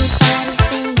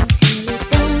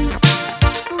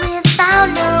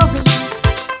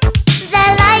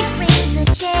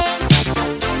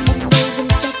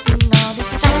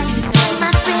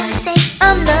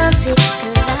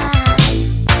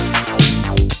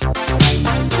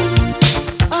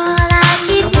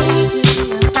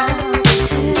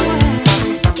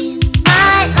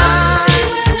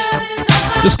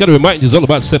 Just gotta remind you, it's all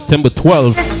about September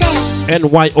 12th.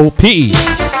 NYOP.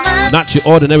 Not your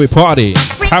ordinary party.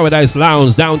 Paradise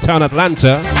Lounge, downtown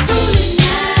Atlanta.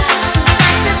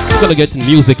 We're gonna get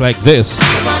music like this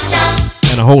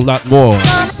and a whole lot more.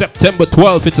 September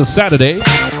 12th, it's a Saturday.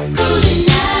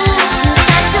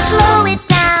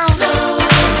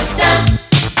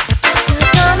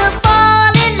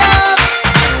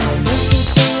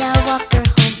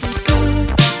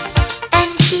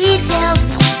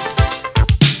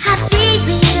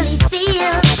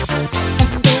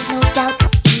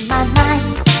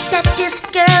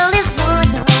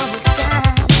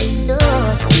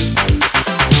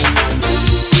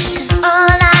 All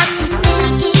I can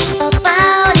think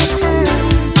about is her.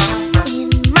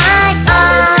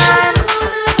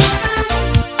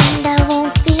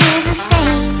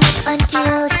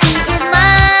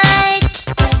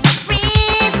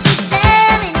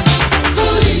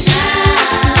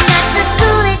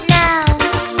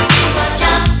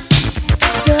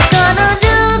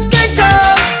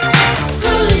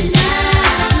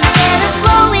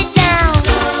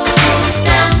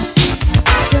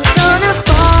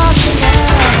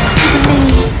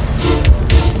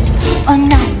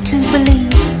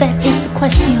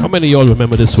 many of y'all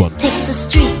remember this one? Takes a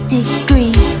street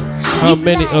degree. How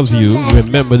many of you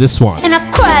remember this one? And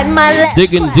I've cried my last.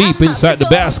 Digging deep inside the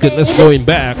basket. Let's go in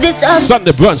back.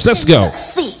 Sunday brunch. Let's go.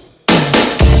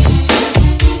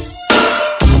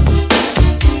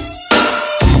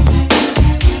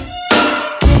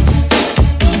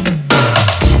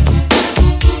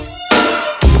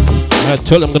 I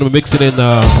told you I'm going to be mixing in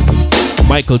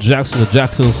Michael Jackson, the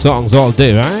Jackson songs all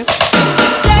day, right?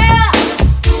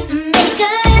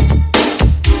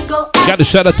 Got to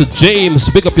shout out to James.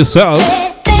 Pick up yourself.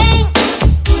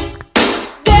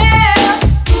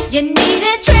 You need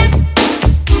a trip,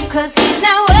 'cause he's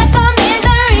not worth the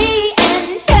misery and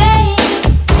pain.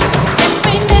 Just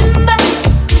remember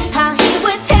how he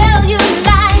would tell you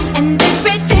lies and then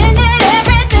pretend that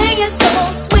everything is so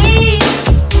sweet.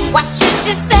 Why should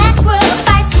you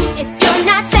sacrifice if you're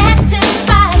not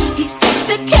satisfied? He's just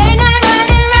a canine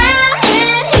running around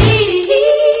in heat.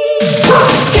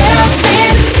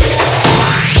 Girlfriend,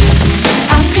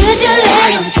 how could you let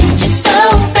him treat you so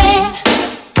bad?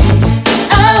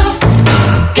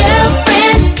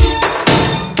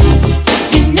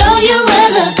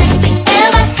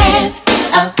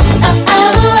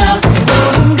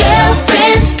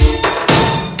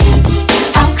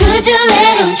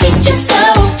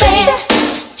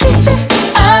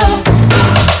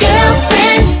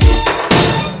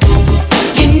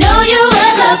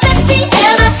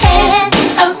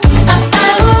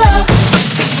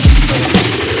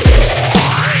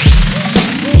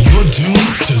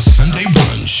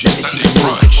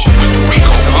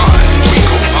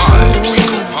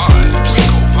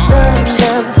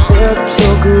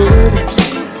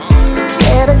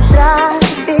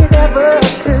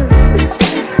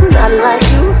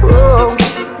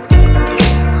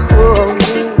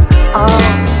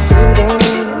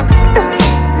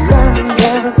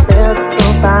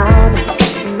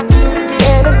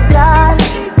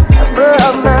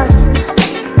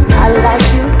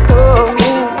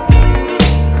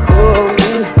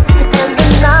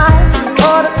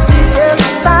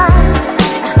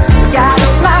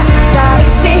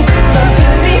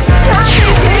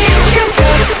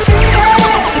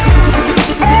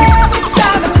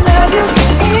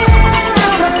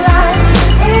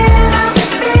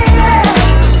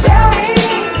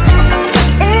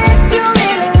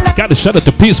 Shout out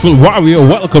to Peaceful Warrior.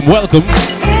 Welcome, welcome.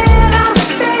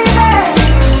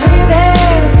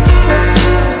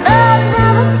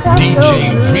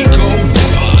 DJ Rico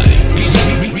Vibes.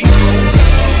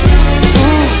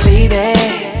 Ooh, baby,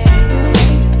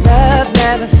 love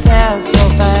never felt so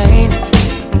fine,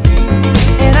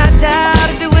 and I doubt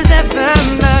if it was ever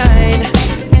mine.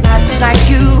 Not like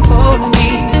you hold me,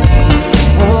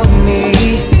 hold me.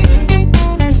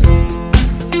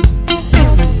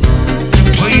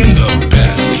 Playing the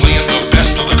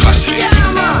best of the classics.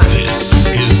 This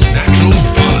is Natural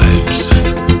Vibes.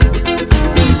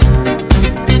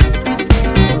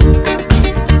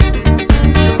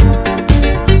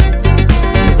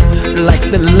 Like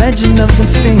the legend of the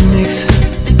phoenix,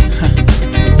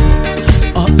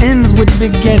 all ends with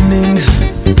beginnings.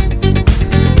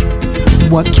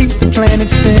 What keeps the planet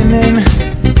spinning?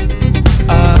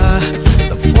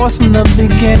 The force from the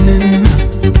beginning.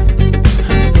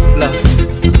 Love.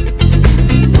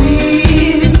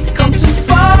 We've come too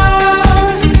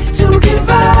far to give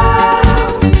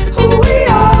up who we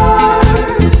are.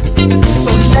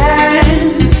 So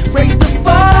let's raise the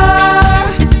bar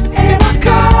and our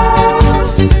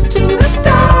cups to the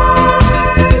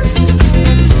stars.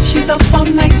 She's up all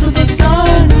night to the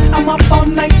sun. I'm up all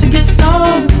night to get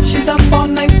some. She's up all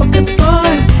night for good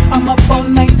fun. I'm up all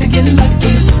night to get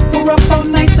lucky. We're up all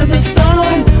night to the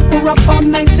sun. We're up all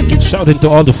night to get. Shouting to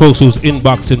all the folks who's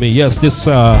inboxing me. Yes, this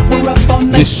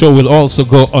show will also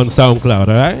go on SoundCloud,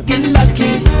 all right? Get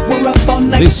lucky. We're up all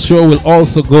night. This show will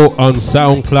also go on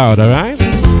SoundCloud, all right?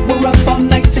 We're up all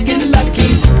night to get lucky.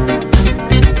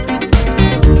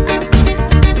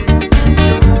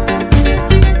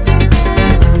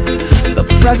 The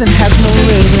present has no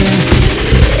rhythm.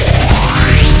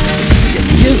 Your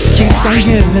gift keeps on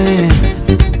giving.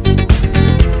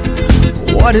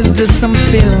 What is this I'm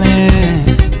feeling?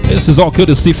 This is all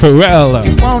courtesy Pharrell,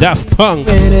 Daft Punk.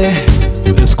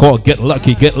 It's called Get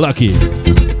Lucky, Get Lucky.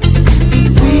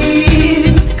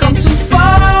 We've come too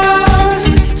far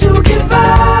to give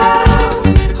up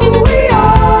who we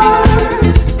are.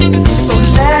 So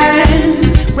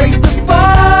let's raise the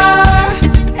bar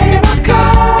and our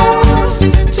cups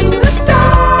to the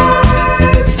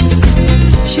stars.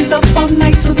 She's up all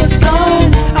night to the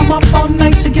sun. I'm up all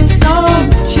night to get some.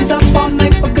 She's up all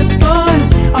night for good fun.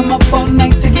 I'm up all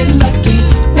night to get lucky.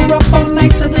 We're up all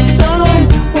night to the sun.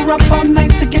 We're up all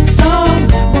night to get some.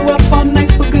 We're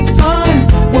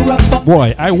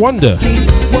Boy, I wonder.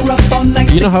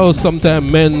 You know how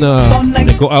sometimes men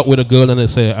they go out with a girl and they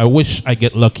say, I wish I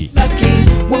get lucky.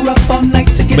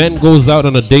 Men goes out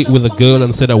on a date with a girl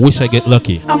and said, I wish I get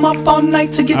lucky. I'm up all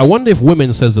night to get. I wonder if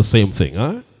women says the same thing,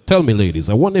 huh? Tell me, ladies.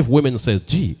 I wonder if women says,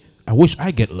 gee, I wish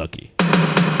I get lucky.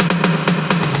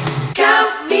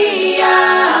 Count me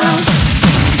out.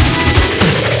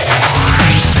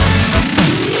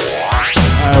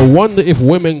 I wonder if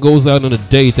women goes out on a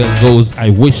date and goes, I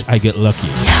wish I get lucky.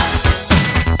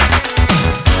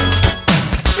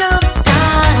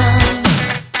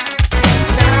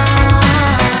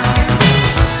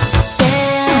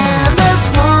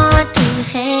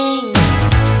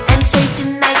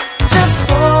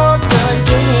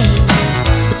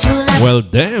 Well,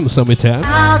 damn, Summertime.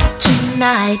 Out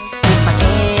tonight if I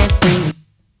can't bring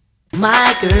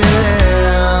my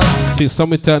girl. See,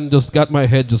 Summertime just got my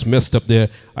head just messed up there.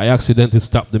 I accidentally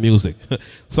stopped the music.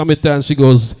 Summertime, she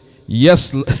goes,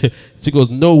 yes. She goes,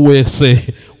 no way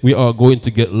say we are going to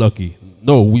get lucky.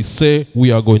 No, we say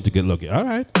we are going to get lucky. All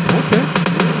right, okay.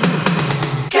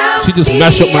 She just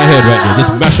mashed up my head right now.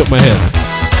 Just mash up my head.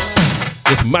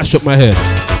 Just mash up my head.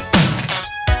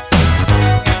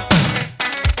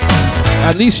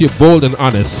 At least you're bold and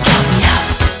honest.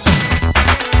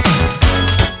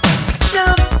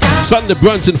 Sunday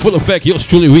brunch in full effect. Yours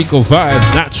truly, Rico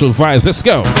Vibes, Natural Vibes. Let's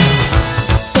go.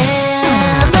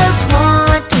 Fellas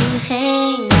want to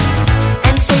hang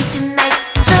and say tonight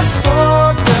just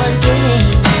for the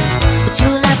game, but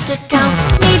you'll have to count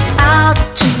me out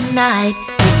tonight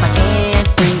if I can't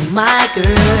bring my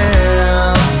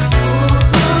girl.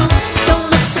 Ooh, don't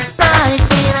look surprised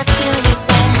when I tell you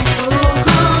that. Ooh,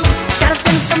 gotta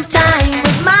spend some time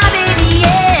with my baby,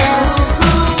 yes.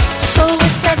 So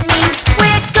if that means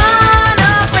we're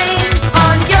gonna rain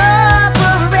on your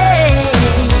parade,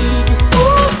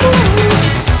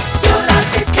 you'll have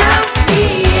to count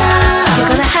me out.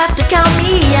 You're gonna have to count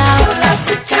me out. You'll have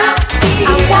to count me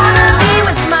out. I wanna be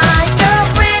with my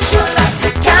girlfriend. You'll have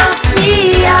to count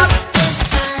me out this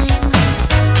time.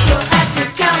 You'll have to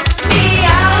count me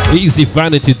out. Easy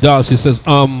Vanity Doll. She says,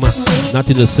 not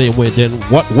in the same way. Then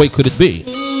what way could it be?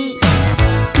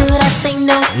 Could I say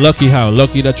no? Lucky how?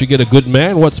 Lucky that you get a good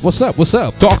man? What's up? What's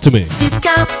up? Talk to me. You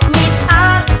count me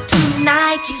out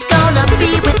tonight. She's gonna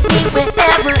be with me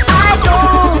wherever I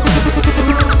go.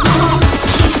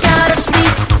 She's got a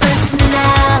sweet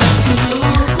personality.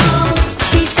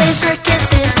 She saves her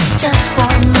kisses just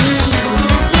for me.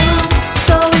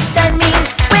 So if that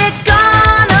means we're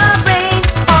gonna rain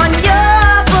on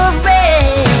your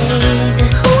parade,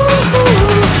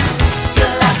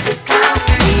 you'll have to count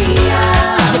me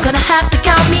out. You're gonna have to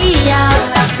count me out.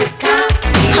 You'll have to count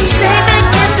me out. I'm saving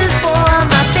kisses for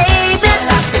my baby. You'll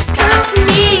have to count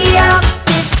me out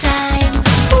this time.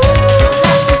 You'll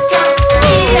have to count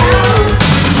me out.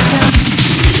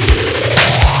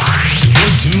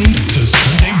 You're tuned to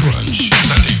Sunday Brunch.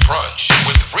 Sunday Brunch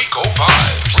with Rico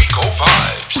Vibes. Rico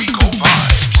Vibes. Rico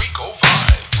Vibes. Rico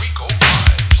Vibes. Rico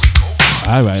Vibes. Rico Vibes.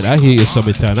 All right, I hear you,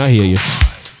 Summertime. I hear you.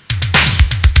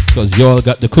 Because y'all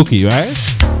got the cookie, right?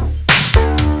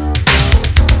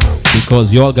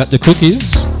 Because y'all got the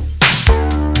cookies.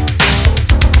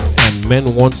 And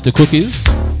men wants the cookies.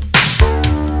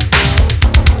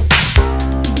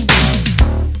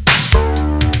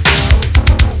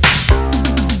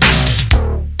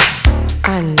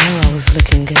 I knew I was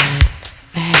looking good.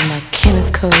 I had my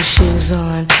Kenneth Cole shoes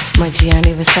on, my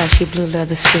Gianni Versace blue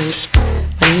leather suit.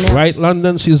 Right,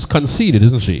 London, she's conceited,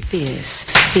 isn't she? Fierce.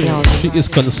 She is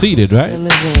conceited, right?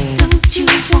 Limousine. Don't you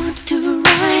want to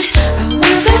ride? I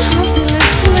was at home feeling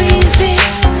so lazy,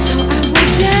 so I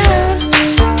went down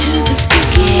to the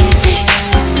speakeasy.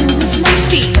 As soon as my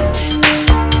feet hit the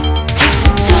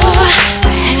door,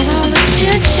 I had all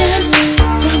attention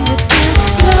from the dance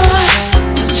floor.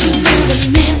 Don't you know the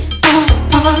men all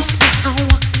paused? I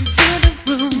walked into the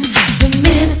room. The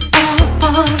men all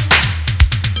paused.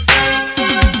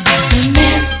 The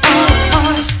men all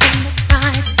paused from the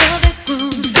brides of the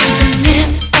groom. The men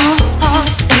all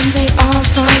paused.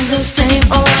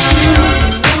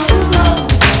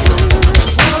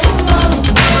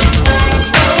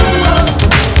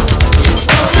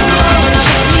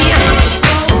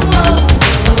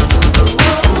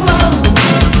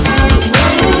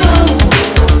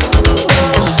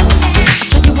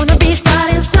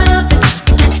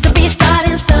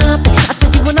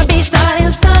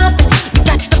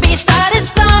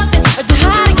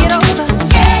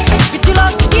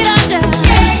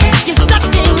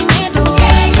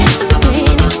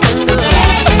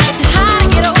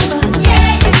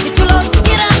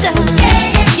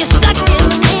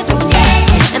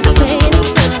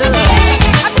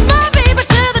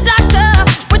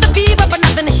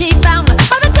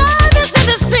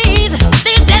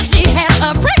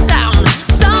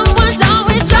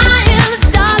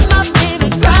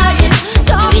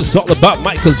 It's all about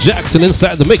Michael Jackson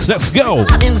inside the mix. Let's go.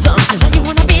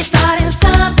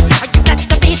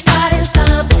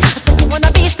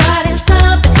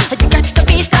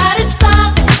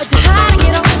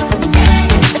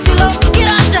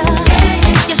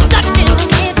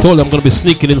 Told I'm gonna be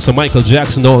sneaking in some Michael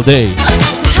Jackson all day.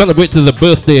 Celebrated the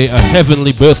birthday, a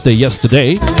heavenly birthday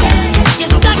yesterday.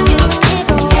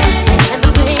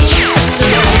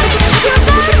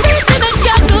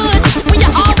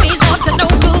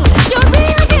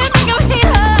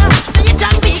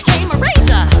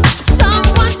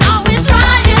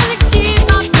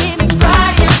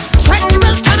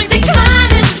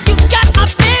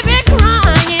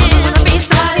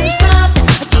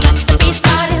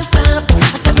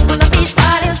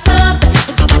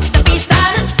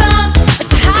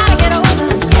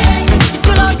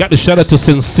 Got the shout out to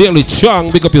Sincerely Chung.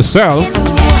 Big up yourself.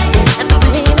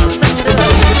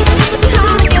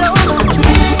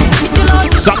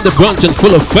 Sunday brunch in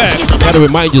full effect. Gotta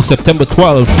remind you, September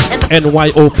 12th,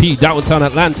 NYOP, downtown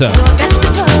Atlanta.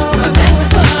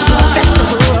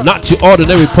 Not your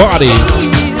ordinary party,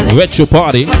 retro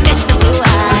party.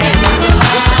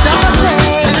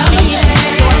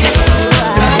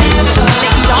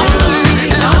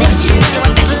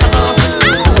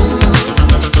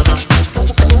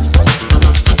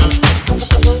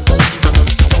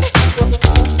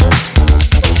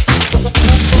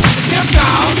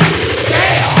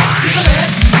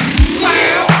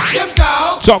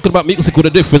 Talking about music with a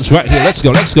difference right here. Let's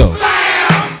go, let's go.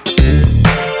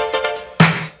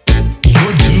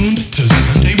 You're tuned to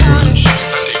Sunday Brunch.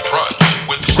 Sunday Brunch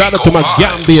with Shout out to my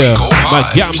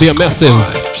Gambia massive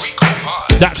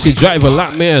taxi driver,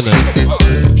 Latman.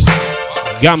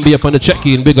 Gambia up on the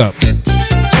check-in, big up.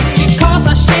 Because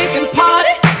I shake and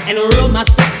party and roll my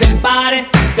sexy body,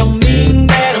 don't mean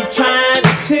that I'm trying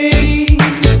to tease.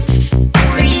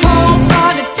 It's called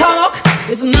party talk,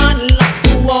 it's not like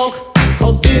to walk.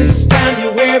 Cause this time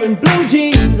you're wearing blue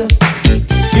jeans.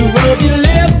 You rub your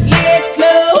left leg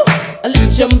slow,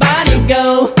 let your body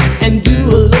go, and do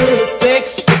a little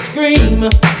sexy scream.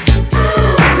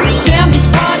 Jam this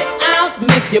party out,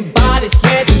 make your body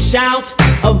sweat and shout.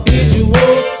 A visual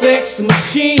sex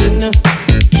machine.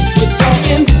 We're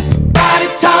talking body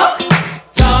talk,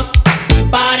 talk,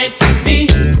 body to me.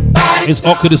 Body It's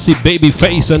awkward to see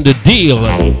Babyface and the deal.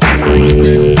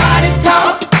 body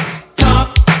talk.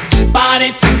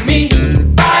 Body to me,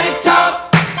 body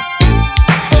talk.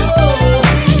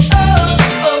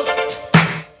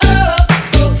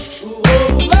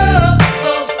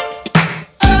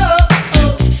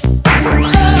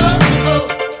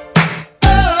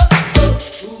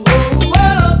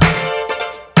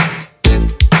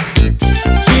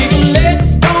 Jiggle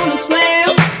legs gonna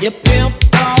slam, your pimp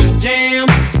dog jam.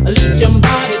 Let your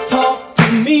body talk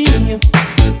to me.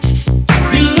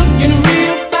 You're looking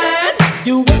real fine,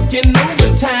 you're working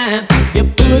overtime, you're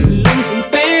foot loose and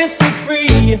fancy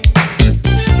free.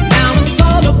 Now it's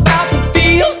all about the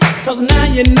feel, cause now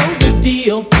you know the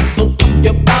deal. So put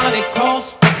your body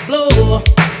across the floor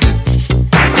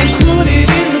and put it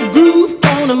in the groove,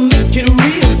 gonna make it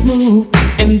real smooth,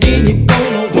 and then you're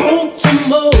gonna want some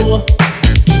more.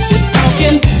 You're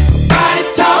talking body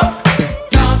talk,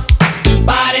 talk,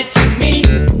 body to me,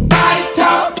 body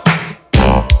talk.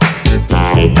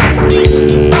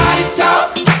 Body talk,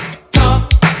 talk,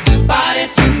 body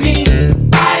to me,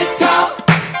 body talk.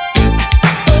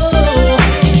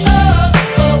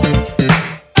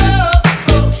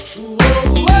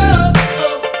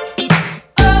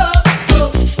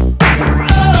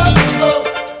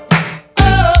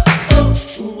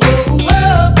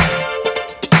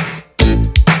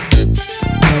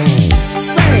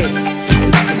 Say,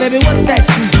 baby, what's that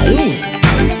you doing?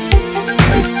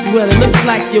 Well, it looks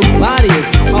like your body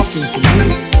is talking to me.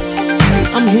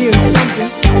 I'm hearing something.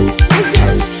 What's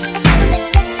that?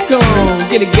 Go on,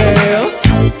 get it, girl.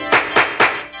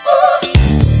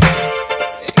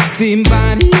 Sexy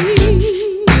body,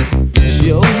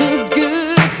 sure looks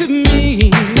good to me.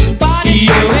 Body,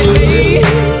 baby,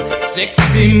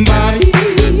 sexy body,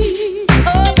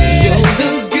 sure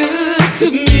looks good to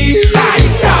me. Body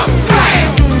talk, slam.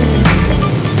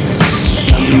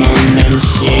 Come on and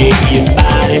shake your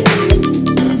body.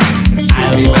 I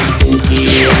want to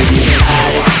hear your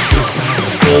body.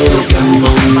 Oh, come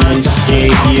on and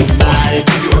shake your body.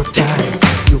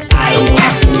 I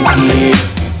want to hear.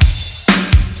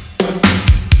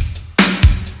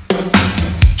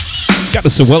 Gotta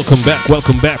say welcome back,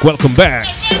 welcome back, welcome back.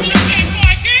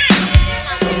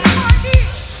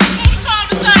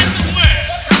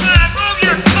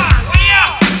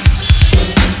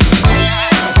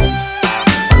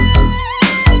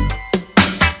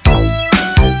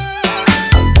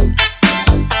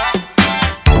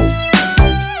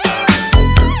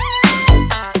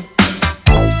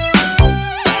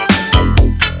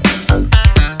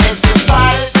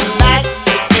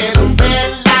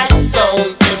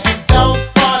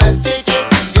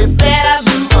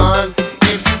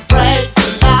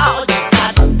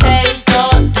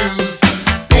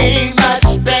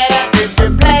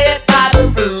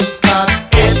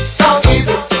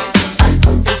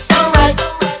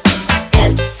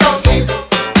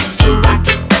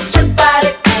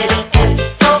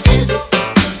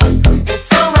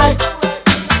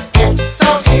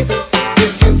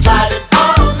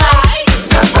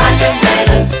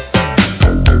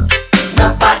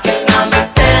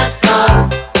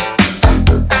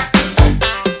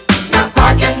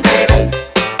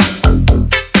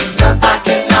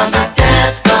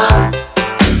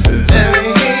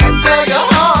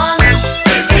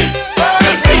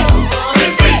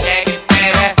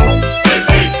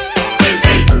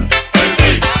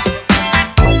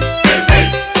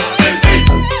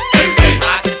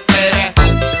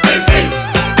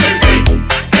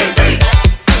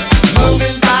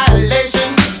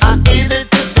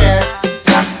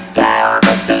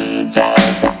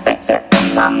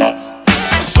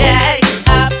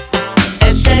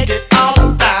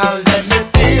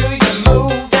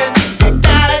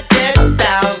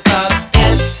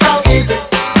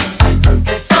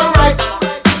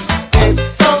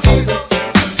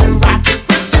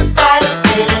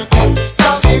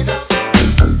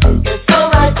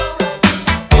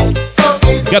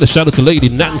 Got a shout out to Lady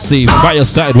Nancy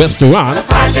Fireside Restaurant,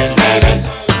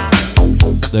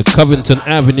 the Covington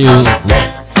Avenue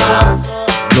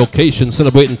location,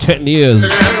 celebrating 10 years.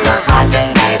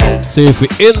 So if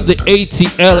you're in the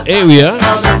ATL area,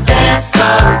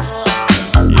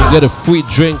 you get a free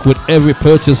drink with every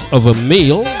purchase of a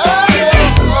meal.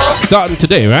 Starting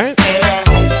today, right?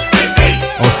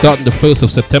 Or starting the 1st of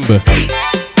September.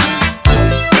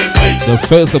 The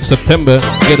 1st of September,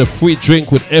 get a free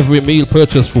drink with every meal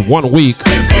purchase for 1 week.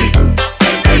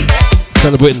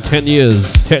 Celebrating 10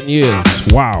 years. 10 years.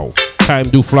 Wow. Time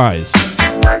do flies.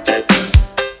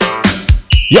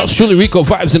 Yours truly, Rico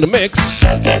Vibes in the mix.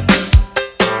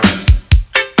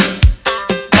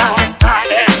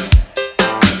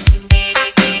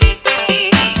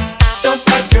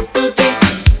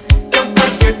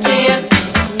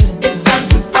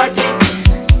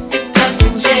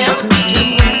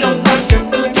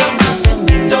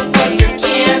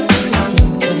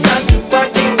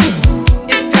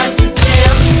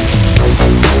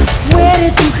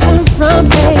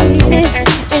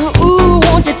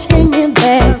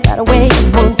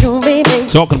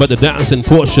 Talking about the dancing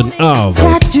portion of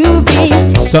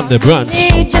Sunday Brunch.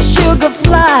 Just sugar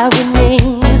fly with me.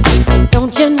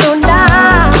 Don't you know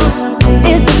now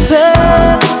is the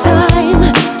perfect time.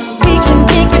 We can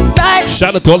make it right.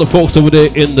 Shout out to all the folks over there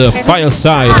in the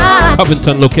Fireside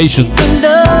Covington location.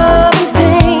 Love and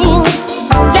pain.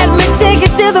 Let me take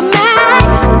it to the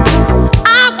max.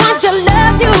 I want to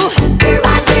love you.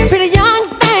 Pretty young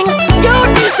thing. You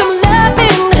need some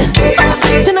loving.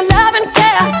 To the love and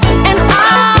care. And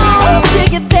I'll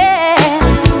take it there.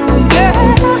 Girl.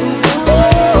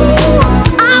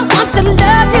 I want to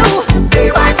love you.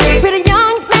 Pretty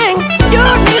young thing. You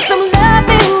need some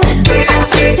loving.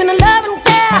 To the love and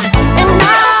care. And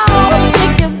I'll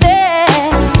take you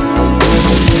there.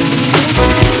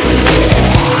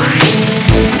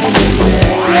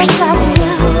 Yes, I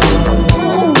will.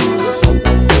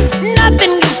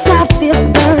 Nothing can stop this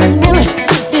burning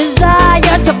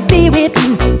desire to be with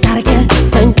you. Gotta get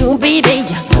to you, baby.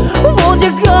 Won't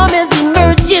you come as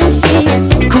emergency?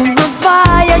 Cool the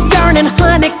fire, yearning,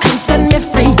 honey, come set me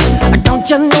free. Don't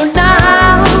you know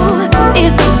now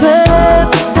is the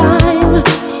perfect time?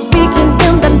 We can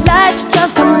dim the lights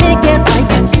just to make it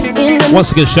right.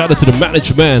 Once again, shout out to the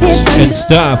management and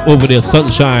staff over there,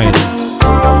 Sunshine.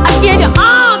 I give you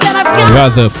all that I've got. Or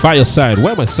rather, Fireside.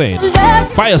 What am I saying?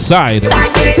 Fireside.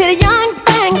 Pretty young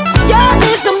thing, you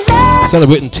need some love.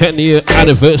 Celebrating 10-year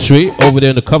anniversary over there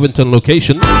in the Covington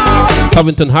location.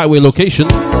 Covington Highway location.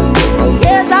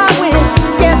 Yes, I will.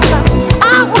 Yes,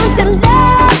 I want to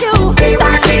love you.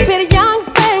 Pretty young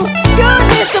thing, you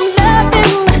need some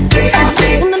loving.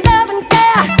 And the love and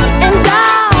care, and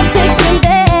I'll take you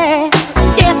there.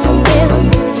 Yes, I will.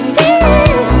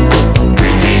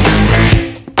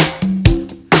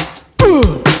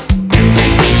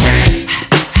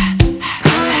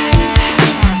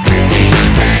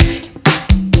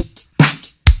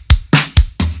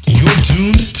 You're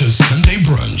tuned to Sunday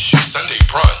Brunch. Sunday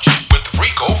Brunch with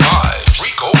Rico Vibes.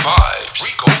 Rico Vibes.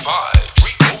 Rico Vibes.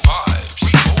 Rico Vibes.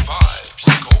 Rico Vibes.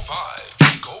 Rico Vibes.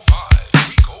 Rico Vibes.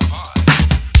 Rico Vibes.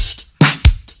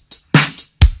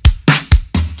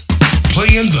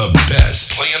 Playing the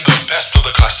best. Playing the best of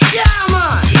the classics. Yeah,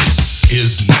 man. This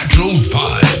is Natural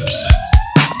Vibes.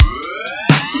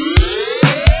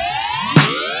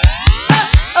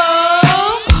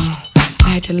 I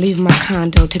had to leave my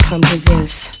condo to come to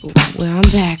this. Well, I'm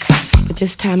back, but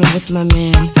this time I'm with my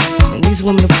man. And these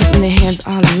women are putting their hands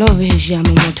all over his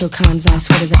Yamamoto Kansai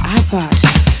sweater that I bought.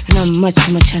 And I'm much,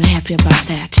 much unhappy about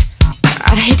that.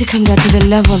 I'd hate to come down to their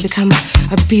level and become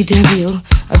a BW,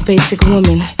 a basic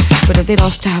woman. But if they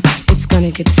don't stop, it's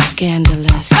gonna get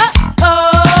scandalous.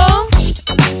 Uh-oh!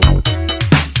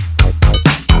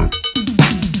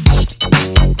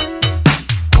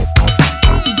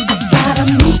 Got a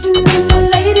meeting in the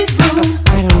ladies' room.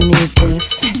 I don't need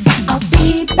this. I'll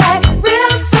be back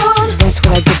real soon. That's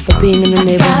what I get for being in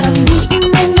the Got a neighborhood. meeting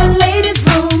in the ladies'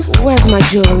 room. Where's my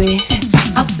jewelry?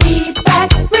 I'll be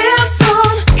back real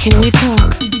soon. Can we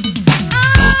talk? I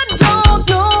don't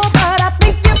know, but I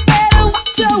think you better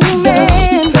watch your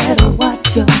man. You better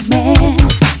watch your man.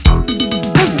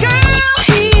 'Cause girl,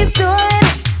 he's doing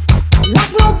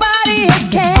like nobody else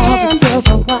can. All the girls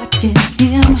are watching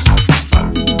him.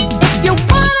 If you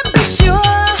wanna be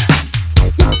sure,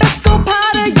 you best go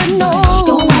powder your nose.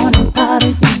 Go on and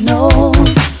powder your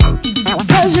nose.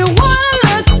 'Cause you wanna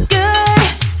look good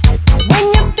when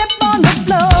you step on the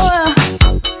floor.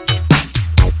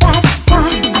 That's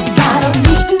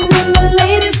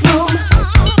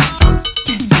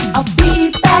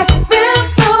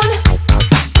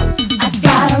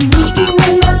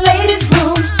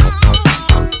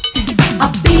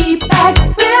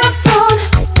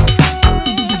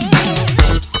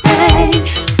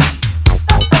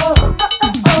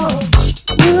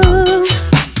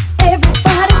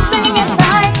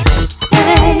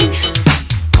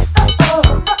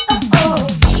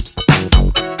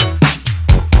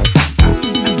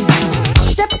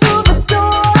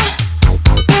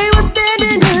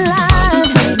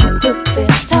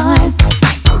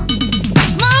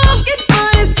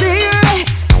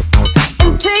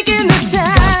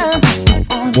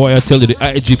Boy, I tell you, the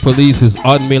IG police is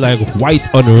on me like white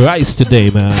on rice today,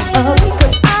 man.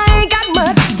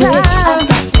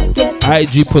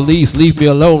 IG police, leave me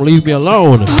alone, leave me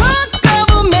alone.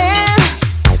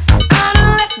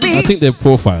 I think they're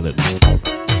profiling.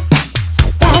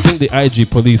 I think the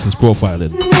IG police is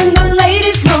profiling.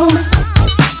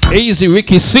 Easy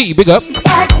Ricky C, big up.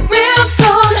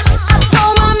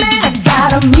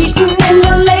 A meeting in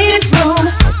the ladies' room.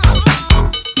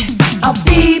 I'll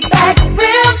be back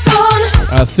real soon.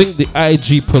 I think the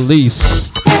IG police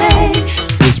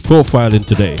is profiling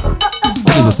today.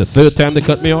 Is this the third time they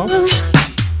cut me off?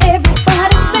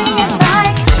 Everybody sing it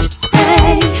like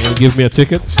say. And give me a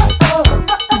ticket.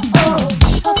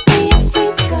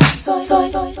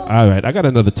 All right, I got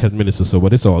another 10 minutes or so,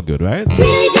 but it's all good, right?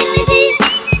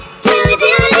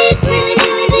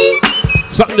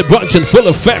 Sunday brunch in full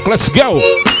effect. Let's go.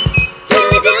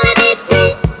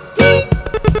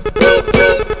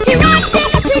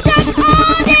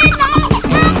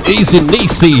 Easy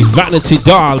Nisi, Vanity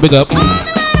Doll, big up.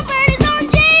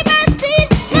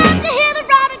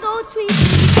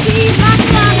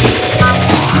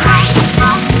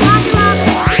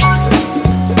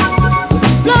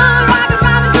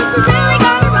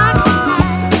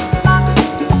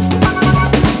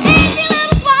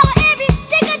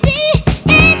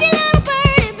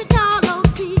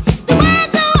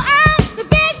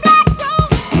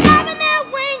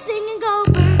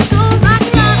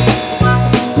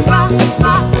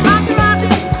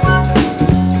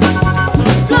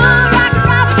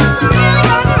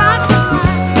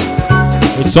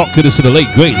 Talk to this to the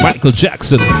late great Michael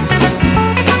Jackson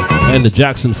and the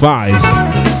Jackson 5s.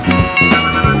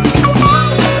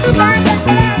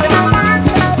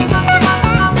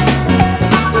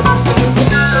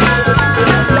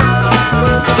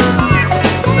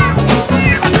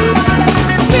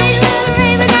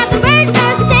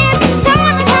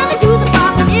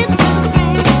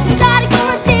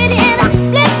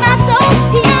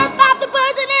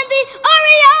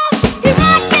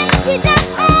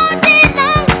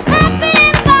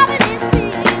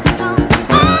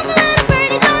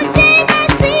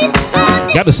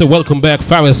 Gotta say welcome back,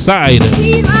 Fireside.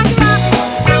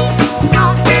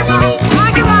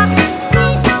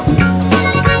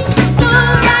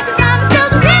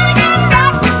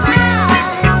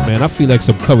 Man, I feel like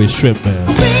some curry shrimp, man.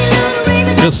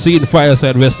 Just seeing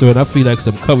Fireside Restaurant, I feel like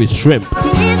some curry shrimp.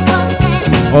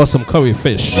 Or some curry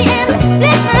fish.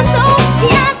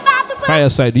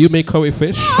 Fireside, do you make curry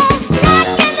fish?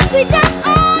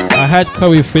 I had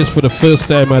curry fish for the first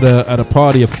time at a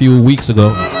party a few weeks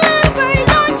ago.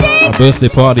 A birthday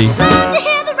party.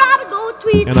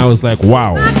 And I was like,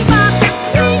 wow.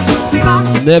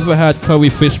 Never had curry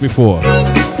fish before.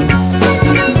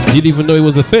 Didn't even know it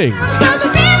was a thing.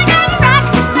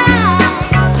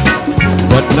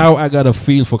 But now I got a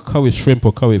feel for curry shrimp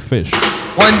or curry fish.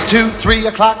 1, 2, 3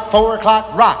 o'clock, 4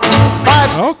 o'clock, rock.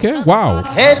 5, okay, wow.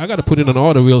 I got to put in an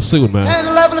order real soon, man. 10,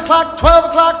 11 o'clock, 12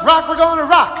 o'clock, rock. We're going to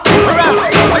rock around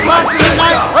 2 o'clock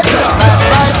tonight. What is that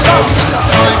right song?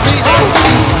 Join me home.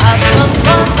 Have some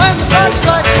fun when the clock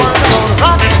strikes 1. We're going to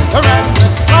rock around 2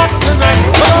 o'clock tonight.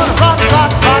 We're going to rock,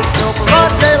 rock, rock till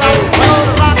broad daylight. We're going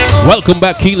to rock. Welcome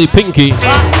back, Keely Pinky.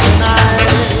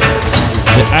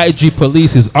 The IG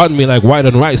police is on me like white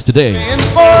on rice today.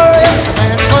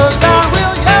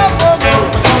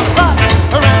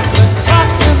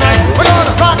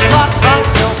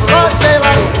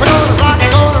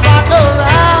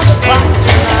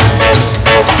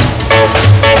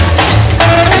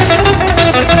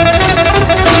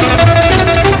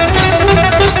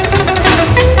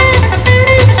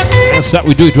 That's that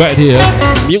we do it right here.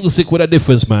 Music with a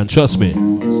difference, man. Trust me.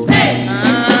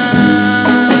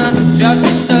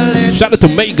 Shout out to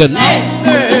Megan.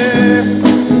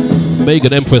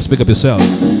 Megan Empress, pick up yourself.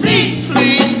 Please,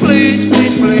 please, please,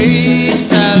 please, please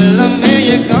tell me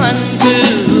you're going to.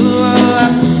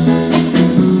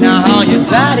 Now your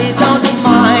daddy don't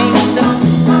mind,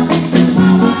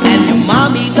 and your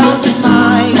mommy don't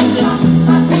mind.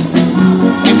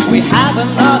 If we have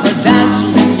another dance,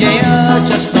 yeah,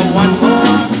 just the one more.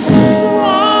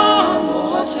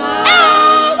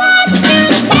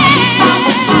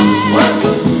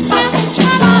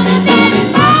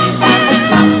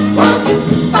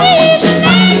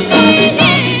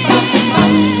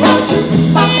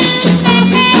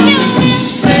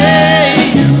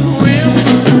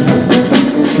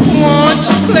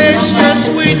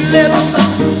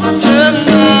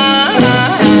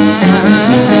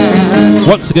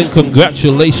 Once again,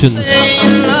 congratulations.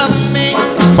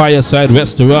 Fireside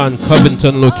Restaurant,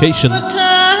 Covington location. 10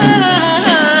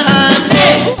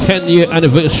 10-year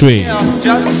anniversary.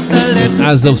 And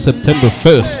as of September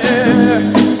 1st,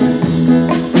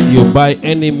 you buy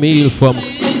any meal from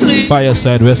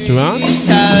Fireside Restaurant,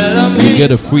 you get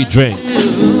a free drink.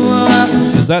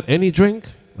 Is that any drink?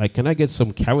 Like, can I get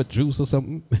some carrot juice or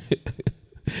something?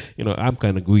 You know, I'm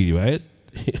kind of greedy, right?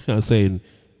 I'm saying,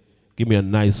 give me a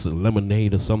nice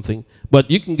lemonade or something. But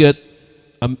you can get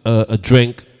a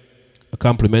drink, a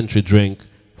complimentary drink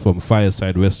from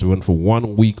Fireside Restaurant for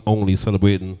 1 week only,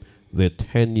 celebrating their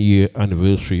 10-year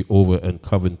anniversary over on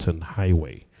Covington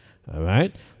Highway. All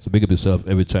right? So big up yourself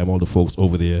every time, all the folks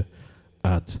over there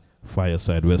at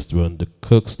Fireside Restaurant, the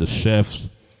cooks, the chefs,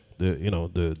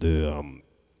 the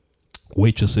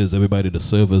waitresses, everybody, the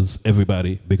servers,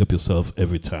 everybody, big up yourself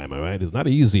every time, all right? It's not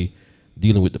easy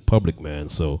dealing with the public, man.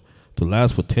 So to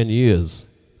last for 10 years,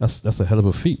 that's a hell of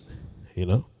a feat, you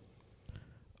know?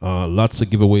 Lots of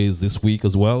giveaways this week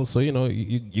as well. So, you know,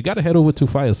 you got to head over to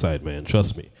Fireside, man,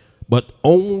 trust me. But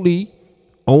only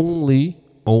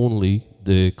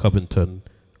the Covington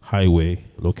Highway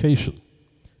location.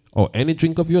 Or any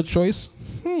drink of your choice?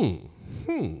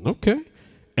 Okay.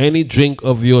 Any drink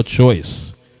of your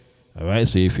choice. All right,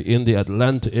 so if you're in the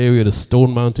Atlanta area, the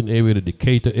Stone Mountain area, the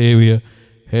Decatur area,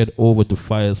 head over to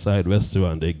Fireside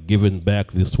Restaurant. They're giving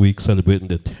back this week, celebrating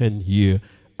the 10-year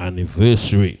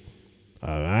anniversary.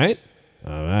 All right?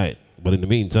 All right. But in the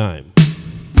meantime,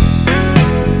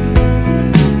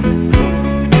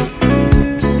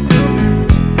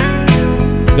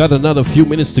 got another few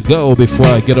minutes to go before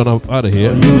I get on up out of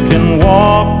here. You can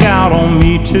walk out on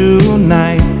me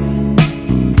tonight.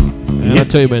 And I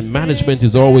tell you, man, management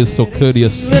is always so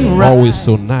courteous, always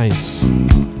so nice.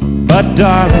 But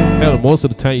darling, hell, most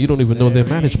of the time you don't even know their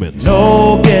management.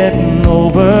 No getting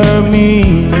over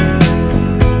me.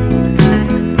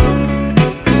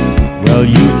 Well,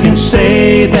 you can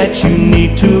say that you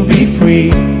need to be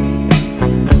free,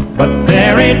 but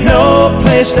there ain't no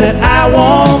place that I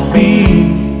won't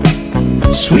be.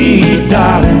 Sweet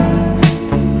darling,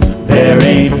 there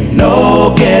ain't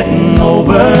no getting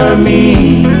over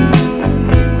me.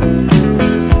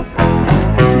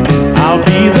 I'll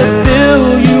be the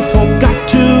bill you forgot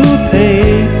to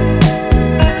pay.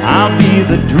 I'll be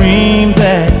the dream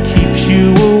that keeps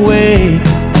you awake.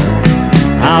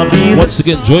 I'll be once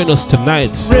again, join us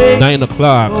tonight, 9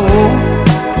 o'clock.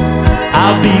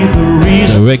 I'll be the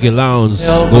reason. The Reggae Lounge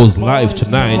goes live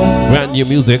tonight. Brand new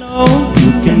music.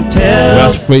 You can tell.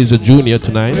 Rash Fraser Jr.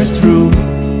 tonight.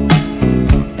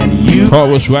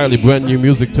 Taurus Riley, brand new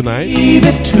music tonight.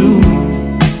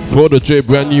 Frodo J,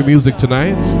 brand new music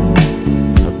tonight.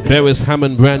 Beres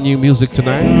Hammond, brand new music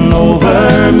tonight.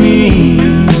 Over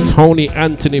me. Tony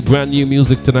Anthony, brand new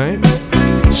music tonight.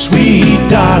 Sweet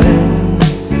darling.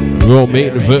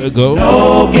 Romaine Vertigo.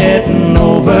 No getting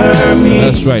over me. So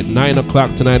that's right, 9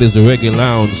 o'clock tonight is the Reggae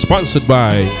Lounge, sponsored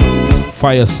by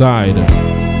Fireside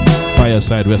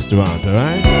Restaurant,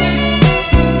 alright?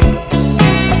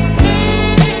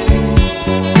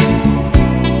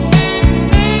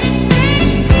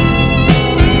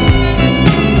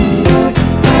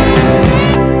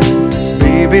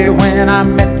 Baby, when I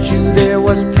met you, there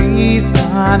was peace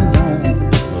unknown.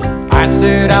 I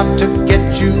set out to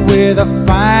get you with a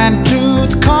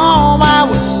fine-tooth comb. I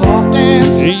was soft and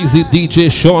Easy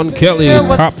DJ Sean Kelly,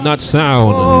 Top Notch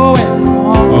Sound.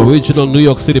 Original New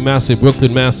York City Massive,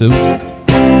 Brooklyn Massives.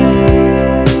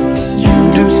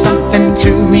 You do something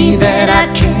to me that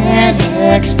I can't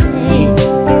explain.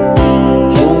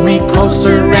 Hold me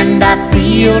closer and I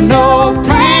feel no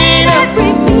pain.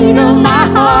 Every beat of my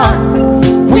heart,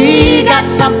 we got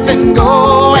something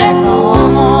going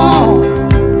on.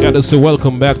 Gotta say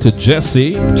welcome back to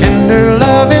Jesse. Tender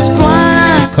love is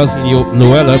blind. Cousin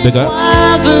Luella, big up.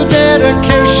 Requires a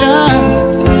dedication.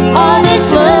 All this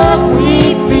love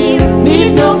we feel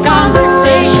needs no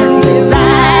conversation. We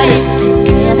ride it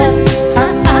together,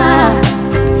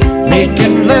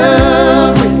 making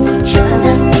love with each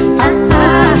other.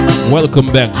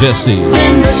 Welcome back, Jesse.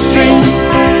 In the street,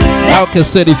 Like I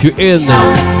said, if you're in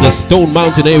the Stone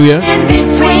Mountain area,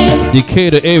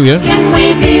 Decatur area, can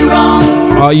we be wrong?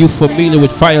 Are you familiar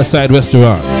with Fireside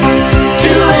Restaurant?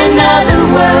 To another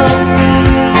world,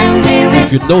 and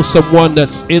if you know someone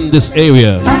that's in this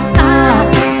area,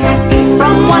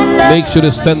 from one love, make sure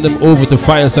to send them over to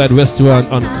Fireside Restaurant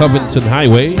on Covington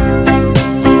Highway.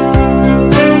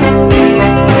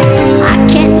 I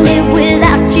can't live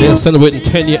without you. They're celebrating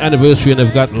 10-year anniversary and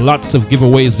they've got lots of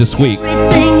giveaways this week,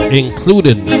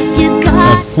 including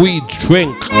a free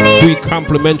drink, free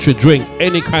complimentary drink,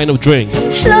 any kind of drink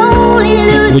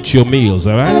with your meals,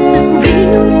 all right?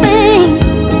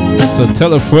 So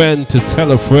tell a friend to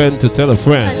tell a friend to tell a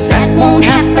friend won't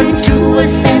happen to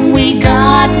us, and we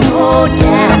got no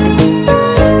doubt.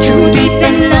 Too deep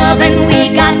in love, and we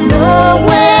got no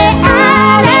way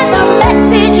out. And the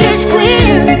message is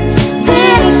clear: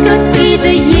 this could be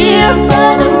the year for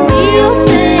the real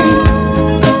thing.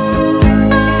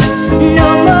 No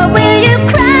more will you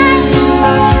cry,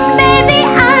 baby,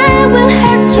 I will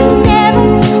hurt you never.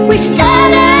 We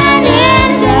start and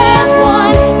end as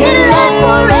one. In love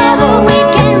forever, we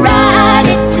can ride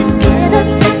it together.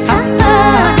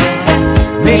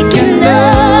 Making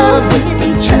love with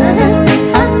each other.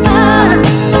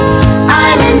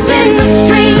 Islands in the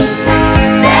stream,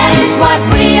 that is what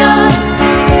we are.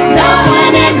 No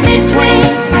one in between.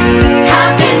 How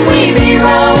can we be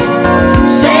wrong?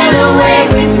 Sail away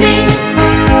with me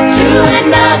to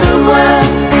another world,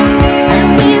 and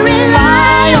we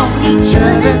rely on each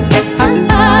other.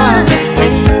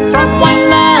 From one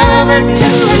lover to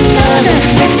another.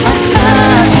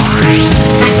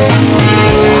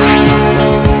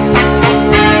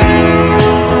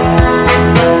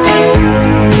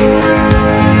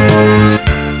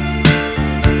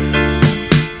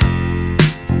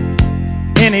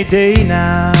 Any day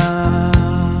now,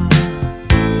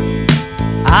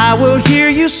 I will hear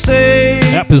you say,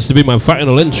 Happens to be my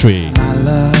final entry. my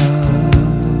love,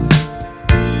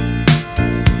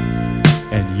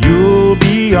 and you'll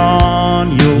be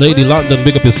on your Lady London,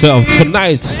 big up yourself.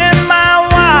 Tonight, in my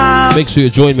wild make sure you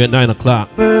join me at 9 o'clock.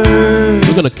 We're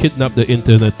going to kidnap the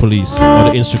internet police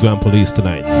or the Instagram police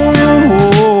tonight.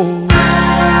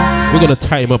 We're going to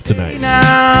tie him up tonight,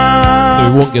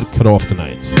 so we won't get cut off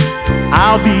tonight.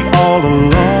 I'll be all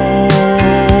alone.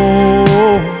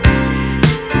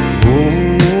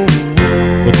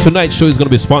 But tonight's show is going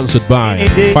to be sponsored by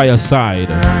Fireside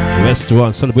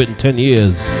Restaurant, celebrating 10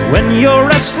 years When you're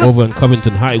restless, over on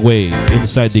Covington Highway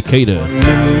inside Decatur.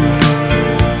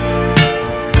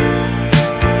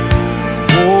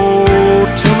 oh,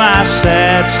 to my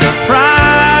sad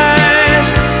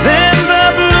surprise, then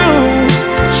the blue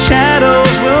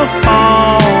shadows will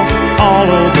fall all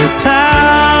over town.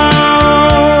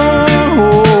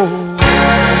 Oh,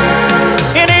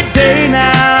 any day now,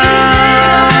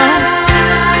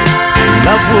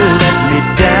 love will let me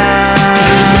down.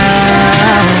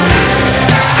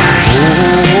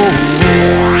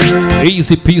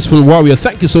 Easy, peaceful warrior.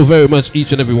 Thank you so very much,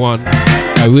 each and every one.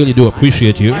 I really do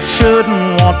appreciate you. I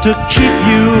shouldn't want to keep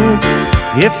you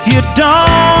if you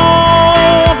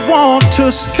don't want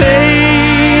to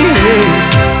stay.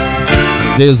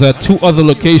 There's two other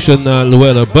locations,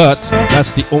 Luella, but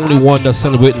that's the only one that's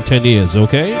celebrating 10 years,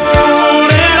 okay?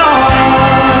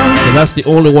 So that's the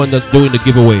only one that's doing the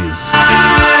giveaways.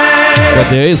 But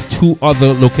there is 2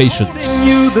 other locations.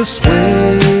 You this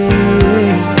way,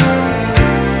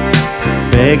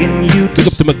 begging you to Big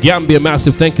up to my Gambia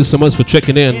Massive. Thank you so much for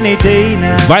checking in. any day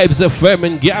now. Vibes FM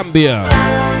in Gambia.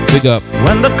 Big up.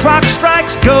 When the clock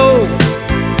strikes go,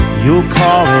 you'll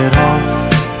call it off.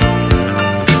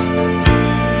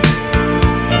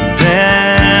 And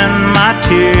then my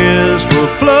tears will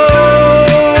flow.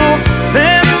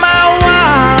 Then my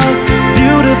wild,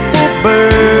 beautiful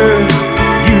bird,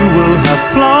 you will have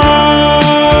flown.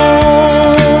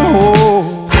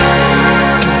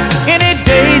 Any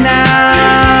day now,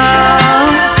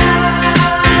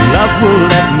 love will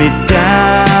let me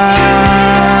down,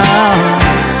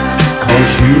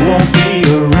 'cause you won't be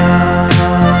around.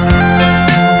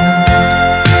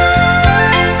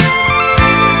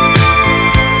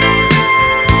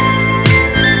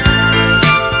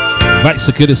 Vice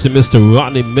Security Mr.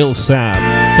 Ronnie Millsap.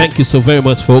 Thank you so very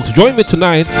much, folks. Join me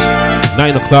tonight,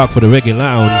 9 o'clock for the Reggae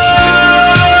Lounge.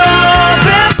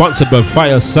 Sponsored by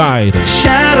Fireside.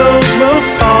 Shadows will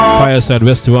fall. Fireside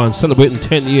Restaurant, celebrating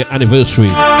 10-year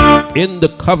anniversary in the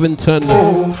Covington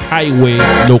Highway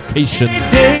location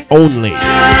only.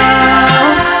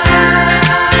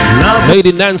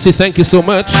 Lady Nancy, thank you so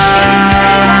much.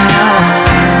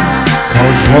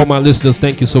 All my listeners,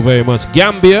 thank you so very much.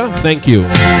 Gambia, thank you.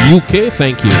 UK,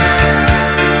 thank you.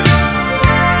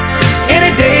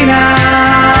 Any day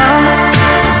now,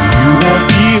 you won't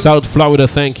be. South Florida,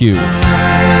 thank you.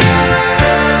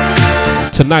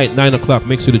 Tonight, 9 o'clock,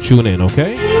 make sure to tune in,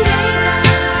 okay?